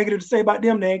nothing negative to say about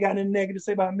them. They ain't got nothing negative to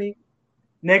say about me.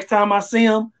 Next time I see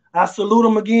them, I salute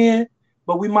them again.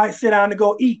 But we might sit down and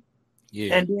go eat.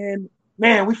 Yeah. And then,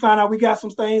 man, we find out we got some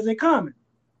things in common.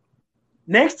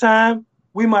 Next time,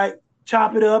 we might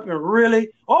chop it up and really,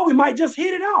 or we might just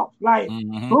hit it off. Like,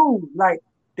 Mhm. boom, like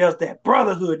there's that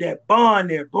brotherhood, that bond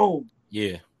there, boom.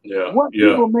 Yeah. Yeah. What Yeah.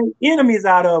 people make enemies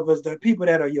out of is the people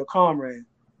that are your comrades.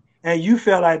 And you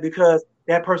felt like because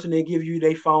that person didn't give you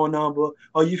their phone number,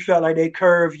 or you felt like they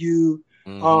curved you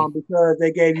Mhm. because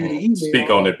they gave you the email. Speak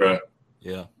on it, bro.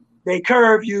 Yeah. They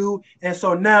curve you. And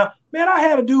so now, man, I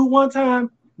had a dude one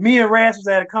time, me and Ras was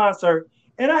at a concert,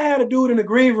 and I had a dude in the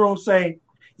green room say,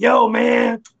 yo,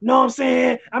 man, know what I'm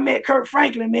saying? I met Kirk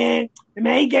Franklin, man. And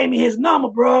man, he gave me his number,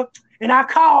 bro. And I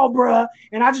called, bro.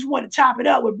 And I just wanted to chop it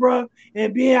up with bro.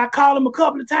 And then I called him a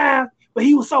couple of times, but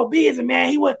he was so busy, man.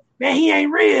 He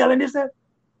ain't real. And this, that.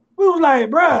 We was like,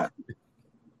 bro,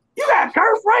 you got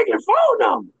Kirk Franklin's phone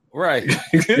number. Right.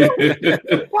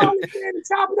 Probably saying to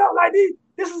chop it up like this.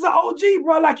 This is an OG,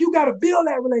 bro. Like you got to build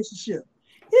that relationship.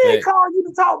 He ain't Right. calling you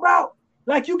to talk about.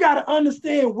 Like you got to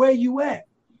understand where you at.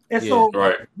 And so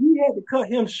Right. we had to cut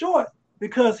him short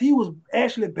because he was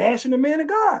actually bashing the man of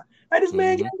God. Like this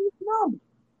man Mhm. gave his number.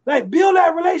 Like build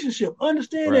that relationship.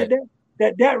 Understand Right.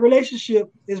 that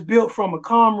relationship is built from a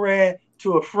comrade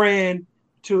to a friend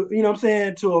to you know what I'm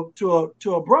saying to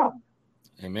a brother.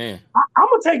 Amen. I'm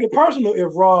gonna take it personal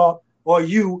if Rob or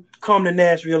you come to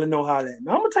Nashville and know how that. I'm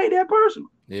gonna take that personal.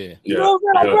 Yeah. You know what I'm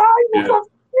saying? Like, Yeah. bro, how you gonna Yeah. come to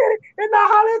the city and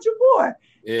not holler at your boy?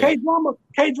 Yeah.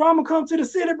 K Drama come to the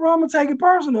city, bro. I'm gonna take it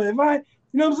personal. If I, you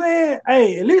know what I'm saying?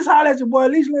 Hey, at least holler at your boy.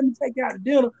 At least let me take you out to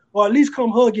dinner, or at least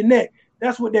come hug your neck.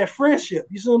 That's what that friendship.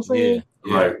 You see what I'm saying?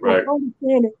 Yeah. Right. Right.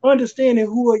 Understanding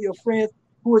who are your friends,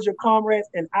 who is your comrades,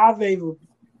 and I've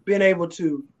been able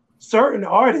to certain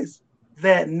artists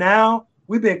that now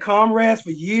we've been comrades for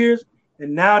years,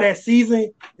 and now that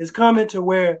season is coming to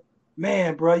where,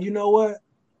 man, bro, you know what?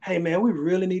 Hey, man, we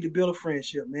really need to build a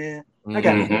friendship, man. I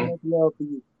got so Mhm. much love for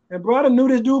you. And bro, I knew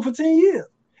this dude for 10 years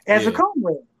as a Yeah.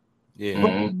 comrade. Yeah.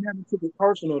 But we never took it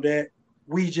personal that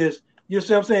we just, you know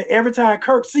what I'm saying? Every time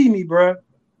Kirk see me, bro,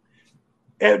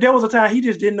 there was a time he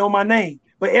just didn't know my name.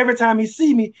 But every time he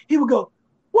see me, he would go,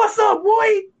 "What's up,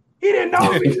 boy?" He didn't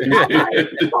know me. I'm like,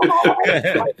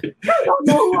 "You don't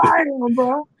know who I am,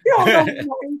 bro. You don't know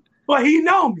my name." But he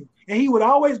know me. And he would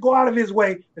always go out of his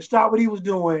way to stop what he was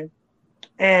doing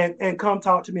and come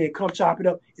talk to me and come chop it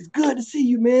up. It's good to see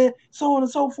you, man. So on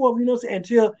and so forth, you know what I'm saying?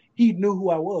 Until he knew who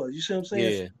I was. You see what I'm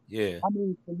saying? Yeah. Yeah. I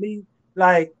mean, for me,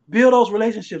 like build those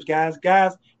relationships, guys.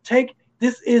 Guys, take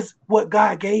This is what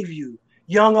God gave you,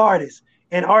 young artists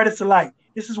and artists alike.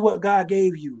 This is what God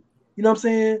gave you. You know what I'm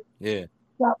saying? Yeah.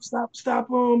 Stop.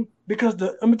 Because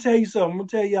I'm gonna tell you something. I'm gonna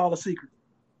tell y'all a secret.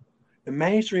 The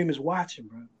mainstream is watching,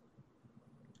 bro.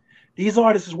 These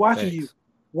artists is watching Thanks.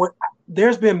 you.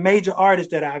 There's been major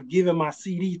artists that I've given my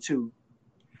CD to.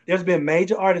 There's been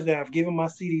major artists that I've given my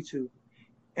CD to,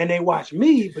 and they watch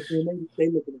me, but then they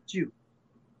looking at you,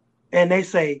 and they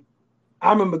say,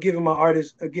 I remember giving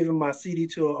my CD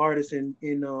to an artist in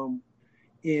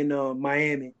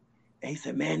Miami, and he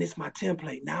said, "Man, this is my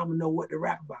template. Now I'm gonna know what to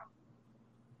rap about."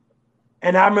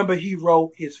 And I remember he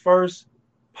wrote his first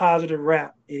positive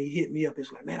rap, and he hit me up.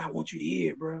 It's like, "Man, I want you to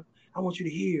hear it, bro. I want you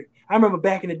to hear it." I remember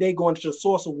back in the day going to the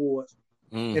Source Awards,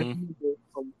 and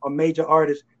a major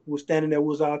artist who was standing there,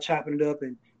 was all chopping it up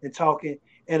and talking,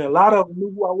 and a lot of them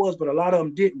knew who I was, but a lot of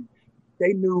them didn't.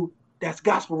 They knew that's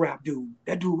gospel rap dude.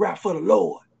 That dude rap for the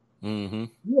Lord. Mm-hmm.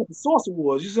 Yeah, the Source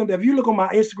Awards. If you look on my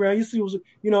Instagram, you see it was,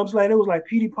 it was like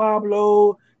Petey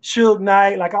Pablo, Suge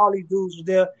Knight, like all these dudes was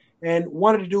there. And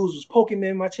one of the dudes was poking me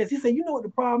in my chest. He said, "You know what the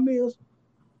problem is?"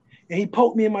 And he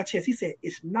poked me in my chest. He said,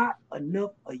 "It's not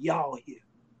enough of y'all here."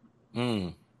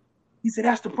 Mm. He said,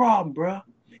 "That's the problem, bro.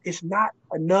 It's not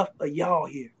enough of y'all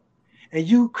here. And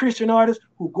you Christian artists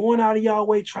who going out of y'all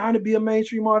way, trying to be a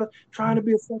mainstream artist, trying to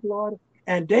be a secular artist,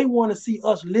 and they want to see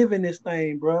us living this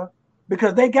thing, bro,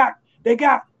 because they got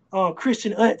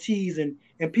Christian aunties and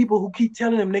people who keep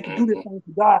telling them they can do this thing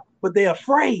for God, but they're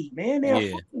afraid, man. They're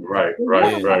afraid.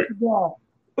 Right. God,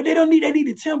 but they need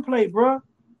a template, bro.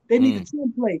 They need a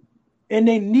template, and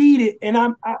they need it. And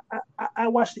I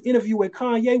watched the interview where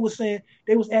Kanye was saying,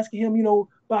 they was asking him,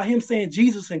 about him saying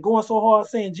Jesus and going so hard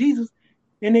saying Jesus,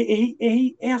 and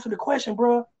he answered the question,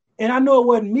 bro. And I know it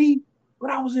wasn't me,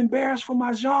 but I was embarrassed for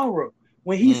my genre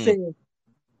when he said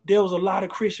there was a lot of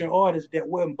Christian artists that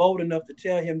weren't bold enough to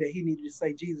tell him that he needed to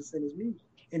say Jesus in his music,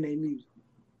 in their music.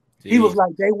 Jeez. He was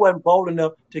like, they wasn't bold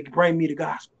enough to bring me the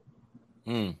gospel.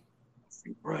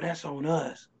 Bro, that's on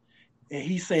us. And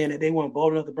he's saying that they weren't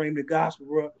bold enough to bring me the gospel,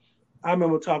 bro. I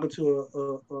remember talking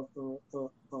to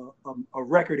a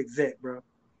record exec, bro,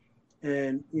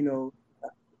 and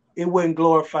it wouldn't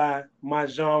glorify my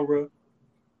genre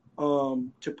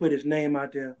to put his name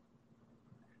out there,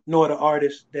 nor the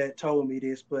artist that told me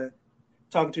this, but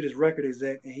talking to this record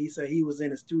exec, and he said he was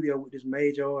in the studio with this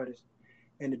major artist,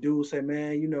 and the dude said,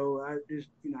 "Man,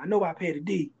 I know I paid the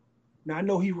D. Now I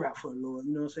know he rap for the Lord,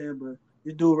 you know what I'm saying? But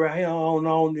this dude right here, I don't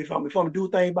know if I'm gonna do a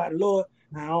thing about the Lord.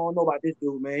 I don't know about this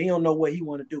dude, man. He don't know what he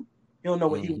want to do. He don't know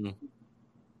what he want to do."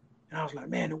 And I was like,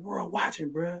 man, the world watching,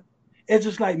 bro. It's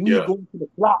just like me going to the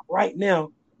block right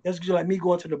now. It's just like me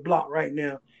going to the block right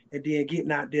now and then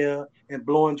getting out there and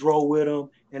blowing dro with them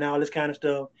and all this kind of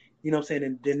stuff. You know what I'm saying?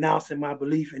 And denouncing my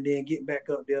belief and then getting back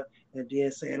up there and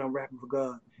then saying I'm rapping for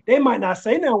God. They might not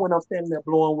say now when I'm standing there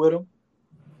blowing with them,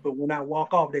 but when I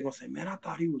walk off, they're going to say, "Man, I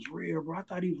thought he was real, bro. I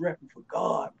thought he was rapping for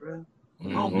God, bro."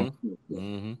 You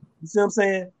see what I'm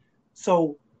saying?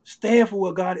 So stand for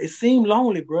what God. It seemed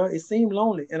lonely, bro. It seemed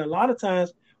lonely. And a lot of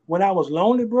times when I was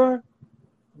lonely, bro,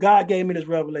 God gave me this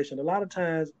revelation. A lot of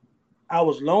times I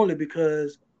was lonely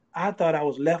because I thought I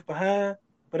was left behind,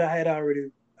 but I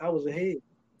was ahead.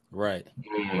 Right.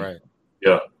 Right.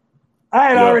 Yeah. I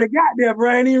had already got there,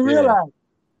 bro. I didn't even realize.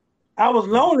 I was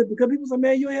lonely because people said,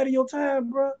 "Man, you ahead of your time,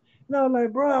 bro." And I was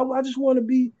like, bro, I just want to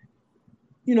be,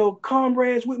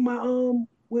 comrades with my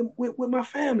with my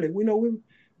family.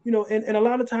 And a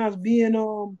lot of times being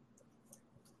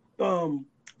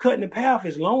cutting the path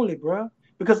is lonely, bro.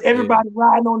 Because everybody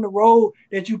riding on the road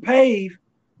that you pave,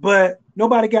 but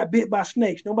nobody got bit by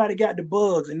snakes, nobody got the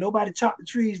bugs, and nobody chopped the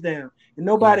trees down, and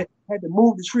nobody had to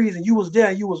move the trees, and you was there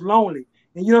and you was lonely.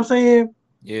 And you know what I'm saying?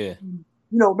 Yeah.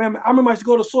 Man, I remember I used to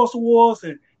go to Source Awards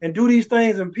and do these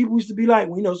things, and people used to be like,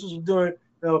 this was during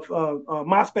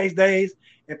MySpace days,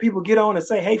 and people get on and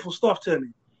say hateful stuff to me.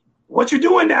 "What you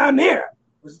doing down there?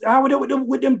 I was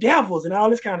with them devils and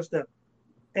all this kind of stuff."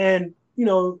 And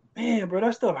man, bro,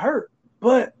 that stuff hurt.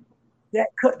 But that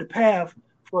cut the path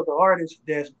for the artists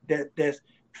that's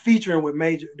featuring with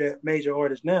major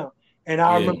artists now. And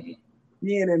I remember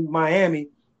being in Miami,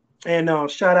 and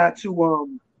shout out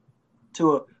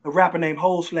to a rapper named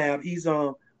Whole Slab. He's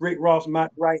Rick Ross, my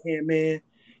right hand man,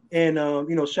 and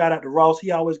shout out to Ross. He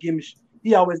always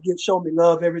show me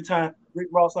love every time. Rick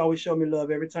Ross always show me love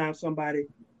every time somebody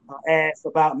asks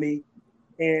about me.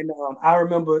 And I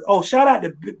remember, shout out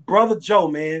to Brother Joe,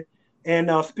 man,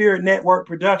 and Spirit Network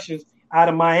Productions out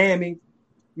of Miami.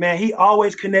 Man, he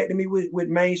always connected me with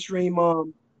mainstream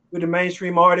with the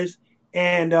mainstream artists,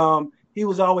 and he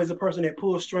was always a person that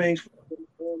pulled strings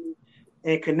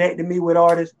and connected me with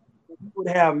artists. we would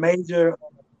have major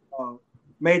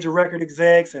record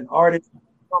execs and artists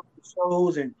come to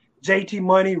shows, and JT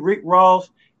Money, Rick Ross,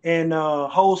 and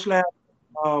Whole Slap,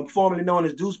 formerly known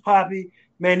as Deuce Poppy.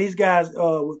 Man, these guys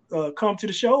would come to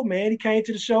the show, man. He came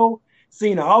to the show,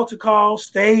 seen the altar call,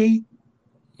 stayed.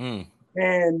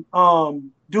 And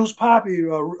Deuce Poppy,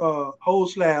 Whole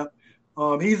Slap,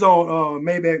 he's on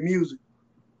Maybach Music.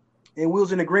 And we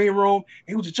was in the green room, and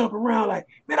he was just jumping around like,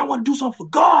 man, I want to do something for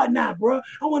God now, bro.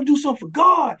 I want to do something for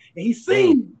God. And he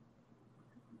seen me.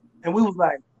 And we was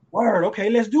like, word, okay,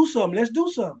 let's do something.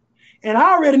 And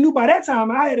I already knew by that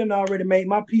time, I hadn't already made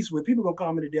my peace with people gonna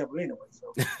call me the devil anyway.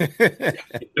 So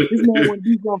this man want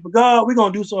to do something for God, we're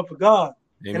gonna do something for God.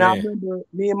 Amen. And I remember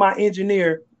me and my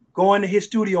engineer going to his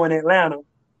studio in Atlanta.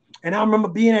 And I remember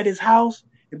being at his house,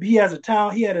 and he had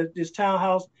this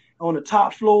townhouse on the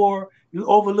top floor,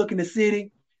 overlooking the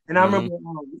city. And I remember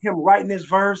him writing this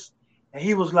verse, and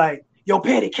he was like, yo,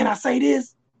 Petty, can I say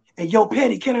this? And yo,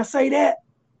 Petty, can I say that?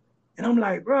 And I'm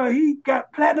like, bro, he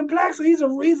got platinum plaques, so he's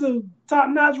a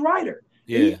top-notch writer.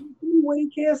 Yeah. What he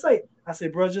can't say. I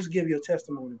said, bro, just give your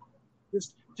testimony.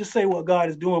 Just say what God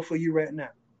is doing for you right now.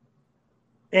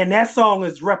 And that song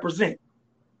is Represent.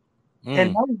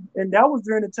 And that was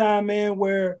during the time, man,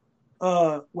 where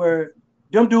them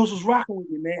dudes was rocking with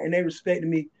me, man, and they respected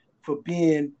me for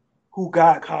being who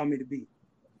God called me to be.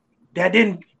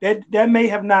 That may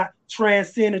have not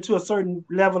transcended to a certain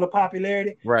level of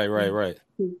popularity. Right.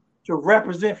 To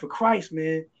represent for Christ,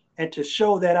 man, and to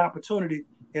show that opportunity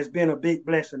has been a big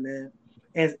blessing, man.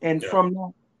 And from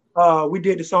that, we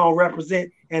did the song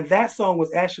Represent, and that song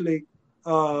was actually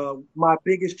my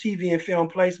biggest TV and film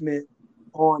placement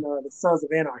on the Sons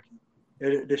of Anarchy,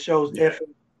 the show's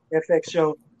FX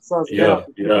show, Sons of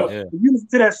Anarchy. If you listen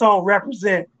to that song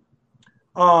Represent,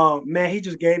 man, he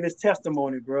just gave his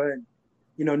testimony, bro. And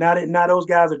now those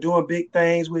guys are doing big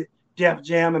things with Def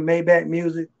Jam and Maybach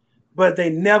Music. But they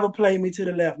never played me to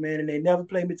the left, man, and they never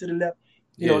played me to the left.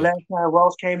 You know, last time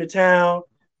Ross came to town,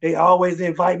 they always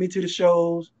invite me to the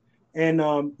shows, and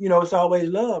it's always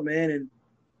love, man.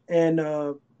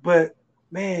 But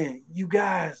man, you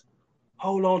guys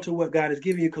hold on to what God has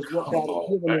given you, because what God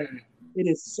has given you, it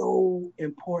is so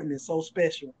important and so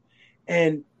special.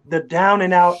 And the down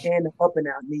and out and the up and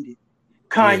out needed.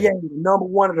 Kanye, number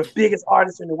one of the biggest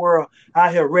artists in the world,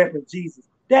 out here repping Jesus.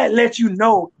 That lets you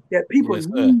know that people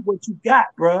need what you got,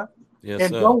 bro.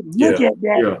 And don't look at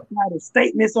that by the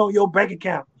statements on your bank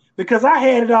account, because I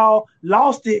had it all,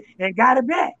 lost it, and got it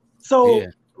back. So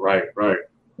right.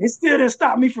 It still didn't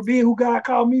stop me from being who God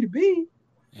called me to be.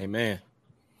 Amen.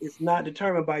 It's not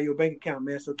determined by your bank account,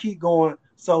 man. So keep going,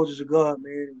 soldiers of God,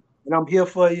 man. And I'm here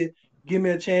for you. Give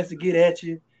me a chance to get at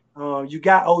you. You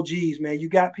got OGs, man. You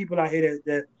got people out here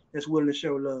that's willing to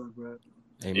show love, bro.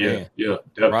 Amen. Yeah.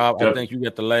 Rob, I think you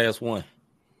got the last one.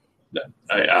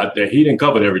 He didn't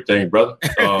cover everything, brother.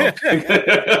 Hey,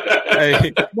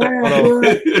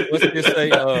 what's this say?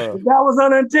 That was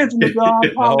unintentional, God. I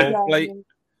apologize.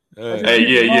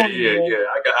 I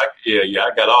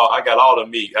got all the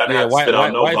meat. I didn't spit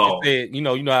out no bone. Said, you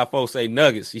know how folks say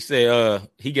nuggets. He said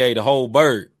he gave the whole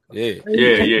bird. Yeah,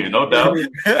 no doubt.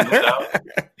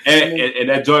 And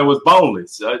that joint was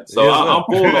boneless. So I'm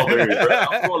full over here, bro.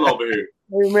 I'm full over here.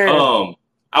 Amen.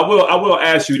 I will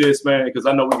ask you this, man, because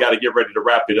I know we got to get ready to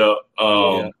wrap it up.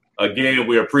 Again,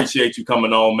 we appreciate you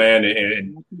coming on, man,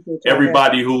 and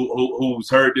everybody who's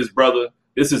heard this, brother.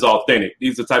 This is authentic.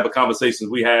 These are the type of conversations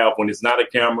we have when it's not a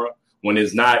camera, when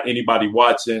it's not anybody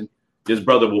watching. This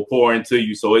brother will pour into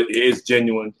you, so it is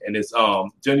genuine, and it's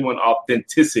genuine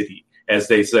authenticity, as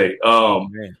they say.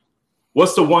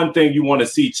 What's the one thing you want to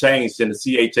see changed in the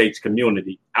CHH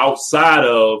community outside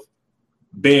of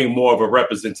being more of a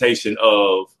representation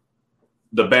of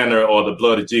the banner or the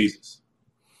blood of Jesus?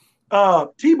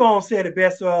 T-Bone said it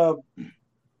best.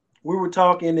 We were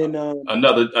talking in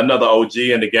another OG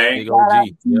in the game.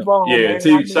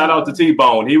 Shout out to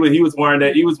T-Bone. He was wearing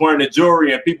that. He was wearing the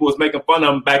jewelry, and people was making fun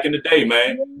of him back in the day,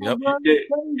 man. But,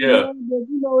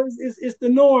 it's the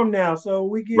norm now. So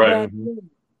we get right.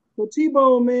 So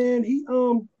T-Bone, man, he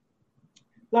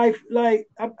I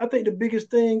think the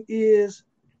biggest thing is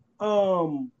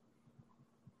what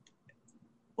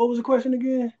was the question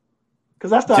again?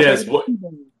 Because I started.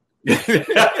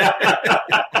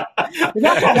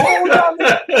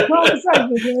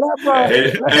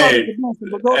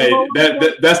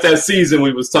 That's that season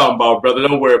we was talking about, brother.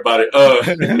 Don't worry about it.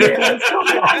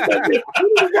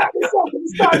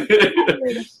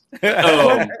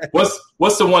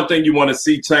 What's the one thing you want to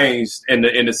see changed in the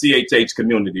CHH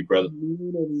community, brother?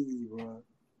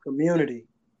 Community,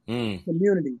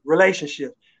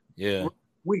 relationship. Yeah,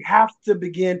 we have to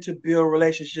begin to build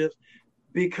relationships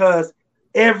because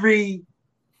every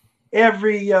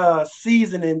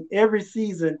season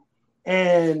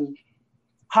and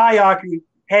hierarchy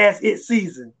has its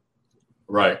season.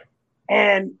 Right.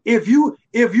 And if you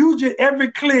just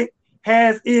every clique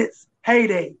has its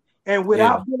heyday, and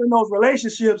without building those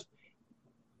relationships,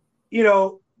 you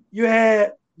know, you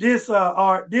had this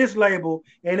this label,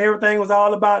 and everything was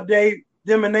all about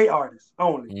them and they artists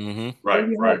only. Mm-hmm. Right.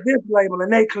 And you Right. had this label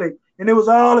and they clique, and it was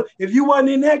all, if you wasn't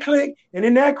in that clique and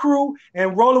in that crew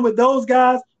and rolling with those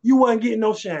guys, you wasn't getting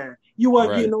no shine. You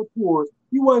wasn't getting no tours.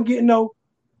 You wasn't getting no.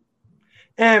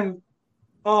 And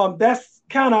that's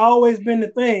kind of always been the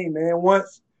thing, man.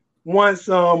 Once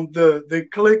the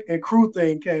clique and crew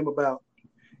thing came about,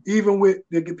 even with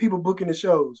the people booking the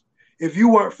shows, if you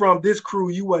weren't from this crew,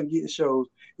 you wasn't getting shows.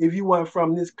 If you weren't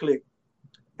from this clique,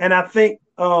 and I think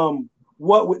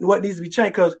what needs to be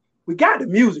changed, because we got the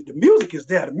music. The music is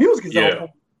there. The music is on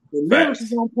point. The lyrics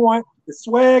is on point. The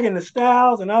swag and the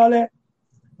styles and all that.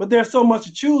 But there's so much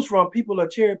to choose from. People are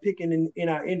cherry picking in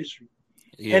our industry.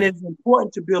 Yeah. And it's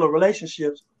important to build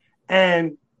relationships.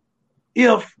 And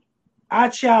if I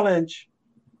challenge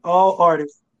all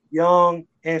artists, young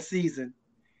and seasoned,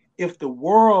 if the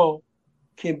world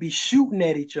can be shooting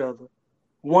at each other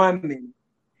 1 minute,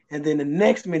 and then the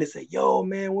next minute say, yo,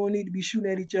 man, we don't need to be shooting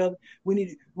at each other.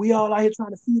 We all out here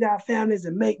trying to feed our families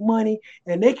and make money,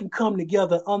 and they can come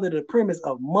together under the premise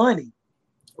of money.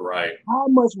 Right. How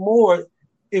much more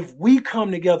if we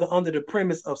come together under the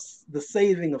premise of the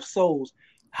saving of souls?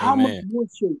 How much more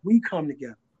should we come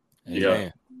together?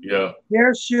 Yeah. Yeah.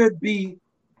 There should be,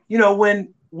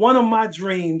 when one of my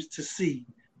dreams to see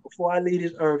before I leave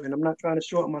this earth, and I'm not trying to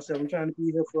shorten myself, I'm trying to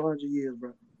be here for 100 years,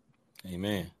 bro.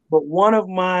 Amen. But one of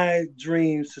my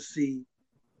dreams to see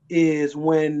is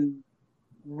when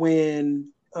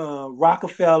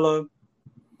Rockefeller,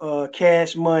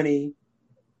 Cash Money,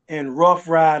 and Rough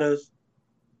Riders,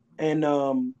 and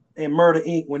Murder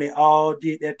Inc., when they all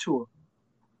did that tour,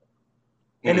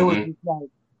 and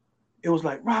it was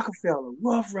like Rockefeller,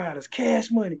 Rough Riders,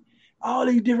 Cash Money, all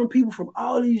these different people from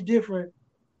all these different,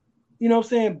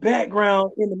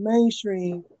 background in the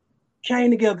mainstream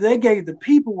came together. They gave the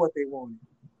people what they wanted.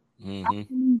 Mm-hmm. I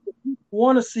believe the people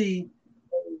want to see,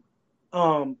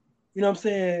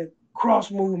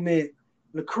 Cross Movement,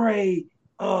 Lecrae,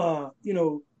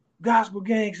 Gospel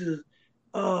Gangsters,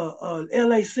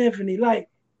 LA Symphony. Like,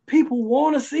 people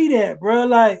want to see that, bro.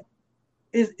 Like,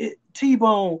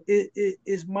 T-Bone,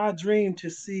 it's my dream to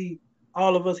see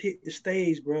all of us hit the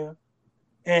stage, bro,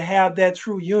 and have that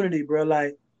true unity, bro.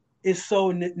 Like, it's so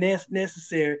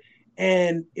necessary,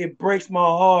 and it breaks my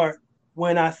heart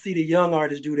when I see the young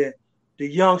artists do that. The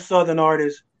young Southern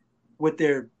artists with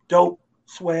their dope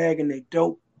swag and they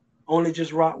dope only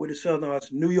just rock with the Southern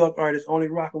artists. New York artists only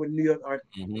rocking with New York artists.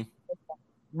 Mm-hmm.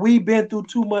 We've been through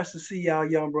too much to see our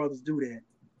young brothers do that.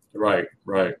 Right,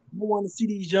 right. We want to see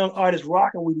these young artists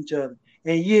rocking with each other.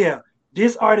 And yeah,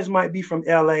 this artist might be from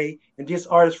LA and this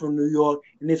artist from New York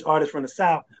and this artist from the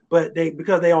South, but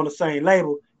because they on the same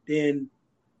label, then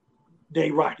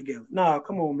they rock together. Nah,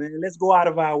 come on, man. Let's go out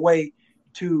of our way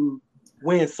to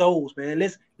win souls, man.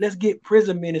 Let's get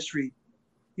prison ministry.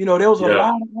 There was a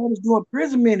lot of artists doing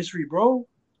prison ministry, bro.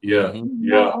 Yeah,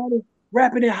 artists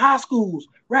rapping in high schools,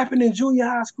 rapping in junior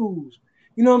high schools.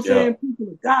 You know what I'm saying? People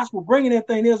the gospel, bringing that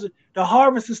thing. The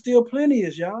harvest is still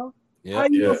plenteous, y'all. How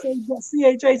you gonna say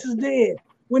CHH is dead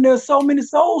when there's so many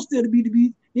souls still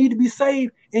need to be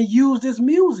saved and use this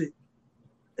music?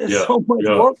 There's so much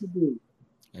work to do.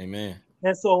 Amen.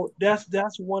 And so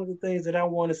that's one of the things that I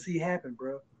want to see happen,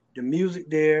 bro. The music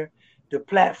there, the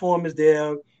platform is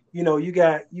there. You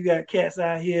got cats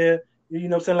out here,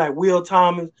 like Will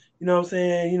Thomas,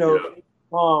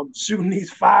 shooting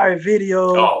these fire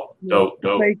videos. Oh, dope.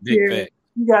 You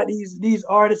got these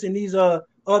artists and these other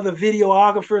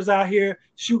videographers out here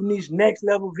shooting these next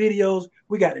level videos.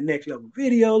 We got the next level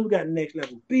videos, we got the next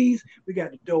level beats, we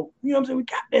got the dope, we got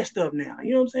that stuff now.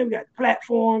 We got the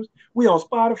platforms, we on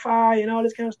Spotify and all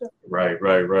this kind of stuff. Right. At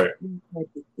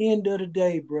the end of the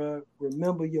day, bro,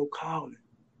 remember your calling.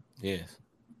 Yes.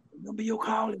 Remember your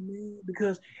calling, man,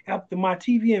 because after my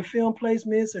TV and film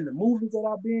placements and the movies that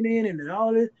I've been in and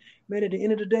all this, man, at the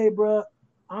end of the day, bro,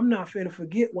 I'm not finna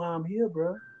forget why I'm here,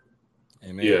 bro.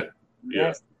 Amen. Yeah.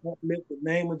 That's the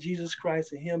name of Jesus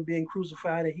Christ and him being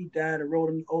crucified, and he died and rode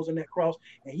on that cross,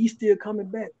 and he's still coming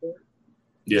back, bro.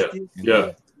 Yeah.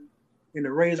 And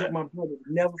to raise up my brother,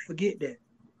 never forget that.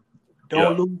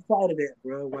 Don't lose sight of that,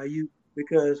 bro.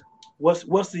 Because what's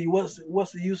the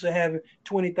use of having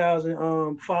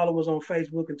 20,000 followers on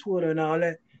Facebook and Twitter and all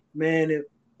that, man? If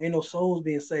ain't no souls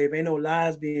being saved, ain't no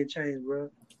lives being changed, bro.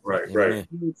 Right.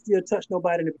 You still touch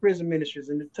nobody in the prison ministries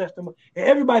and touch them. And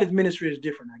everybody's ministry is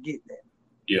different. I get that.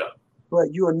 Yeah.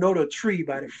 But you will know the tree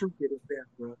by the fruit that it bears,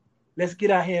 bro. Let's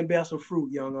get out here and bear some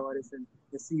fruit, young artists and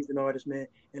seasoned artists, man.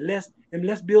 And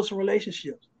let's build some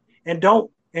relationships. And I'm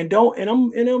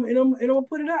gonna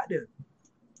put it out there.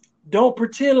 Don't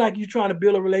pretend like you're trying to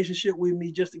build a relationship with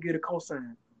me just to get a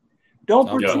cosign. Don't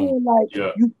pretend like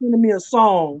you sending me a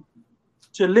song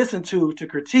to listen to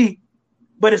critique,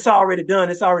 but it's already done.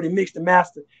 It's already mixed and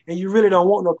mastered, and you really don't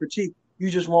want no critique. You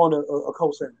just want a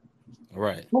cosign.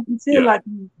 Right. Don't pretend like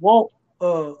you want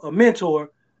a mentor,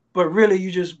 but really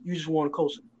you just want a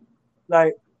cosign.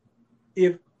 Like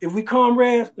if we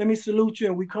comrades, let me salute you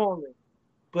and we comrades.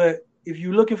 But if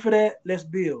you're looking for that, let's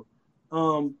build.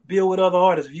 Build with other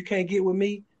artists. If you can't get with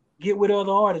me, get with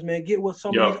other artists, man. Get with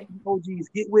some of these OGs.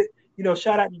 Get with,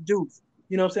 shout out to Deuce.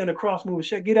 You know what I'm saying? The cross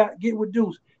movement. Get with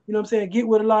Deuce. You know what I'm saying? Get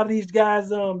with a lot of these guys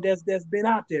that's been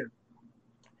out there.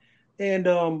 And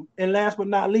last but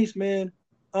not least, man,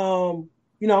 I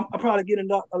probably get in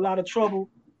a lot of trouble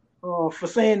for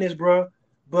saying this, bro.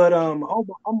 But I'm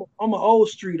an old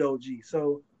street OG.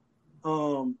 So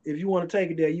if you want to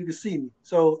take it there, you can see me.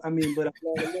 So but I'm glad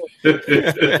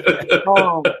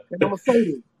and I'm gonna say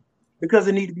this because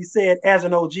it need to be said as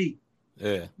an OG.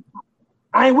 Yeah.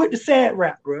 I ain't with the sad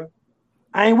rap, bro.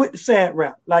 I ain't with the sad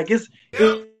rap. Like it's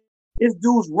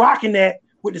dudes rocking that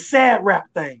with the sad rap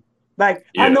thing. Like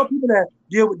I know people that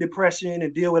deal with depression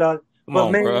and deal with all,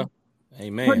 bro.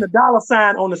 Amen. Putting a dollar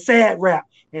sign on the sad rap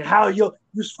and how you're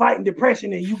fighting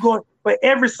depression and you going for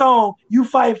every song you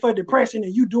fight for depression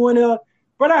and you doing it,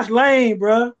 bro. That's lame,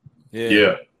 bro.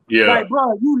 Yeah. Like,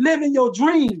 bro, you living your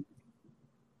dream,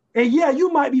 and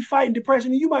you might be fighting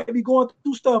depression and you might be going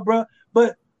through stuff, bro.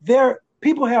 But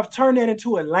people have turned that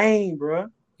into a lane, bro.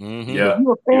 Mm-hmm. If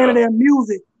you're a fan of their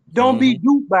music, don't be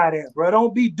duped by that, bro.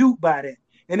 Don't be duped by that.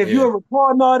 And if you're a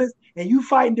recording artist and you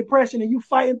fighting depression and you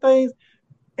fighting things,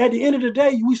 at the end of the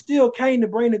day, we still came to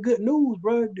bring the good news,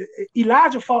 bro.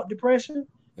 Elijah fought depression.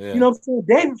 Yeah. You know what I'm saying?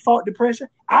 David fought depression.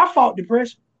 I fought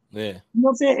depression. Yeah. You know what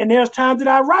I'm saying? And there's times that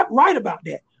I write about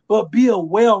that. But be a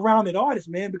well-rounded artist,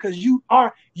 man, because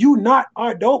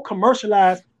don't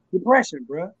commercialize depression,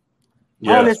 bro.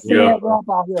 All this sad rap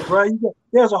out here, bro.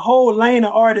 There's a whole lane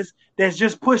of artists that's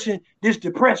just pushing this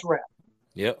depressed rap.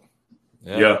 Yep.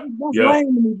 That's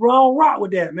lame to me, bro. I don't rock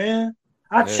with that, man.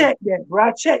 I check that, bro.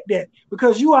 I check that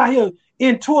because you out here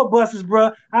in tour buses,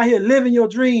 bro. Out here living your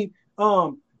dream,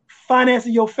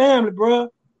 financing your family, bro.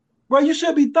 Bro, you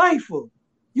should be thankful.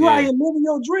 You out here living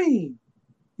your dream.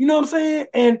 You know what I'm saying?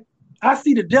 And I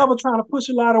see the devil trying to push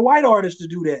a lot of white artists to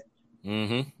do that.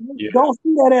 Mm-hmm. Don't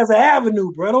see that as an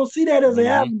avenue, bro. Don't see that as an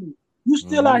avenue. You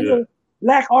still out here,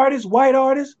 black artists, white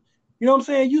artists. You know what I'm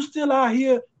saying? You still out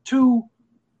here to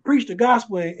preach the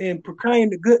gospel and proclaim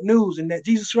the good news and that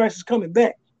Jesus Christ is coming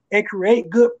back and create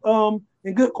good and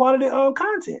good quality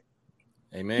content.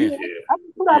 Amen. I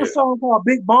put out a song called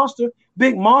Big Monster.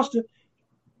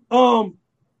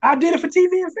 I did it for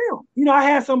TV and film. I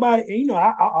had somebody, and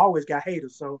I always got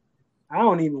haters, so I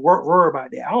don't even worry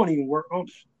about that. I don't even work on.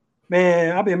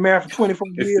 Man, I've been married for 24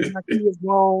 years. My kids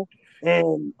grown,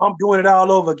 and I'm doing it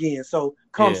all over again. So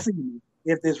come see me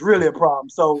if there's really a problem.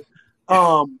 So,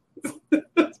 and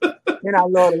I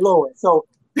love the Lord. So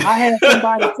I had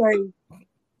somebody say,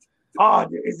 "Oh,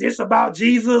 is this about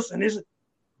Jesus?" And this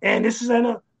is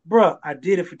bruh. I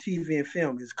did it for TV and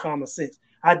film. It's common sense.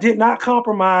 I did not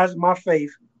compromise my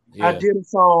faith. Yeah. I did a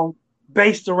song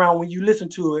based around when you listen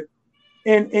to it,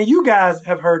 and you guys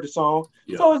have heard the song,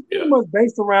 so it's pretty much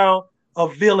based around a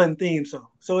villain theme song.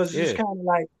 So it's just kind of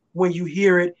like when you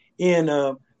hear it in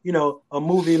a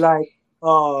movie like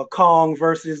Kong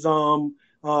versus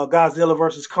Godzilla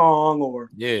versus Kong,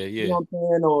 or you know what I'm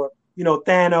saying, or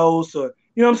Thanos, or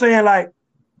you know what I'm saying, like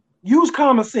use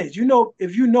common sense.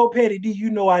 If you know Petty D,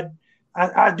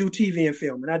 I do TV and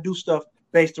film, and I do stuff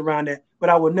based around that, but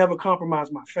I would never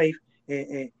compromise my faith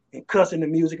and cuss in the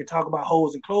music and talk about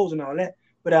hoes and clothes and all that.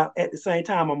 But at the same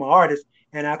time, I'm an artist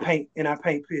and I paint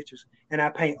pictures and I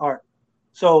paint art.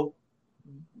 So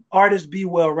artists, be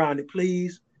well-rounded,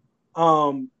 please,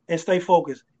 and stay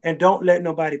focused. And don't let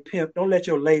nobody don't let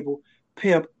your label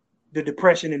pimp the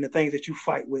depression and the things that you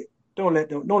fight with. Don't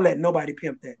let nobody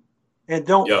pimp that. And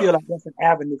don't feel like that's an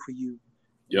avenue for you.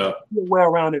 Yeah. You're a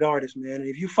well-rounded artist, man. And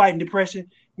if you're fighting depression,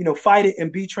 fight it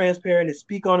and be transparent and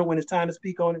speak on it when it's time to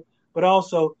speak on it. But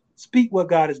also speak what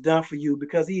God has done for you,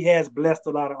 because He has blessed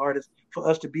a lot of artists for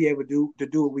us to be able to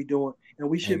do what we're doing, and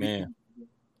we should be.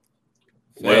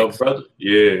 Well, brother,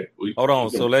 hold on.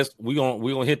 So we're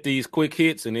gonna hit these quick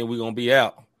hits and then we're gonna be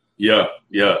out. Yeah.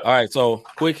 All right. So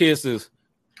quick hits is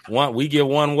one. We give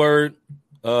one word.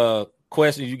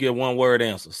 questions, you get one word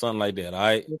answer, something like that. All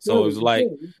right. Yes, So sir. it's like,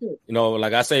 Yes, sir. you know,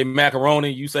 like I say macaroni,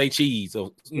 you say cheese,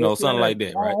 or Yes, something sir. like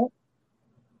that, right? All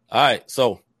All right.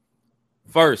 So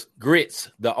first, Grits,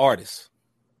 the artist.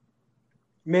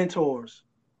 Mentors,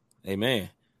 Amen.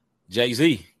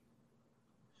 Jay-Z,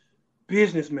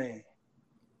 businessman,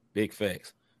 big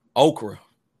facts. Okra,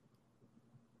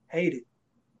 hate it.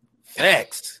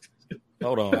 facts.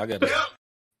 Hold on, I got to.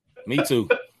 Me too.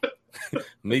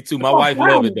 Me too. My wife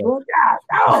love it though.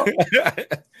 God,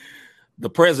 The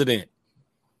president.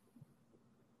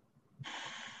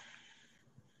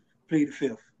 plead the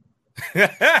fifth.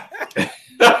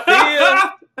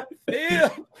 Yeah.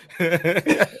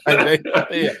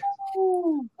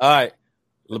 All right.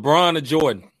 LeBron or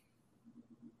Jordan?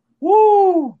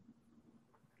 Woo!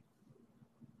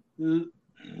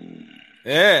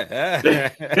 Yeah.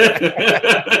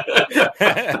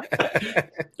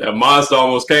 That monster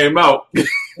almost came out. You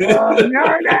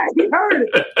heard that? You heard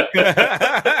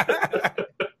it.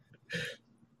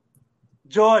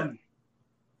 Jordan.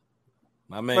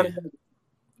 My man.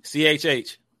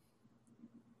 CHH.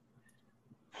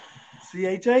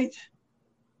 CHH.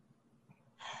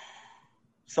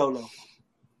 Solo.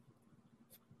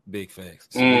 Big facts.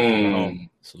 Salute.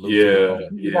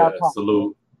 Yeah.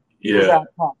 Salute. He was Yeah. out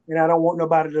top, and I don't want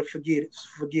nobody to forget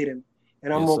him.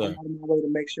 And I'm Yes, gonna sir. go out of my way to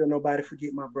make sure nobody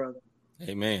forget my brother.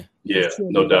 Amen. Yeah, He's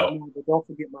no doubt. But don't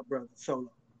forget my brother.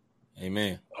 Solo.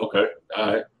 Amen. Okay.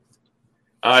 All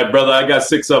right, brother. I got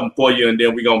 6 of them for you, and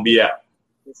then we're gonna be out.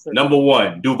 Yes, sir. Number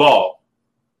 1, Duval.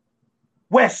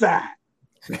 West Side.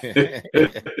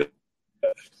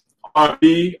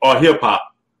 R&B or hip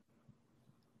hop?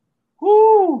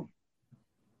 Woo!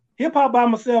 Hip hop by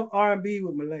myself, R&B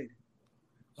with my lady.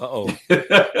 Uh-oh.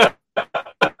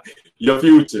 Your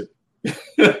future.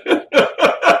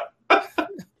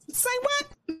 Say what?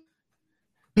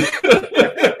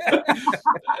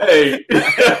 Hey.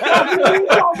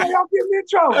 Don't get me in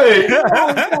trouble. Hey.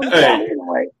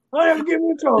 Anyway, don't ever get me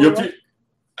in trouble.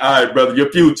 All right, brother.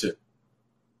 Your future.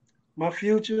 My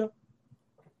future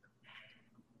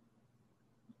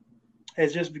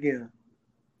has just begun.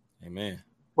 Amen.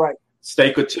 Right.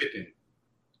 Steak or chicken?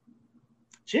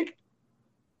 Chicken.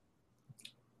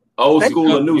 Old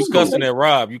school or new You school? cussing at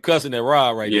Rob. You cussing at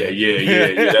Rob right Yeah.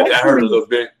 there. That hurt a little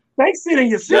bit. They sit in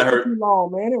your That system hurt. too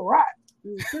long, man. It rot.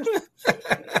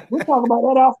 We'll talk about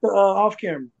that off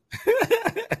camera.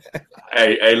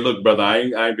 Hey, look, brother. I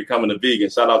ain't becoming a vegan.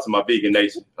 Shout out to my vegan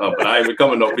nation. But I ain't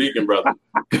becoming no vegan, brother.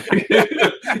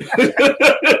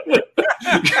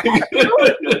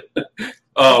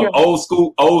 Old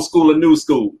school or new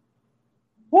school?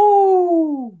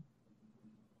 Woo!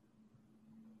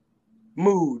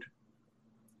 Mood.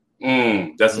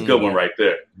 That's a good one right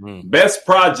there. Mm. Best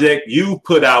project you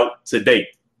put out to date?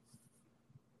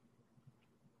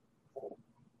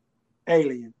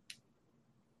 Alien.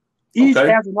 Each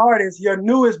Okay. as an artist, your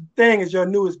newest thing is your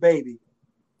newest baby.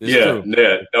 It's Yeah, true.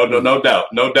 yeah, no doubt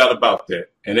about that.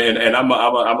 And I'm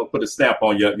gonna put a stamp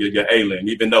on your Alien,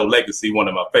 even though Legacy one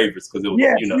of my favorites because it was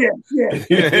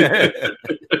Yes.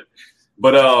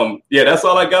 But yeah, that's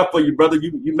all I got for you, brother.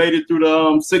 You made it through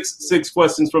the six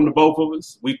questions from the both of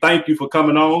us. We thank you for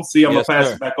coming on. See, I'm Yes, gonna pass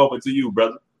sir. it back over to you,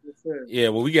 brother. Yes, sir. Yeah,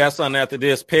 well, we got something after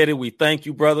this. Petty, we thank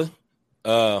you, brother.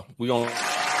 We gonna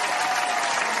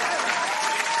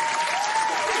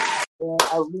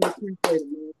I really appreciate it,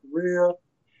 man. For real.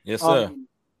 yes, sir.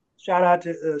 Shout out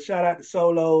to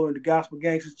Solo and the Gospel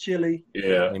Gangsters Chili.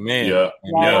 Yeah, Amen. yeah,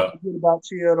 Y'all yeah. Don't forget about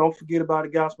Chill. Don't forget about the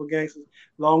Gospel Gangsters.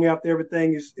 Long after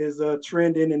everything is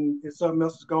trending and something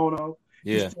else is going on.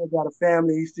 He Yeah. still got a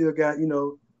family. He still got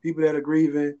people that are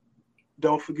grieving.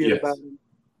 Don't forget Yes. about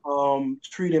him.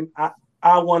 Treat him.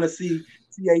 I want to see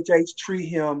CHH treat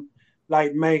him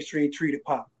like mainstream treated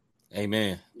Pop.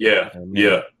 Amen. Yeah,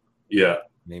 Amen. yeah,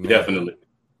 Amen. definitely.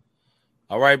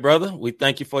 All right, brother. We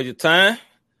thank you for your time.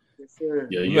 Yes, sir.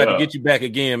 Yeah, We got to get you back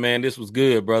again, man. This was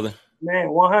good, brother.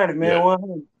 Man, 100, man, Yeah.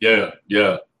 100.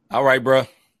 yeah. All right, bro.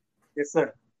 Yes,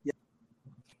 sir.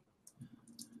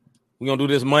 We're going to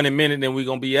do this Money Minute, then we're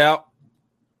going to be out.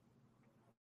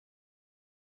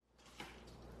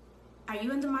 Are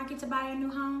you in the market to buy a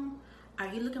new home? Are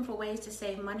you looking for ways to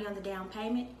save money on the down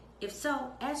payment? If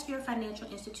so, ask your financial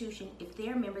institution if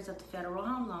they're members of the Federal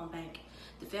Home Loan Bank.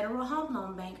 The Federal Home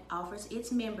Loan Bank offers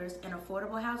its members an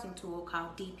affordable housing tool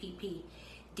called DPP.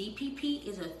 DPP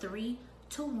is a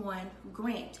 3-to-1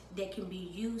 grant that can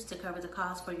be used to cover the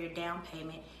cost for your down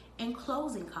payment and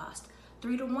closing costs.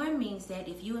 3-to-1 means that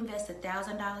if you invest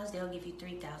 $1,000, they'll give you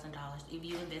 $3,000. If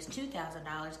you invest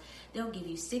 $2,000, they'll give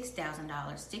you $6,000.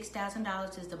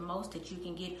 $6,000 is the most that you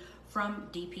can get from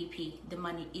DPP. The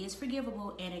money is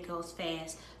forgivable and it goes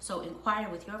fast. So inquire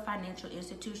with your financial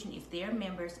institution if they're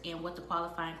members and what the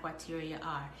qualifying criteria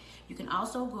are. You can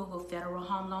also Google Federal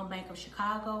Home Loan Bank of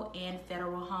Chicago and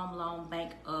Federal Home Loan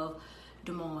Bank of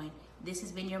Des Moines. This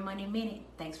has been your Money Minute.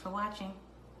 Thanks for watching.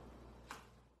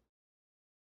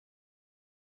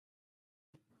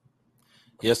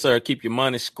 Yes, sir. Keep your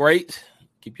money straight.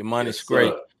 Keep your money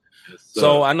straight. Yes,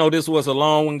 so I know this was a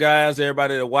long one, guys,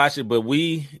 everybody that watch it, but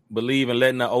we believe in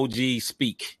letting the OG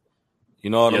speak. You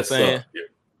know what I'm saying? Yeah.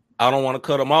 I don't want to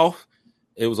cut them off.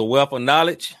 It was a wealth of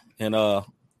knowledge. And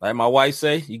like my wife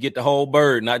say, you get the whole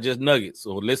bird, not just nuggets.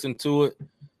 So listen to it.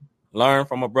 Learn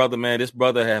from a brother, man. This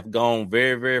brother have gone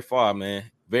very, very far, man.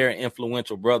 Very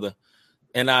influential brother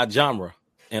in our genre.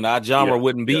 And our genre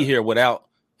wouldn't be here without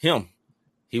him.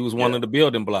 He was one of the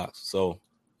building blocks. So,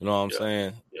 you know what I'm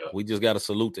saying? Yeah. We just got to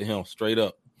salute to him straight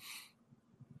up.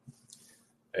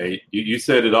 Hey, you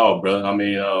said it all, brother. I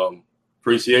mean,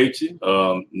 appreciate you.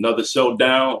 Another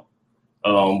showdown.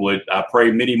 With I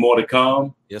pray many more to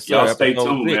come. Yes, sir. Y'all stay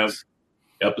tuned, man.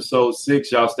 Episode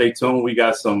 6. Y'all stay tuned. We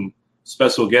got some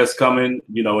special guests coming,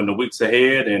 you know, in the weeks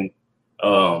ahead. And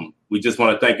we just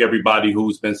want to thank everybody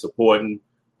who's been supporting,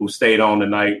 who stayed on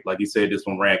tonight. Like you said, this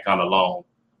one ran kind of long.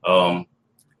 I'm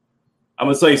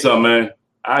going to say something, man.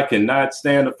 I cannot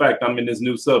stand the fact I'm in this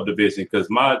new subdivision because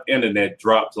my internet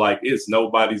drops like it's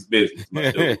nobody's business.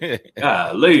 My dude.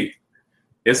 Golly.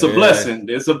 It's a blessing.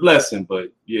 It's a blessing,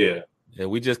 but yeah. Yeah,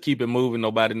 we just keep it moving.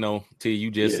 Nobody know till you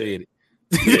just said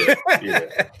it. Yeah.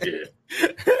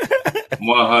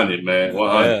 100, man.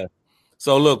 100. Yeah.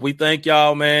 So, look, we thank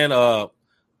y'all, man.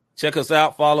 Check us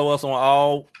out. Follow us on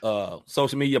all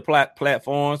social media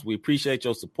platforms. We appreciate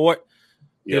your support.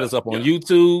 Hit us up on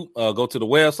YouTube. Go to the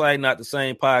website,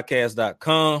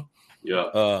 notthesamepodcast.com.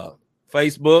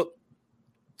 Facebook,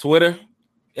 Twitter,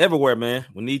 everywhere, man.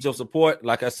 We need your support.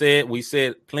 Like I said, we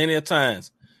said plenty of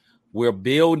times, we're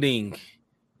building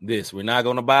this. We're not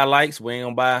going to buy likes. We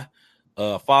ain't going to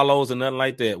buy follows and nothing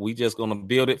like that. We just going to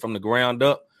build it from the ground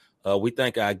up. We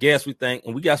thank our guests. And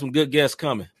we got some good guests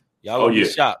coming. Y'all will be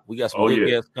shocked. We got some good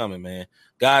guests coming, man.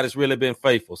 God has really been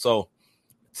faithful. So,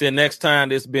 till next time,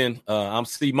 this been I'm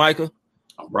C. Micah.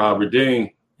 I'm Robert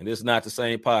Dean. And this is Not the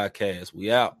Same Podcast. We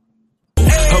out.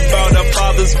 About our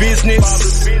Father's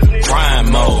business.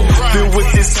 Grind mode. Filled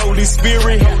with this Holy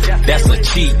Spirit. That's a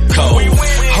cheat code.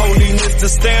 Holiness the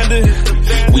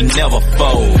standard. We never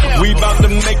fold. We about to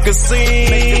make a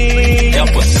scene.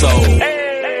 Episode.